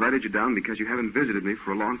 I invited you down because you haven't visited me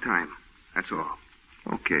for a long time. That's all.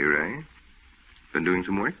 Okay, Ray. Been doing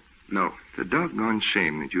some work? No. It's a doggone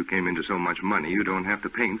shame that you came into so much money you don't have to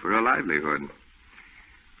paint for a livelihood.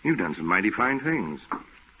 You've done some mighty fine things.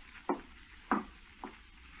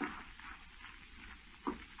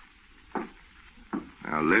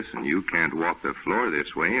 Now, listen, you can't walk the floor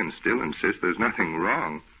this way and still insist there's nothing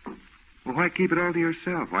wrong. Well, why keep it all to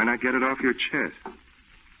yourself? Why not get it off your chest?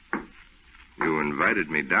 You invited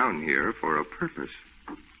me down here for a purpose.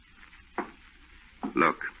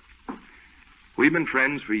 Look, we've been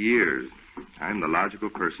friends for years. I'm the logical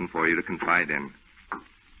person for you to confide in.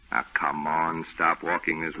 Now, come on, stop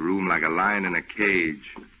walking this room like a lion in a cage.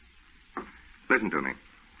 Listen to me.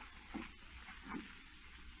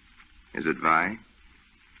 Is it Vi?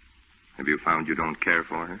 Have you found you don't care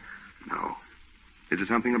for her? No. Is it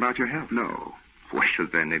something about your health? No. Well,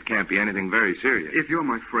 then it can't be anything very serious. If you're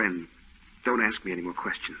my friend, don't ask me any more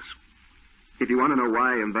questions. If you want to know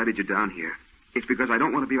why I invited you down here, it's because I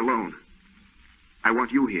don't want to be alone. I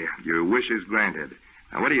want you here. Your wish is granted.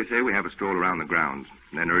 Now, what do you say we have a stroll around the grounds,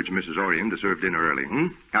 and then urge Mrs. Orion to serve dinner early,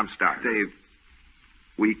 Come start. Dave,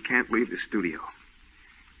 we can't leave the studio.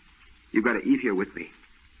 You've got to eat here with me.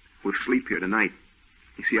 We'll sleep here tonight.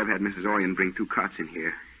 You see, I've had Mrs. Orion bring 2 cots in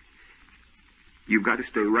here. You've got to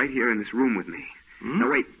stay right here in this room with me.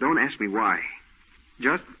 Now, wait, don't ask me why.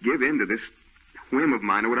 Just give in to this whim of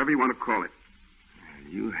mine, or whatever you want to call it.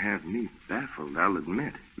 You have me baffled, I'll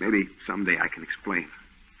admit. Maybe someday I can explain.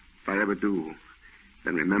 If I ever do,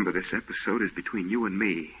 then remember this episode is between you and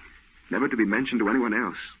me. Never to be mentioned to anyone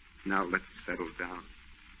else. Now, let's settle down.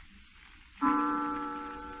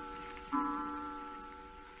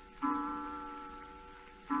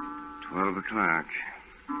 $12.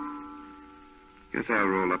 Guess I'll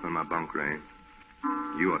roll up in my bunk, Ray.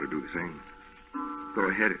 You ought to do the same. Go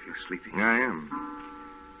ahead if you're sleepy. I am.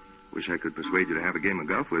 Wish I could persuade you to have a game of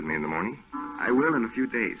golf with me in the morning. I will in a few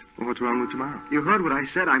days. Well, what's wrong with tomorrow? You heard what I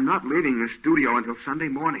said. I'm not leaving the studio until Sunday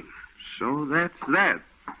morning. So that's that.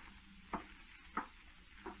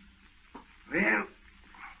 Well,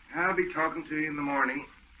 I'll be talking to you in the morning.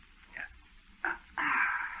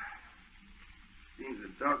 Seems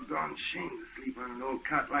a doggone shame to sleep on an old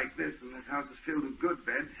cot like this when this house is filled with good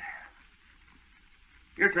beds.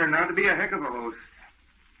 You're turned out to be a heck of a host.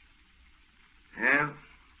 Yeah.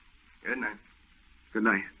 Good night. Good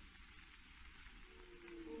night.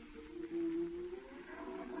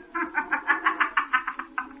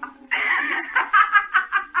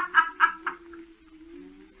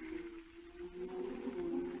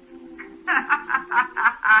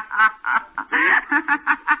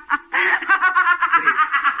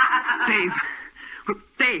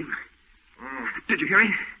 Dave. Did you hear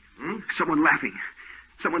it? Someone laughing.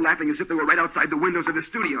 Someone laughing as if they were right outside the windows of the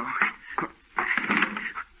studio.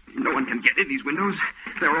 No one can get in these windows.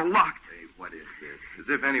 They're all locked. Hey, what is this? As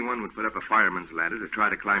if anyone would put up a fireman's ladder to try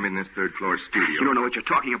to climb in this third-floor studio. You don't know what you're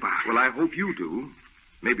talking about. Well, I hope you do.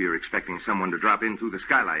 Maybe you're expecting someone to drop in through the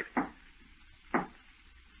skylight.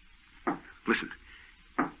 Listen.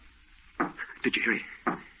 Did you hear it?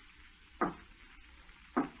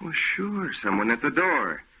 Well, sure. Someone at the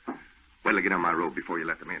door. Wait till I get on my robe before you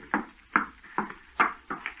let them in.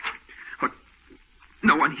 What?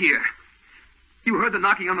 No one here. You heard the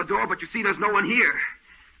knocking on the door, but you see there's no one here.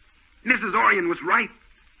 Mrs. Orion was right.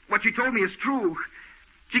 What she told me is true.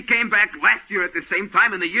 She came back last year at the same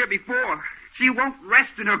time and the year before. She won't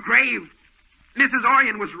rest in her grave. Mrs.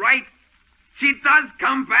 Orion was right. She does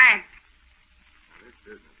come back. This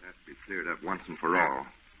business has to be cleared up once and for all.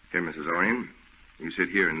 Here, Mrs. Orion, you sit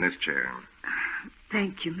here in this chair.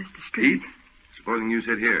 Thank you, Mr. Street. Pete, supposing you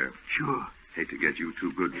sit here. Sure. Hate to get you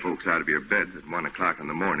two good folks out of your beds at 1 o'clock in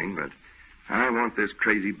the morning, but I want this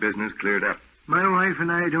crazy business cleared up. My wife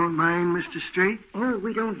and I don't mind, Mr. Straight. Oh,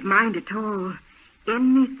 we don't mind at all.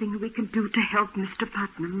 Anything we can do to help Mr.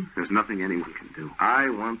 Putnam. There's nothing anyone can do. I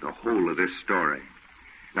want the whole of this story.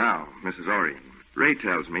 Now, Mrs. Orion, Ray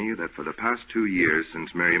tells me that for the past 2 years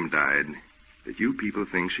since Miriam died, that you people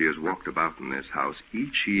think she has walked about in this house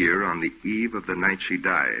each year on the eve of the night she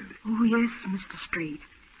died. Oh, yes, Mr. Straight.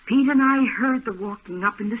 Pete and I heard the walking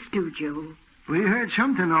up in the studio. We heard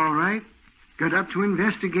something, all right. Got up to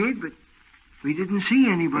investigate, but we didn't see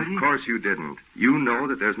anybody. Of course you didn't. You know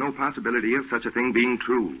that there's no possibility of such a thing being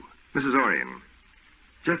true. Mrs. Orion,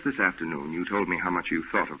 Just this afternoon, you told me how much you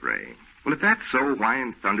thought of Ray. Well, if that's so, why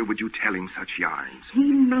in thunder would you tell him such yarns? He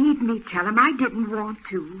made me tell him. I didn't want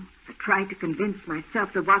to. I tried to convince myself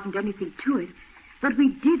there wasn't anything to it. But we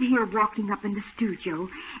did hear walking up in the studio,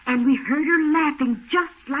 and we heard her laughing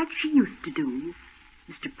just like she used to do.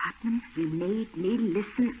 Mr. Putnam, he made me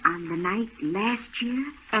listen on the night last year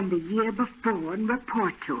and the year before and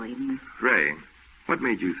report to him. Ray, what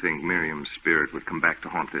made you think Miriam's spirit would come back to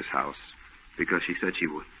haunt this house? Because she said she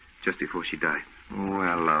would, just before she died.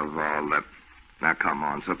 Well, of all that... Now, come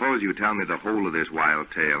on. Suppose you tell me the whole of this wild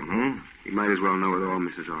tale, You might as well know it all,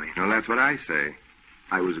 Mrs. Orion. Well, that's what I say.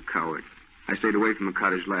 I was a coward. I stayed away from the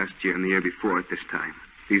cottage last year and the year before at this time.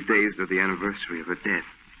 These days are the anniversary of her death.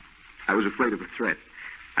 I was afraid of a threat.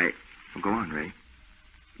 Well, go on, Ray.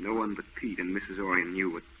 No one but Pete and Mrs. Orion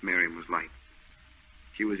knew what Miriam was like.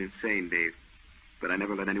 She was insane, Dave, but I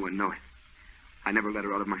never let anyone know it. I never let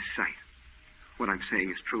her out of my sight. What I'm saying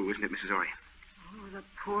is true, isn't it, Mrs. Orion? Oh, the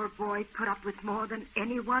poor boy put up with more than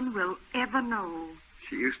anyone will ever know.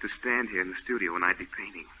 She used to stand here in the studio when I'd be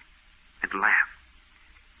painting and laugh,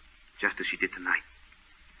 just as she did tonight.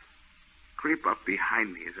 Creep up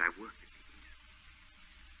behind me as I worked.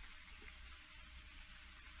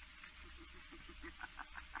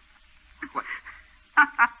 What?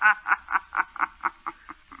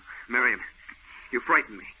 Miriam, you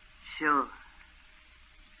frightened me. Sure.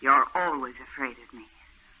 You're always afraid of me.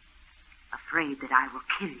 Afraid that I will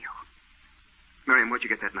kill you. Miriam, where'd you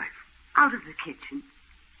get that knife? Out of the kitchen.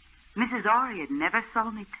 Mrs. Orion never saw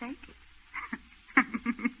me take it.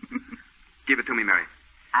 Give it to me, Miriam.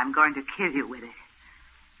 I'm going to kill you with it.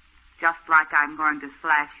 Just like I'm going to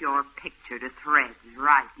slash your picture to threads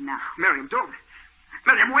right now. Miriam, don't.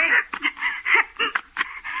 Miriam, wait it.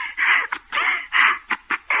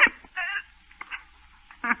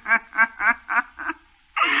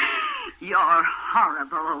 Your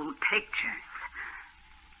horrible old pictures.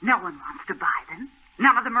 No one wants to buy them.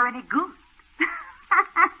 None of them are any good.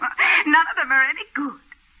 None of them are any good.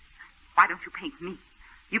 Why don't you paint me?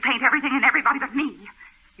 You paint everything and everybody but me.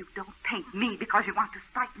 You don't paint me because you want to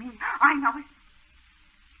spite me. I know it.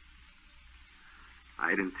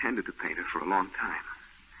 I'd intended to paint her for a long time.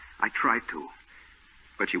 I tried to,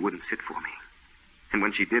 but she wouldn't sit for me. And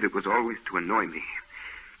when she did, it was always to annoy me.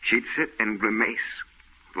 She'd sit and grimace,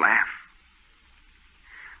 laugh.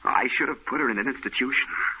 I should have put her in an institution,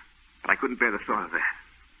 but I couldn't bear the thought of that.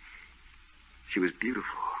 She was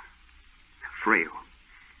beautiful, frail.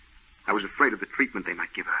 I was afraid of the treatment they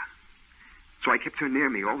might give her. So I kept her near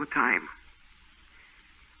me all the time.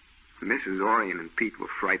 Mrs. Orion and Pete were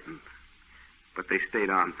frightened, but they stayed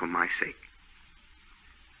on for my sake.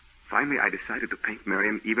 Finally, I decided to paint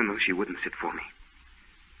Miriam even though she wouldn't sit for me.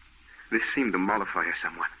 This seemed to mollify her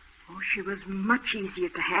somewhat. Oh, she was much easier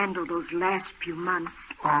to handle those last few months.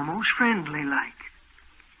 Almost friendly-like.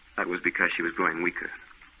 That was because she was growing weaker,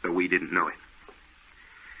 though we didn't know it.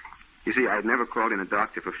 You see, I'd never called in a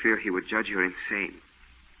doctor for fear he would judge her insane.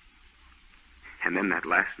 And then that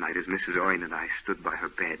last night, as Mrs. Orion and I stood by her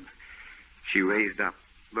bed, she raised up,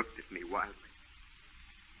 looked at me wildly.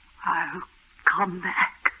 I'll come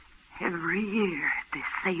back every year at this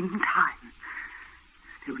same time.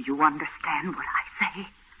 Do you understand what I say?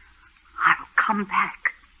 I'll come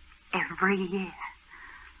back every year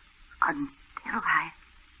until I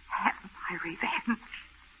have my revenge.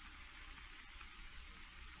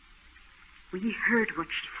 We heard what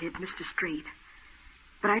she said, Mr. Straight.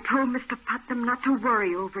 But I told Mr. Putnam not to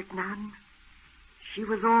worry over it none. She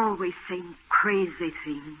was always saying crazy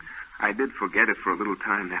things. I did forget it for a little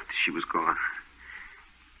time after she was gone.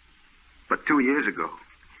 But 2 years ago,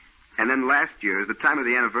 and then last year, as the time of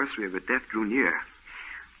the anniversary of her death drew near,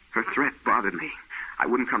 her threat bothered me. I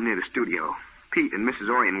wouldn't come near the studio. Pete and Mrs.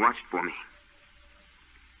 Orion watched for me.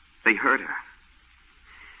 They heard her.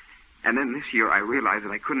 And then this year I realized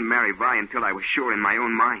that I couldn't marry Vi until I was sure in my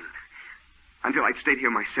own mind. Until I'd stayed here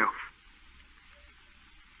myself.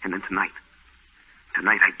 And then tonight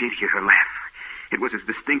I did hear her laugh. It was as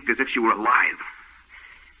distinct as if she were alive.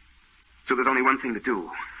 So there's only one thing to do.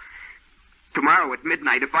 Tomorrow at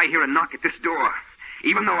midnight, if I hear a knock at this door,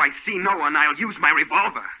 even though I see no one, I'll use my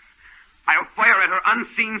revolver. I'll fire at her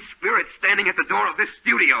unseen spirit standing at the door of this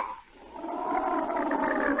studio.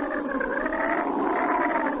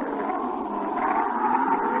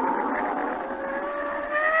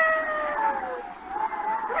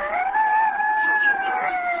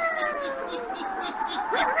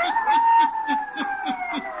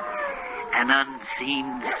 An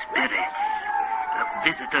unseen spirit, a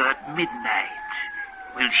visitor at midnight.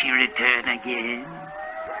 Will she return again?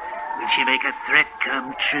 Will she make a threat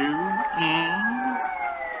come true,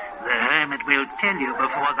 The hermit will tell you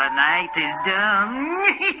before the night is done.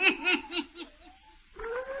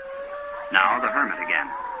 Now the hermit again.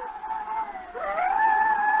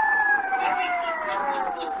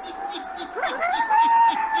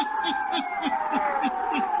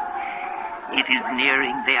 It is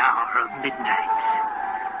nearing the hour of midnight.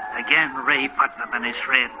 Again, Ray Putnam and his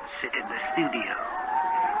friends sit in the studio.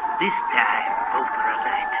 This time, both are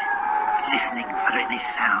alert, listening for any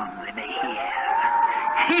sound they may hear.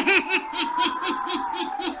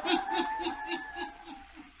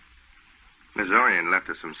 Miss Orion left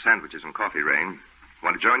us some sandwiches and coffee, Rain.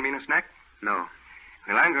 Want to join me in a snack? No.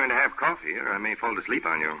 Well, I'm going to have coffee, or I may fall asleep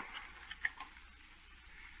on you.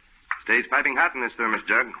 Stays piping hot in this thermos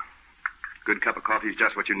jug. Good cup of coffee is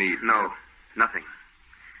just what you need. No, nothing.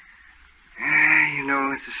 You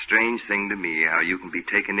know, it's a strange thing to me how you can be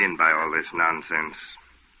taken in by all this nonsense.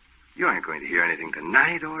 You aren't going to hear anything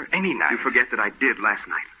tonight or any night. You forget that I did last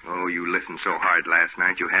night. Oh, you listened so hard last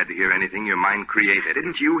night you had to hear anything your mind created.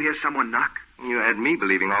 Didn't you hear someone knock? You had me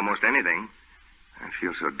believing almost anything. I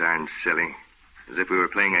feel so darn silly. As if we were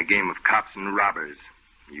playing a game of cops and robbers.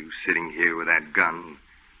 You sitting here with that gun,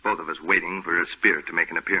 both of us waiting for a spirit to make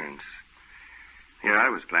an appearance. Here I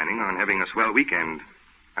was planning on having a swell weekend.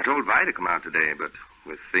 I told Vi to come out today, but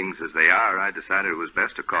with things as they are, I decided it was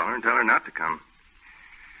best to call her and tell her not to come.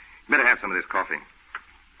 Better have some of this coffee.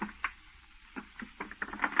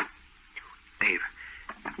 Dave.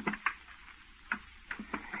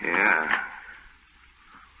 Yeah.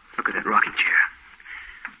 Look at that rocking chair.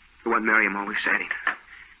 The one Miriam always sat in.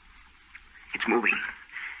 It's moving.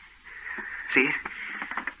 See it?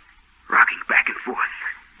 Rocking back and forth.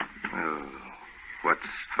 Oh, what's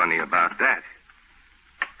funny about that?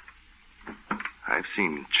 I've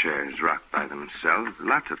seen chairs rock by themselves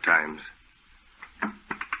lots of times.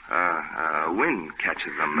 Wind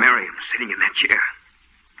catches them. Miriam's sitting in that chair.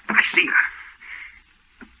 I see her.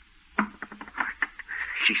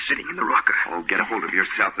 She's sitting in the rocker. Oh, get a hold of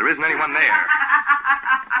yourself. There isn't anyone there.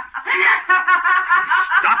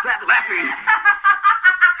 Stop that laughing.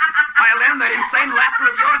 I'll end that insane laughter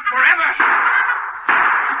of yours forever.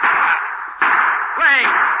 Ray!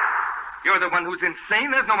 You're the one who's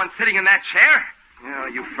insane. There's no one sitting in that chair. Oh,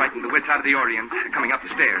 you frightened the wits out of the Orient. Coming up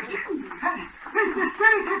the stairs.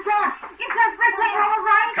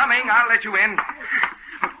 Coming. I'll let you in.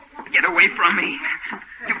 Get away from me.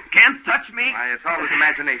 You can't touch me. Why, it's all his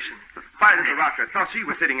imagination. The fire of the rocker. Thought she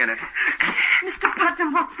was sitting in it. Mr.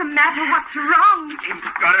 Putnam, what's the matter? What's wrong? She's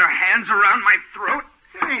got her hands around my throat.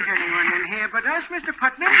 There ain't anyone in here but us, Mr.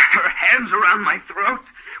 Putnam. Her hands around my throat.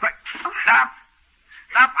 Stop.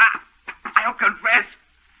 Stop. I'll confess.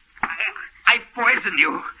 I poisoned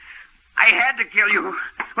you. I had to kill you.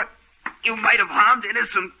 But you might have harmed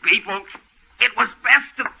innocent people. It was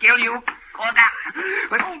best to kill you.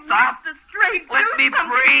 But stop. Let me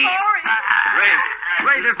breathe.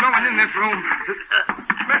 Ray, there's no one in this room.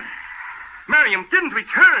 Miriam didn't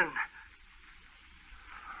return.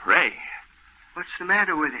 Ray. What's the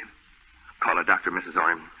matter with him? Call a doctor, Mrs.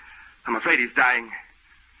 Orm. I'm afraid he's dying.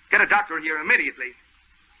 Get a doctor here immediately.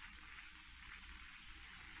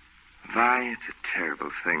 Vi, it's a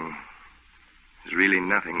terrible thing. There's really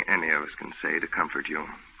nothing any of us can say to comfort you.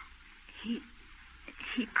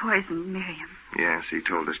 He poisoned Miriam. Yes, he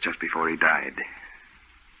told us just before he died.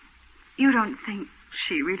 You don't think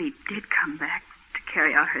she really did come back to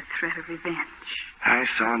carry out her threat of revenge? I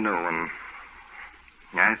saw no one.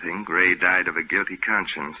 I think Ray died of a guilty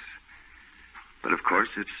conscience. But of course,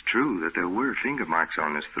 it's true that there were finger marks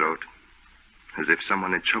on his throat, as if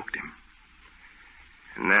someone had choked him.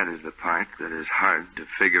 And that is the part that is hard to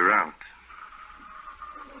figure out.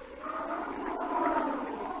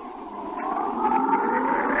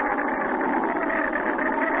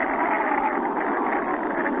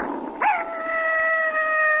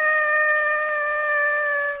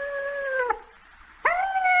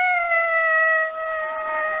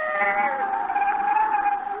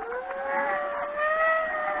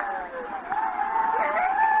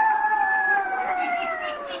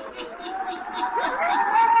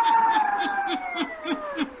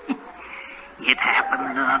 It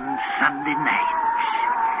happened on Sunday night.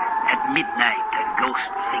 At midnight, a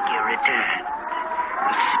ghost figure returned.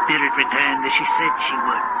 The spirit returned as she said she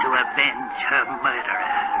would to avenge her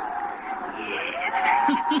murderer. Yes.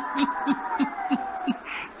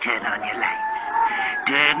 Turn on your lights.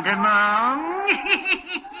 Turn them on.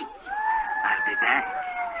 I'll be back.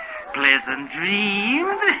 Pleasant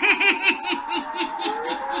dreams.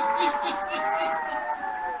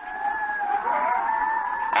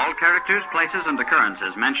 All characters, places, and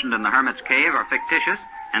occurrences mentioned in the Hermit's Cave are fictitious,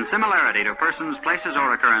 and similarity to persons, places,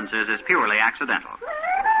 or occurrences is purely accidental.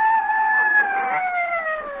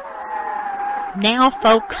 Now,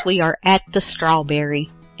 folks, we are at the Strawberry,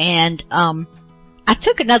 and I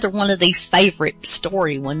took another one of these favorite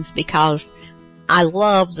story ones because I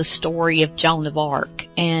love the story of Joan of Arc,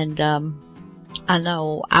 and I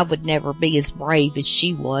know I would never be as brave as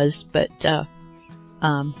she was, but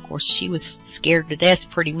of course she was scared to death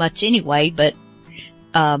pretty much anyway, but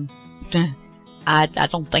I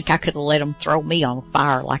don't think I could have let them throw me on a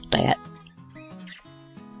fire like that.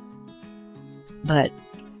 But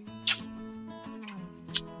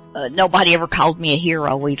nobody ever called me a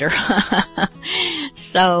hero either.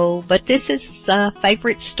 So, but this is a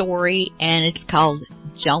favorite story, and it's called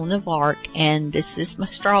Joan of Arc, and this is my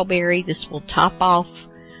strawberry. This will top off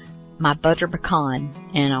my butter pecan,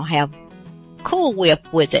 and I'll have Cool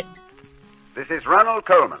Whip with it. This is Ronald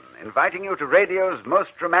Coleman, inviting you to radio's most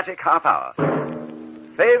dramatic half hour.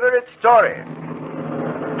 Favorite Story.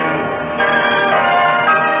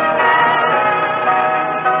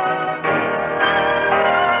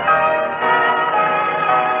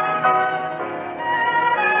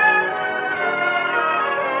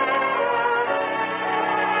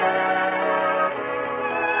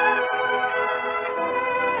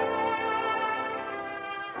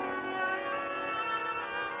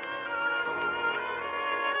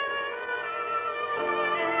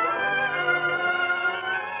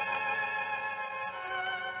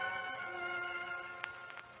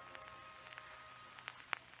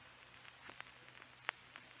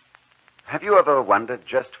 Have you ever wondered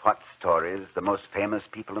just what stories the most famous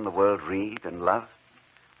people in the world read and love?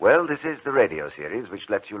 Well, this is the radio series which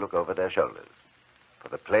lets you look over their shoulders. For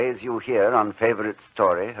the plays you hear on Favorite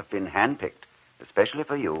Story have been handpicked, especially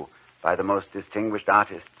for you, by the most distinguished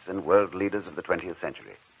artists and world leaders of the 20th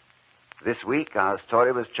century. This week, our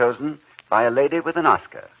story was chosen by a lady with an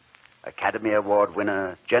Oscar, Academy Award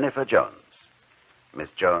winner Jennifer Jones. Miss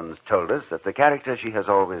Jones told us that the character she has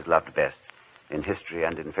always loved best in history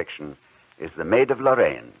and in fiction is the Maid of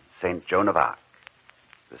Lorraine, St. Joan of Arc.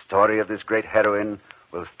 The story of this great heroine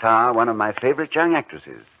will star one of my favorite young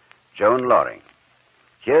actresses, Joan Loring.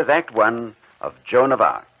 Here's Act One of Joan of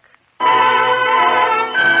Arc.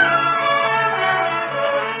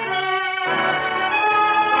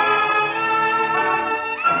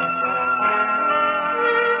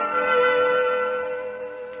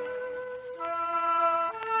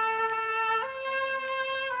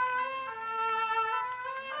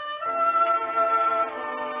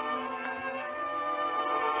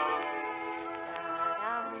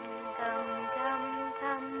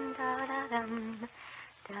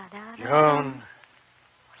 Joan.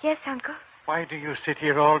 Yes, Uncle? Why do you sit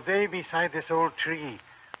here all day beside this old tree?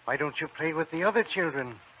 Why don't you play with the other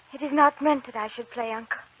children? It is not meant that I should play,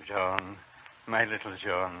 Uncle. Joan, my little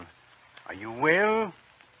Joan, are you well?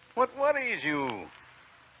 What worries you?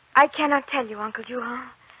 I cannot tell you, Uncle Juhan.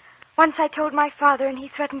 Once I told my father, and he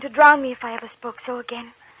threatened to drown me if I ever spoke so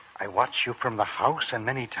again. I watch you from the house, and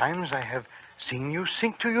many times I have seen you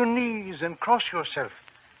sink to your knees and cross yourself.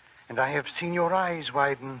 And I have seen your eyes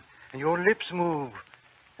widen and your lips move,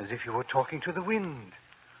 as if you were talking to the wind.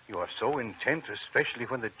 You are so intent, especially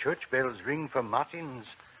when the church bells ring for matins,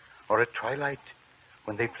 or at twilight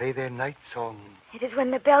when they play their night song. It is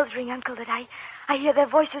when the bells ring, Uncle, that I hear their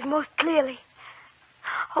voices most clearly.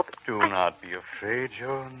 Oh, Do not be afraid,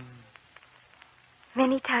 Joan.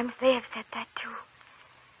 Many times they have said that, too.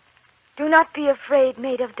 Do not be afraid,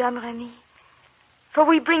 Maid of Domremy, for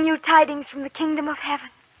we bring you tidings from the kingdom of heaven.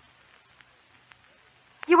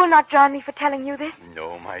 You will not drown me for telling you this?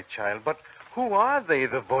 No, my child, but who are they,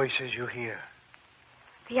 the voices you hear?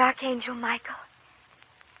 The Archangel Michael.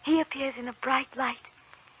 He appears in a bright light,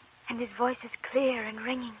 and his voice is clear and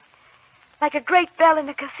ringing, like a great bell in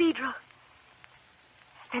a cathedral.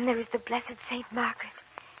 Then there is the blessed Saint Margaret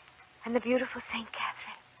and the beautiful Saint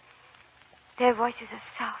Catherine. Their voices are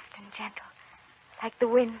soft and gentle, like the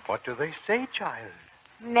wind. What do they say, child?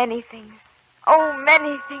 Many things. Oh,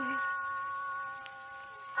 many things.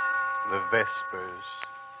 The Vespers.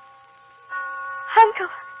 Uncle,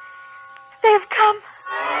 they have come.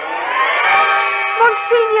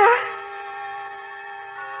 Monsignor.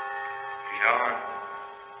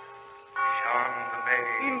 Jean the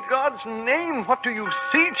Maid. In God's name, what do you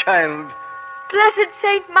see, child? Blessed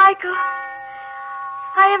Saint Michael,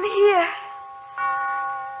 I am here.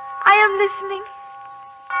 I am listening.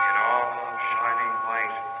 In all shining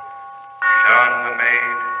white, Jean the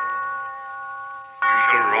Maid, you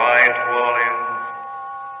shall ride to all ends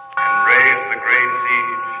and raise the great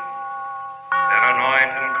siege, then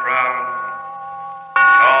anoint and crown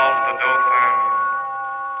Charles the Dauphin,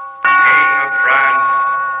 King of France,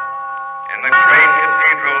 in the great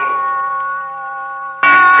cathedral,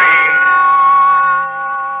 and reign.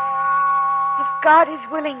 If God is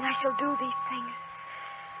willing, I shall do these things.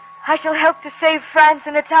 I shall help to save France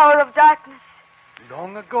in its hour of darkness.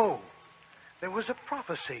 Long ago, there was a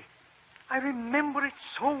prophecy. I remember it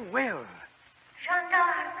so well. Jeanne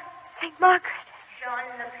d'Arc. St. Margaret. Jean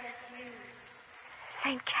le Précieux.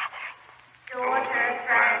 St. Catherine. Daughter of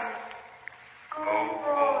France. Go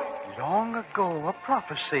forth. Long ago, a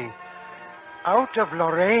prophecy. Out of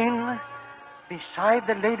Lorraine, beside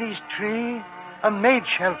the lady's tree, a maid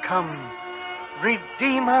shall come,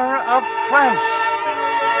 Redeemer of France.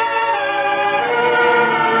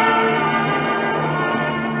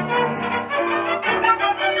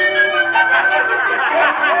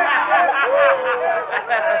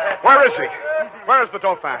 Where is he? Where is the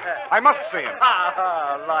Dauphin? I must see him.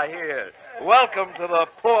 Lie here. Welcome to the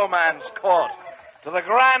poor man's court, to the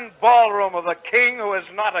grand ballroom of the king who is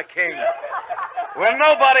not a king, where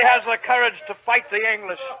nobody has the courage to fight the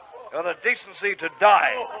English or the decency to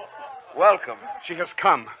die. Welcome. She has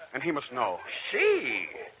come, and he must know. She?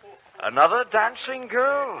 Another dancing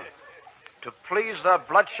girl? To please the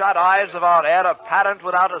bloodshot eyes of our heir apparent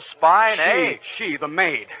without a spine, eh? She, the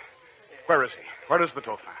maid. Where is he? Where is the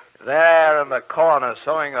Dauphin? There in the corner,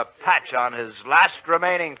 sewing a patch on his last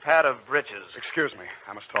remaining pair of breeches. Excuse me.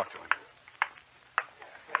 I must talk to him.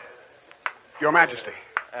 Your Majesty.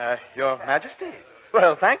 Your Majesty?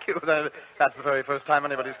 Well, thank you. That's the very first time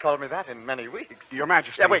anybody's called me that in many weeks. Your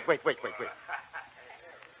Majesty. Yeah, wait. There,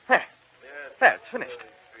 it's finished.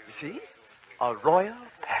 You see? A royal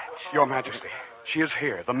patch. Your Majesty. She is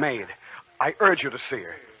here, the maid. I urge you to see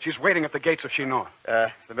her. She's waiting at the gates of Chinon.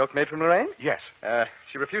 The milkmaid from Lorraine? Yes.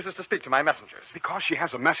 She refuses to speak to my messengers. Because she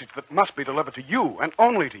has a message that must be delivered to you, and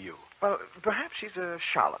only to you. Well, perhaps she's a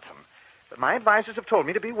charlatan. But my advisors have told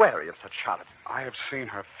me to be wary of such charlatans. I have seen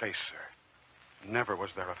her face, sir. Never was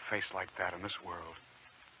there a face like that in this world.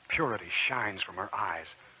 Purity shines from her eyes.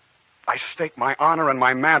 I stake my honor and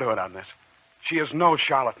my manhood on this. She is no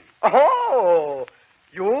charlatan. Oh,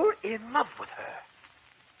 you're in love with her.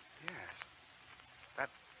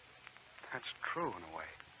 That's true in a way.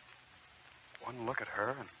 One look at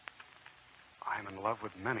her, and I'm in love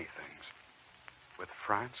with many things. With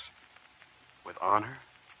France, with honor,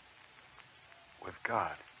 with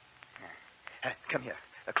God. Come here,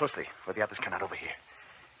 closely, where the others cannot overhear.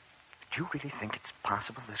 Do you really think it's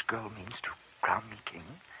possible this girl means to crown me king?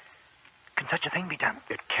 Can such a thing be done?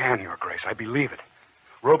 It can, Your Grace. I believe it.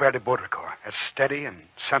 Robert de Baudricourt, as steady and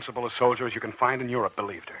sensible a soldier as you can find in Europe,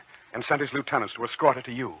 believed her, and sent his lieutenants to escort her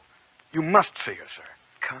to you. You must see her, sir.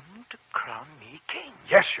 Come to crown me king?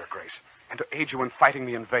 Yes, Your Grace, and to aid you in fighting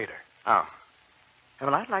the invader. Oh.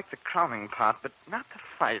 Well, I'd like the crowning part, but not the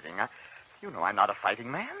fighting. You know I'm not a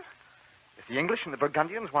fighting man. If the English and the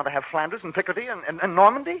Burgundians want to have Flanders and Picardy and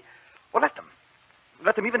Normandy, well, let them.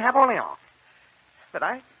 Let them even have Orleans. But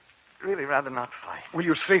I'd really rather not fight. Will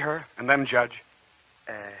you see her and then judge?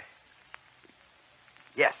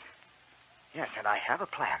 Yes. Yes, and I have a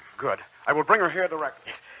plan. Good. I will bring her here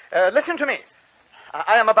directly. Listen to me.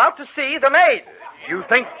 I am about to see the maid. You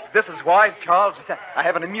think this is wise, Charles? I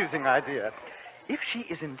have an amusing idea. If she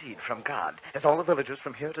is indeed from God, as all the villagers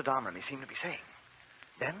from here to Domremy seem to be saying,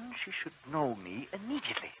 then she should know me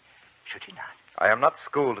immediately, should she not? I am not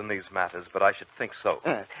schooled in these matters, but I should think so.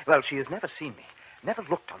 Well, she has never seen me, never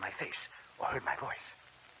looked on my face, or heard my voice.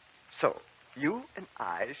 So, you and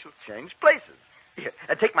I shall change places. Here,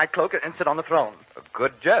 take my cloak and sit on the throne. A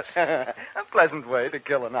good jest. A pleasant way to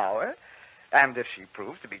kill an hour. And if she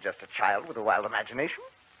proves to be just a child with a wild imagination,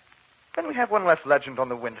 then we have one less legend on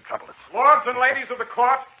the wind to trouble us. Lords and ladies of the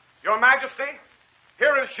court, Your Majesty,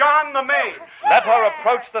 here is Jeanne the maid. Let her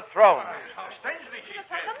approach the throne. How strangely she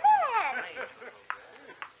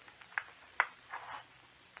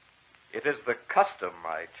It is the custom,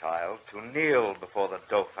 my child, to kneel before the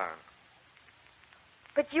Dauphin.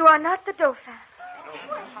 But you are not the Dauphin.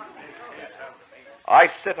 I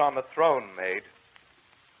sit on the throne, maid.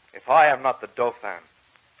 If I am not the Dauphin,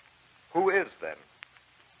 who is then?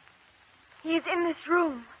 He is in this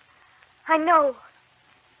room. I know.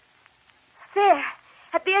 There,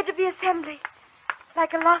 at the edge of the assembly,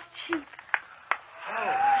 like a lost sheep.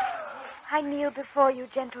 I kneel before you,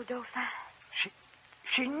 gentle Dauphin.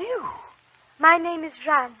 She knew. My name is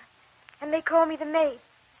Jeanne, and they call me the maid.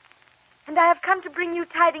 And I have come to bring you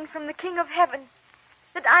tidings from the King of Heaven,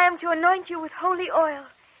 that I am to anoint you with holy oil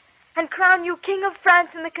and crown you King of France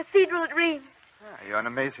in the cathedral at Rheims. You're an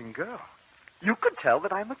amazing girl. You could tell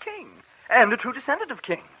that I'm a king, and a true descendant of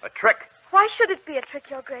kings. A trick. Why should it be a trick,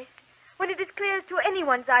 Your Grace, when it is clear to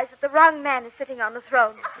anyone's eyes that the wrong man is sitting on the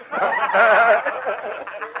throne?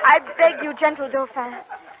 I beg you, gentle Dauphin,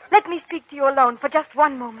 let me speak to you alone for just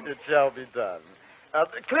one moment. It shall be done.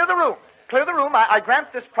 Clear the room. clear the room. I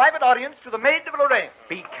grant this private audience to the Maid of Lorraine.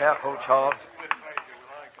 Be careful, Charles.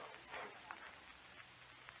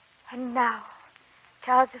 And now,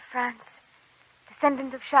 Charles of France,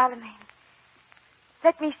 descendant of Charlemagne,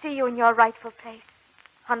 let me see you in your rightful place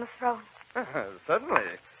on the throne. Certainly.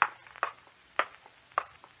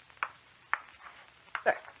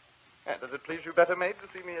 Does it please you better, maid,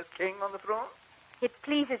 to see me as king on the throne? It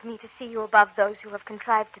pleases me to see you above those who have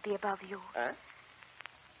contrived to be above you.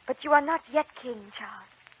 But you are not yet king, Charles.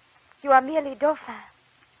 You are merely dauphin.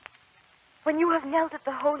 When you have knelt at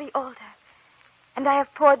the holy altar, and I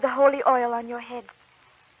have poured the holy oil on your head,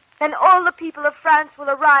 then all the people of France will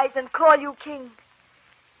arise and call you king.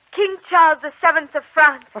 King Charles VII of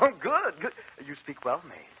France. Oh, good. You speak well,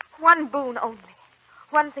 maid. One boon only.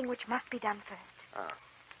 One thing which must be done first.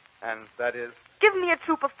 And that is? Give me a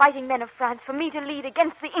troop of fighting men of France for me to lead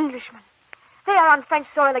against the Englishmen. They are on French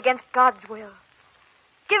soil against God's will.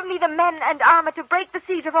 Give me the men and armor to break the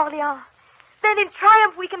siege of Orleans. Then in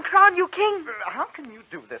triumph we can crown you king. How can you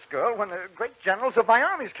do this, girl, when the great generals of my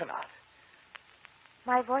armies cannot?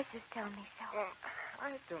 My voices tell me so.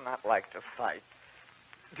 I do not like to fight.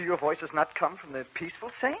 Do your voices not come from the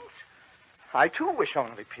peaceful saints? I, too, wish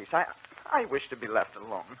only peace. I wish to be left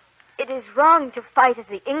alone. It is wrong to fight as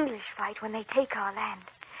the English fight when they take our land.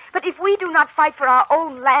 But if we do not fight for our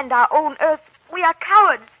own land, our own earth, we are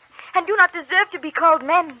cowards and do not deserve to be called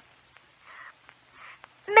men.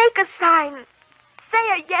 Make a sign. Say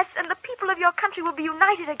a yes, and the people of your country will be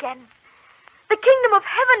united again. The kingdom of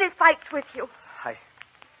heaven fights with you.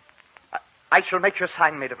 I shall make your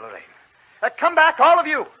sign, Maid of Lorraine. Come back, all of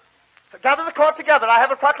you. Gather the court together. I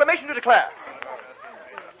have a proclamation to declare.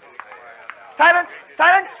 Silence!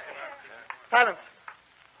 Silence! Silence.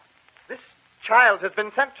 This child has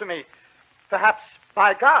been sent to me, perhaps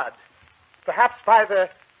by God, perhaps by the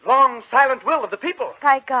long, silent will of the people.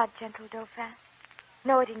 By God, gentle Dauphin.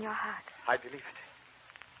 Know it in your heart. I believe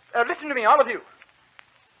it. Listen to me, all of you.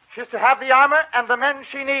 She's to have the armor and the men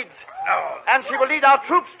she needs. No. And she will lead our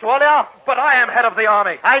troops to Orleans. But I am head of the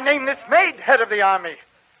army. I name this maid head of the army.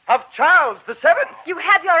 Of Charles VII. You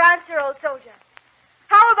have your answer, old soldier.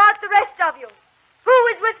 How about the rest of you? Who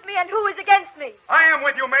is with me and who is against me? I am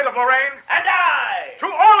with you, Maid of Lorraine. And I! To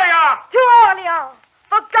Orleans! To Orleans!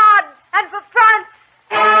 For God and for France!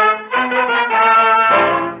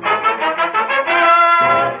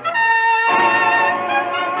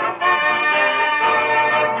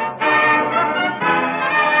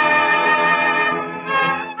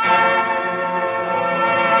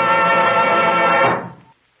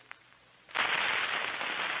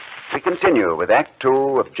 We continue with Act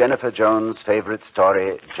Two of Jennifer Jones' favorite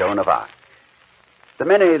story, Joan of Arc. The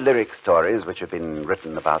many lyric stories which have been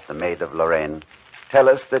written about the Maid of Lorraine tell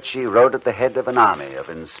us that she rode at the head of an army of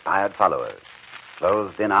inspired followers.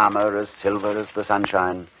 Clothed in armor as silver as the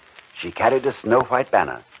sunshine, she carried a snow-white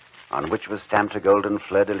banner on which was stamped a golden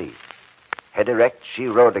fleur-de-lis. Head erect, she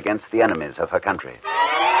rode against the enemies of her country.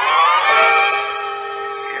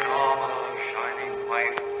 In armor shining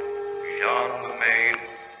white, Jeanne the Maid,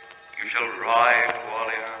 you shall ride to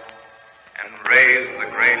Orleans and raise the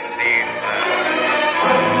great siege there.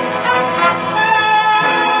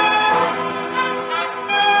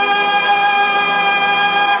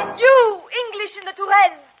 You, English in the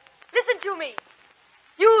Touraine, listen to me.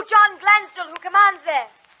 You, John Glansdale, who commands there.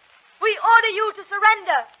 We order you to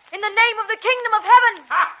surrender in the name of the kingdom of heaven.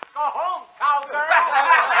 Go home, cowgirl.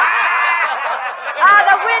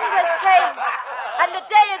 The wind has changed, and the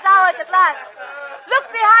day is ours at last. Look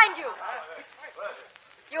behind you.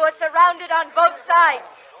 You are surrounded on both sides.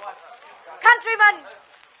 Countrymen,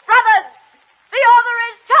 brothers, the order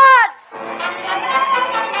is charge!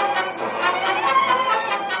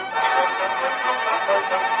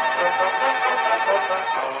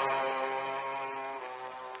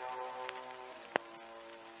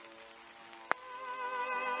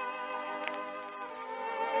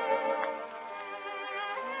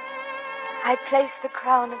 I place the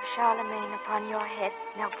crown of Charlemagne upon your head,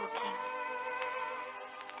 noble king.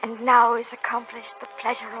 And now is accomplished the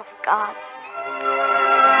pleasure of God.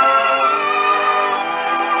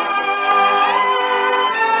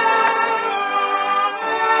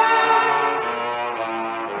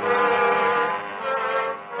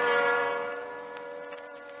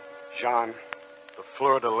 Jean, the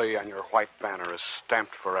fleur-de-lis on your white banner is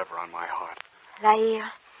stamped forever on my heart.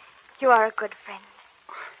 Laïr, you are a good friend.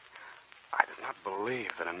 I did not believe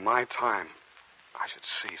that in my time I should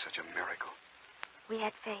see such a miracle. We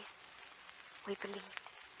had faith. We believed.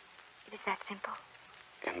 It is that simple.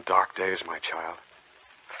 In dark days, my child,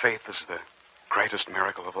 faith is the greatest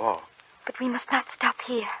miracle of all. But we must not stop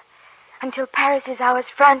here. Until Paris is ours,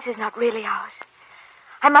 France is not really ours.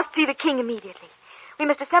 I must see the king immediately. We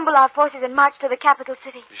must assemble our forces and march to the capital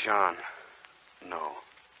city. Jean, no.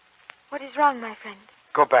 What is wrong, my friend?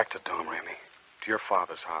 Go back to Domremy, to your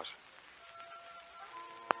father's house.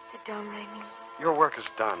 The Domremy. Your work is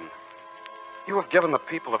done. You have given the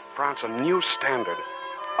people of France a new standard,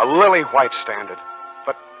 a lily-white standard.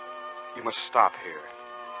 But you must stop here.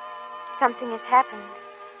 Something has happened.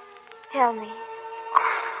 Tell me.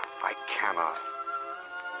 I cannot.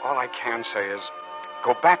 All I can say is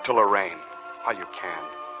go back to Lorraine while you can.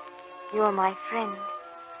 You are my friend.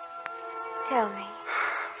 Tell me.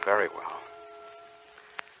 Very well.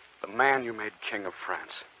 The man you made king of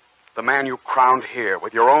France, the man you crowned here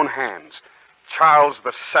with your own hands, Charles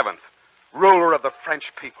VII, ruler of the French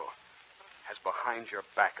people, has behind your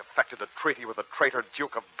back effected a treaty with the traitor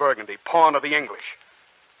Duke of Burgundy, pawn of the English.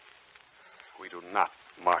 We do not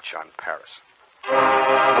march on Paris.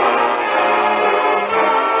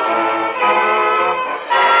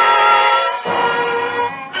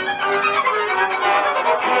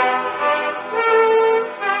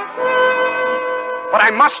 But I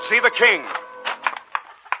must see the king.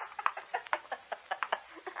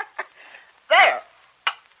 There!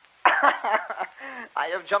 I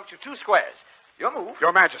have jumped you 2 squares. Your move.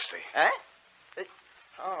 Your Majesty. Eh?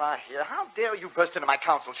 All right, here. How dare you burst into my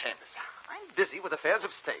council chambers? I'm busy with affairs of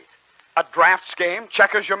state. A drafts game?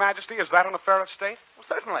 Checkers, Your Majesty? Is that an affair of state? Well,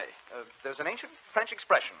 certainly. There's an ancient French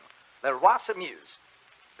expression. Le roi s'amuse.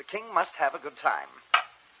 The king must have a good time.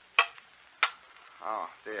 Oh,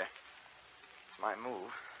 dear. It's my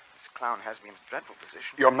move. This clown has me in a dreadful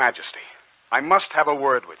position. Your Majesty, I must have a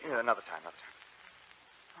word with you. Yeah, another time.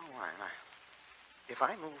 Oh, why? If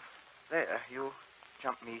I move there, you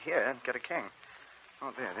jump me here and get a king.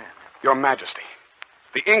 Oh, there. Your Majesty,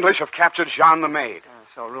 the English have captured Jean the Maid.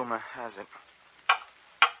 So rumor has it.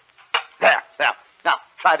 There. Now,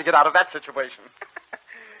 try to get out of that situation.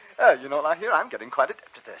 Now here I'm getting quite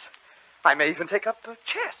adept at this. I may even take up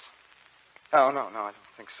chess. Oh, no, I don't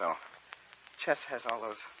think so. Chess has all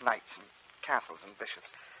those knights and castles and bishops.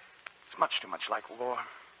 It's much too much like war.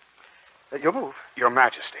 Your move. Your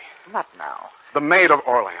Majesty. Not now. The Maid of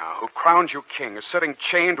Orleans, who crowned you king, is sitting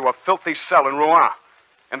chained to a filthy cell in Rouen.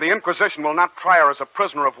 And the Inquisition will not try her as a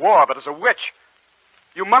prisoner of war, but as a witch.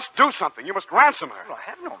 You must do something. You must ransom her. Well, I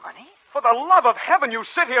have no money. For the love of heaven, you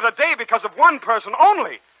sit here today because of one person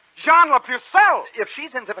only, Jean La Pucelle. If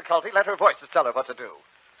she's in difficulty, let her voices tell her what to do.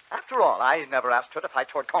 After all, I never asked her to fight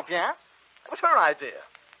toward Compiègne. It was her idea.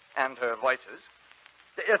 And her voices.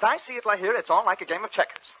 As I see it, here, it's all like a game of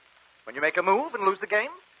checkers. When you make a move and lose the game,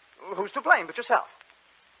 who's to blame but yourself?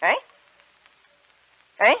 Eh?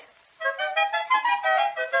 Eh?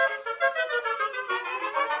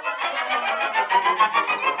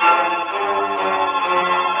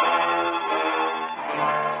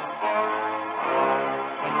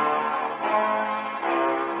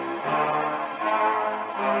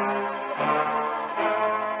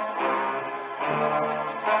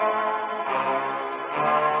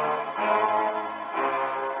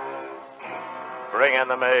 Bring in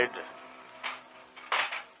the maid.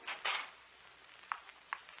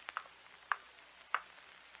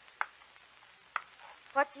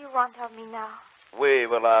 What do you want of me now? We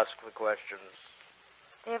will ask the questions.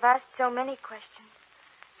 They have asked so many questions.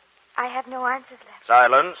 I have no answers left.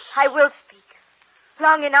 Silence. I will speak.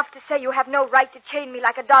 Long enough to say you have no right to chain me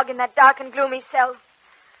like a dog in that dark and gloomy cell.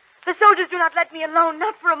 The soldiers do not let me alone,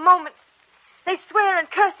 not for a moment. They swear and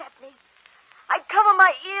curse at me. I cover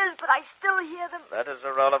my ears, but I still hear them. That is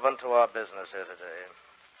irrelevant to our business here today.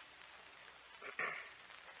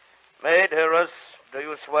 Maid, hear us. Do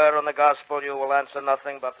you swear on the gospel you will answer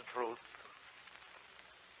nothing but the truth?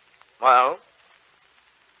 Well?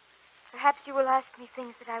 Perhaps you will ask me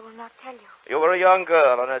things that I will not tell you. You were a young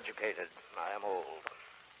girl, uneducated. I am old.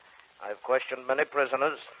 I've questioned many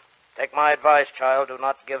prisoners. Take my advice, child. Do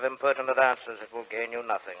not give impertinent answers. It will gain you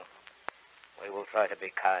nothing. We will try to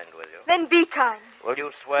be kind with you. Then be kind. Will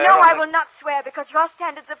you swear? No, I will not swear, because your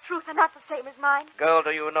standards of truth are not the same as mine. Girl,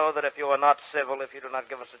 do you know that if you are not civil, if you do not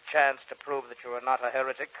give us a chance to prove that you are not a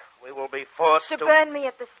heretic, we will be forced to... burn me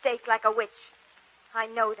at the stake like a witch. I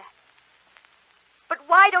know that. But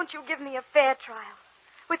why don't you give me a fair trial,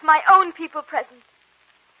 with my own people present?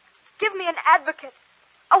 Give me an advocate,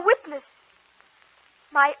 a witness.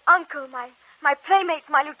 My uncle, my playmates,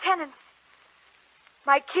 my lieutenants,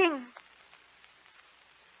 my king.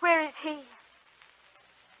 Where is he?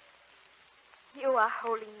 You are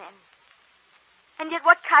holy men. And yet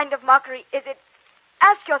what kind of mockery is it?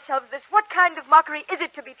 Ask yourselves this. What kind of mockery is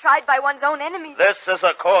it to be tried by one's own enemies? This is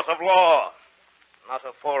a court of law, not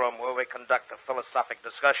a forum where we conduct a philosophic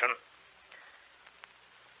discussion.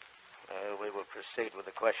 We will proceed with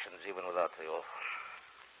the questions even without the oath.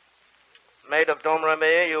 Maid of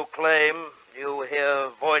Domremy, you claim you hear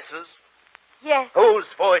voices? Yes. Whose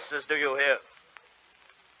voices do you hear?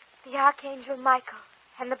 The Archangel Michael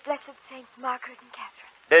and the Blessed Saints Margaret and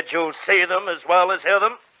Catherine. Did you see them as well as hear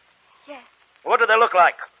them? Yes. What do they look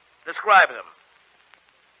like? Describe them.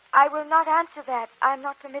 I will not answer that. I'm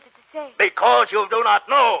not permitted to say. Because you do not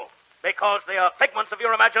know. Because they are figments of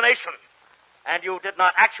your imagination. And you did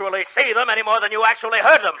not actually see them any more than you actually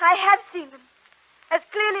heard them. I have seen them. As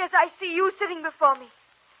clearly as I see you sitting before me.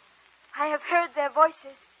 I have heard their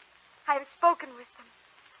voices. I have spoken with them.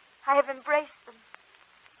 I have embraced them.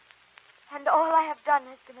 And all I have done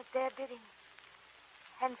has been at their bidding.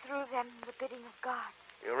 And through them, the bidding of God.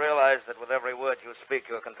 You realize that with every word you speak,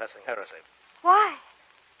 you're confessing heresy. Why?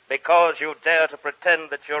 Because you dare to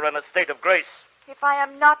pretend that you're in a state of grace. If I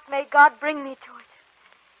am not, may God bring me to it.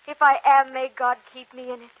 If I am, may God keep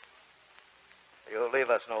me in it. You leave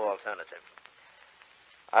us no alternative.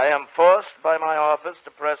 I am forced by my office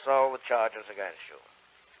to press all the charges against you.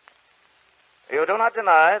 You do not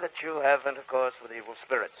deny that you have intercourse with evil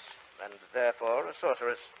spirits, and therefore a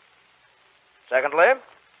sorceress. Secondly,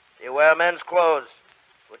 you wear men's clothes,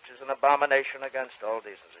 which is an abomination against all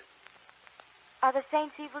decency. Are the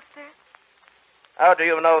saints evil spirits? How do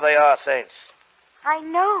you know they are saints? I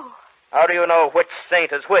know. How do you know which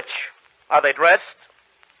saint is which? Are they dressed,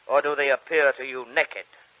 or do they appear to you naked?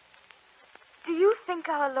 Do you think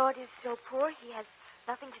our Lord is so poor he has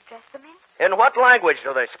nothing to dress them in? In what language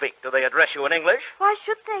do they speak? Do they address you in English? Why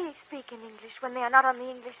should they speak in English when they are not on the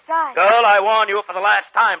English side? Girl, I warn you for the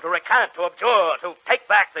last time to recant, to abjure, to take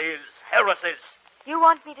back these heresies. You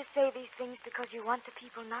want me to say these things because you want the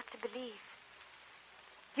people not to believe.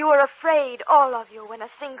 You are afraid, all of you, when a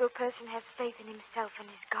single person has faith in himself and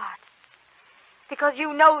his God. Because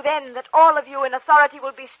you know then that all of you in authority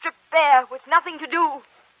will be stripped bare with nothing to do.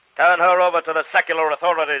 Turn her over to the secular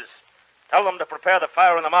authorities. Tell them to prepare the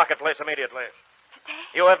fire in the marketplace immediately. Today?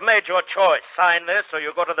 You have made your choice. Sign this, or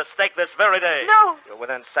you go to the stake this very day. No. You're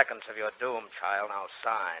within seconds of your doom, child. Now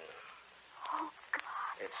sign. Oh,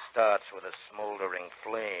 God. It starts with a smoldering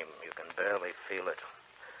flame. You can barely feel it.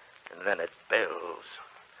 And then it builds.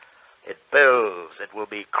 It builds. It will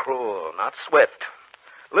be cruel, not swift.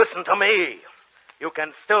 Listen to me. You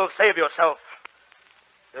can still save yourself.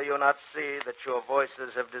 Do you not see that your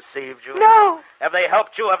voices have deceived you? No. Have they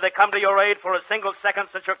helped you? Have they come to your aid for a single second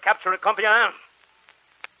since your capture at Compiègne?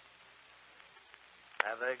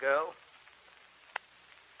 Have they, girl?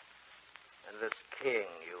 And this king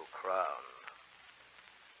you crowned,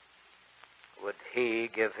 would he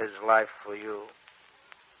give his life for you?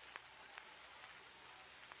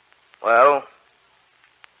 Well?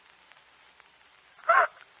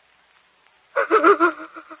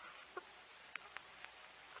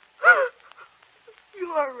 You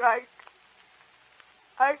are right.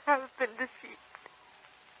 I have been deceived.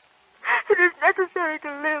 It is necessary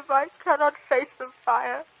to live. I cannot face the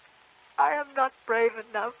fire. I am not brave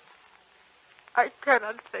enough. I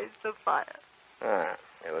cannot face the fire.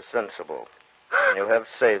 You are sensible. You have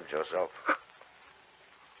saved yourself.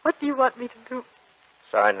 What do you want me to do?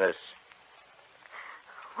 Sign this.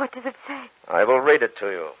 What does it say? I will read it to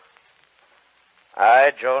you.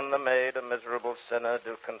 I, Joan the maid, a miserable sinner,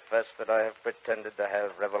 do confess that I have pretended to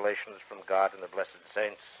have revelations from God and the blessed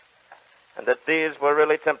saints, and that these were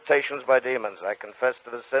really temptations by demons. I confess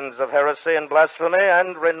to the sins of heresy and blasphemy,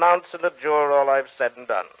 and renounce and abjure all I've said and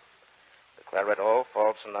done. Declare it all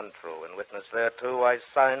false and untrue. In witness thereto, I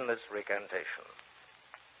sign this recantation.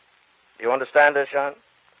 Do you understand this, Jean?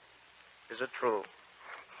 Is it true?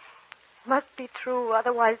 Must be true,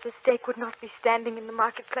 otherwise the stake would not be standing in the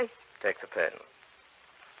marketplace. Take the pen.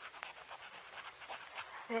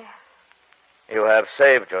 There. You have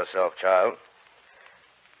saved yourself, child.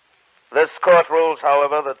 This court rules,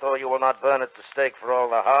 however, that though you will not burn at the stake for all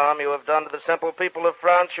the harm you have done to the simple people of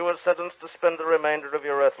France, you are sentenced to spend the remainder of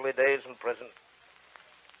your earthly days in prison.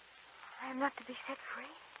 I am not to be set free?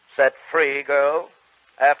 Set free, girl?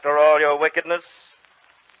 After all your wickedness?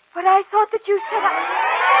 But I thought that you said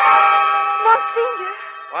Monsignor!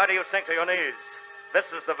 Why do you sink to your knees? This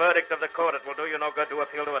is the verdict of the court. It will do you no good to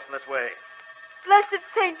appeal to us in this way. Blessed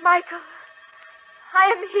Saint Michael, I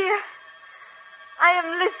am here. I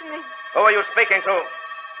am listening. Who are you speaking to?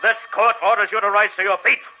 This court orders you to rise to your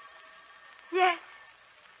feet. Yes.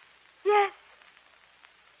 Yes.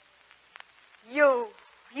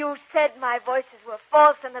 You said my voices were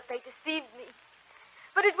false and that they deceived me.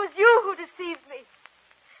 But it was you who deceived me.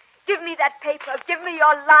 Give me that paper. Give me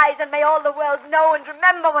your lies, and may all the world know and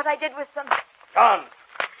remember what I did with them. John!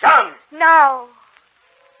 John! Now,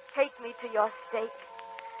 take me to your stake.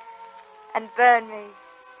 and burn me.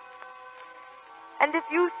 And if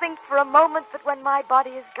you think for a moment that when my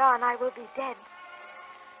body is gone I will be dead,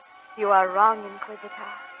 you are wrong, Inquisitor.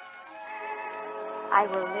 I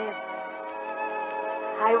will live.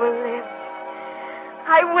 I will live.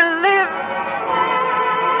 I will live.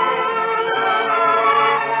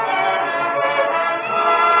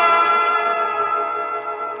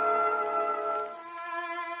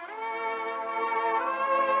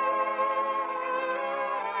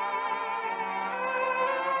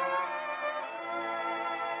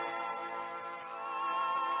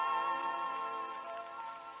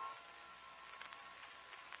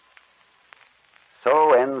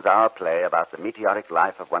 So ends our play about the meteoric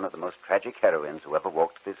life of one of the most tragic heroines who ever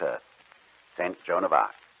walked this earth, St. Joan of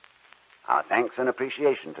Arc. Our thanks and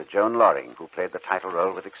appreciation to Joan Loring, who played the title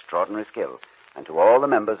role with extraordinary skill, and to all the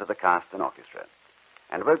members of the cast and orchestra.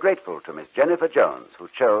 And we're grateful to Miss Jennifer Jones, who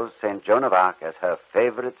chose St. Joan of Arc as her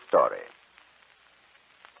favorite story.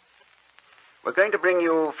 We're going to bring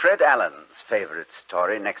you Fred Allen's favorite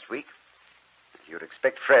story next week. You'd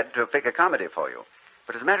expect Fred to pick a comedy for you.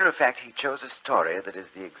 But as a matter of fact, he chose a story that is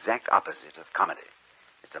the exact opposite of comedy.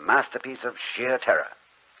 It's a masterpiece of sheer terror,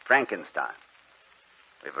 Frankenstein.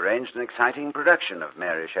 We've arranged an exciting production of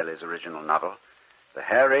Mary Shelley's original novel, The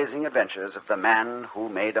Hair-Raising Adventures of the Man Who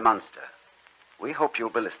Made a Monster. We hope you'll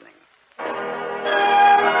be listening.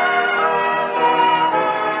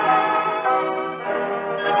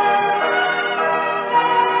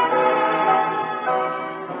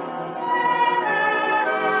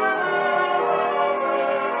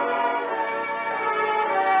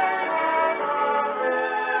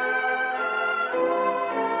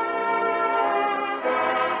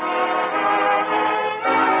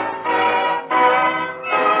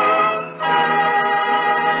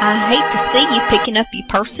 I hate to see you picking up your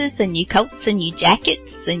purses and your coats and your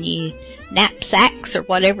jackets and your knapsacks or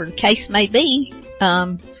whatever the case may be.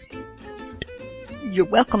 You're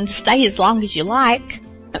welcome to stay as long as you like,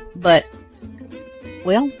 but,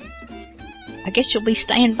 well, I guess you'll be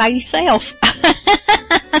staying by yourself.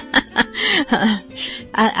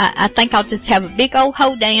 I think I'll just have a big old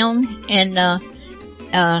hoedown and,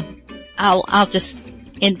 I'll just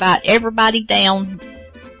invite everybody down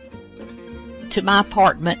to my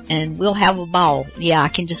apartment and we'll have a ball. Yeah, I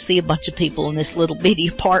can just see a bunch of people in this little bitty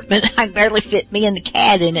apartment. I can barely fit me and the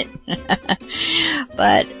cat in it.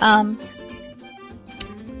 But,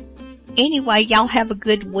 anyway, y'all have a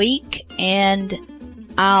good week and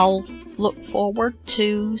I'll look forward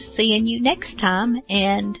to seeing you next time,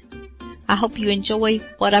 and I hope you enjoy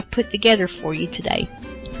what I've put together for you today.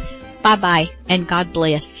 Bye bye and God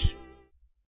bless.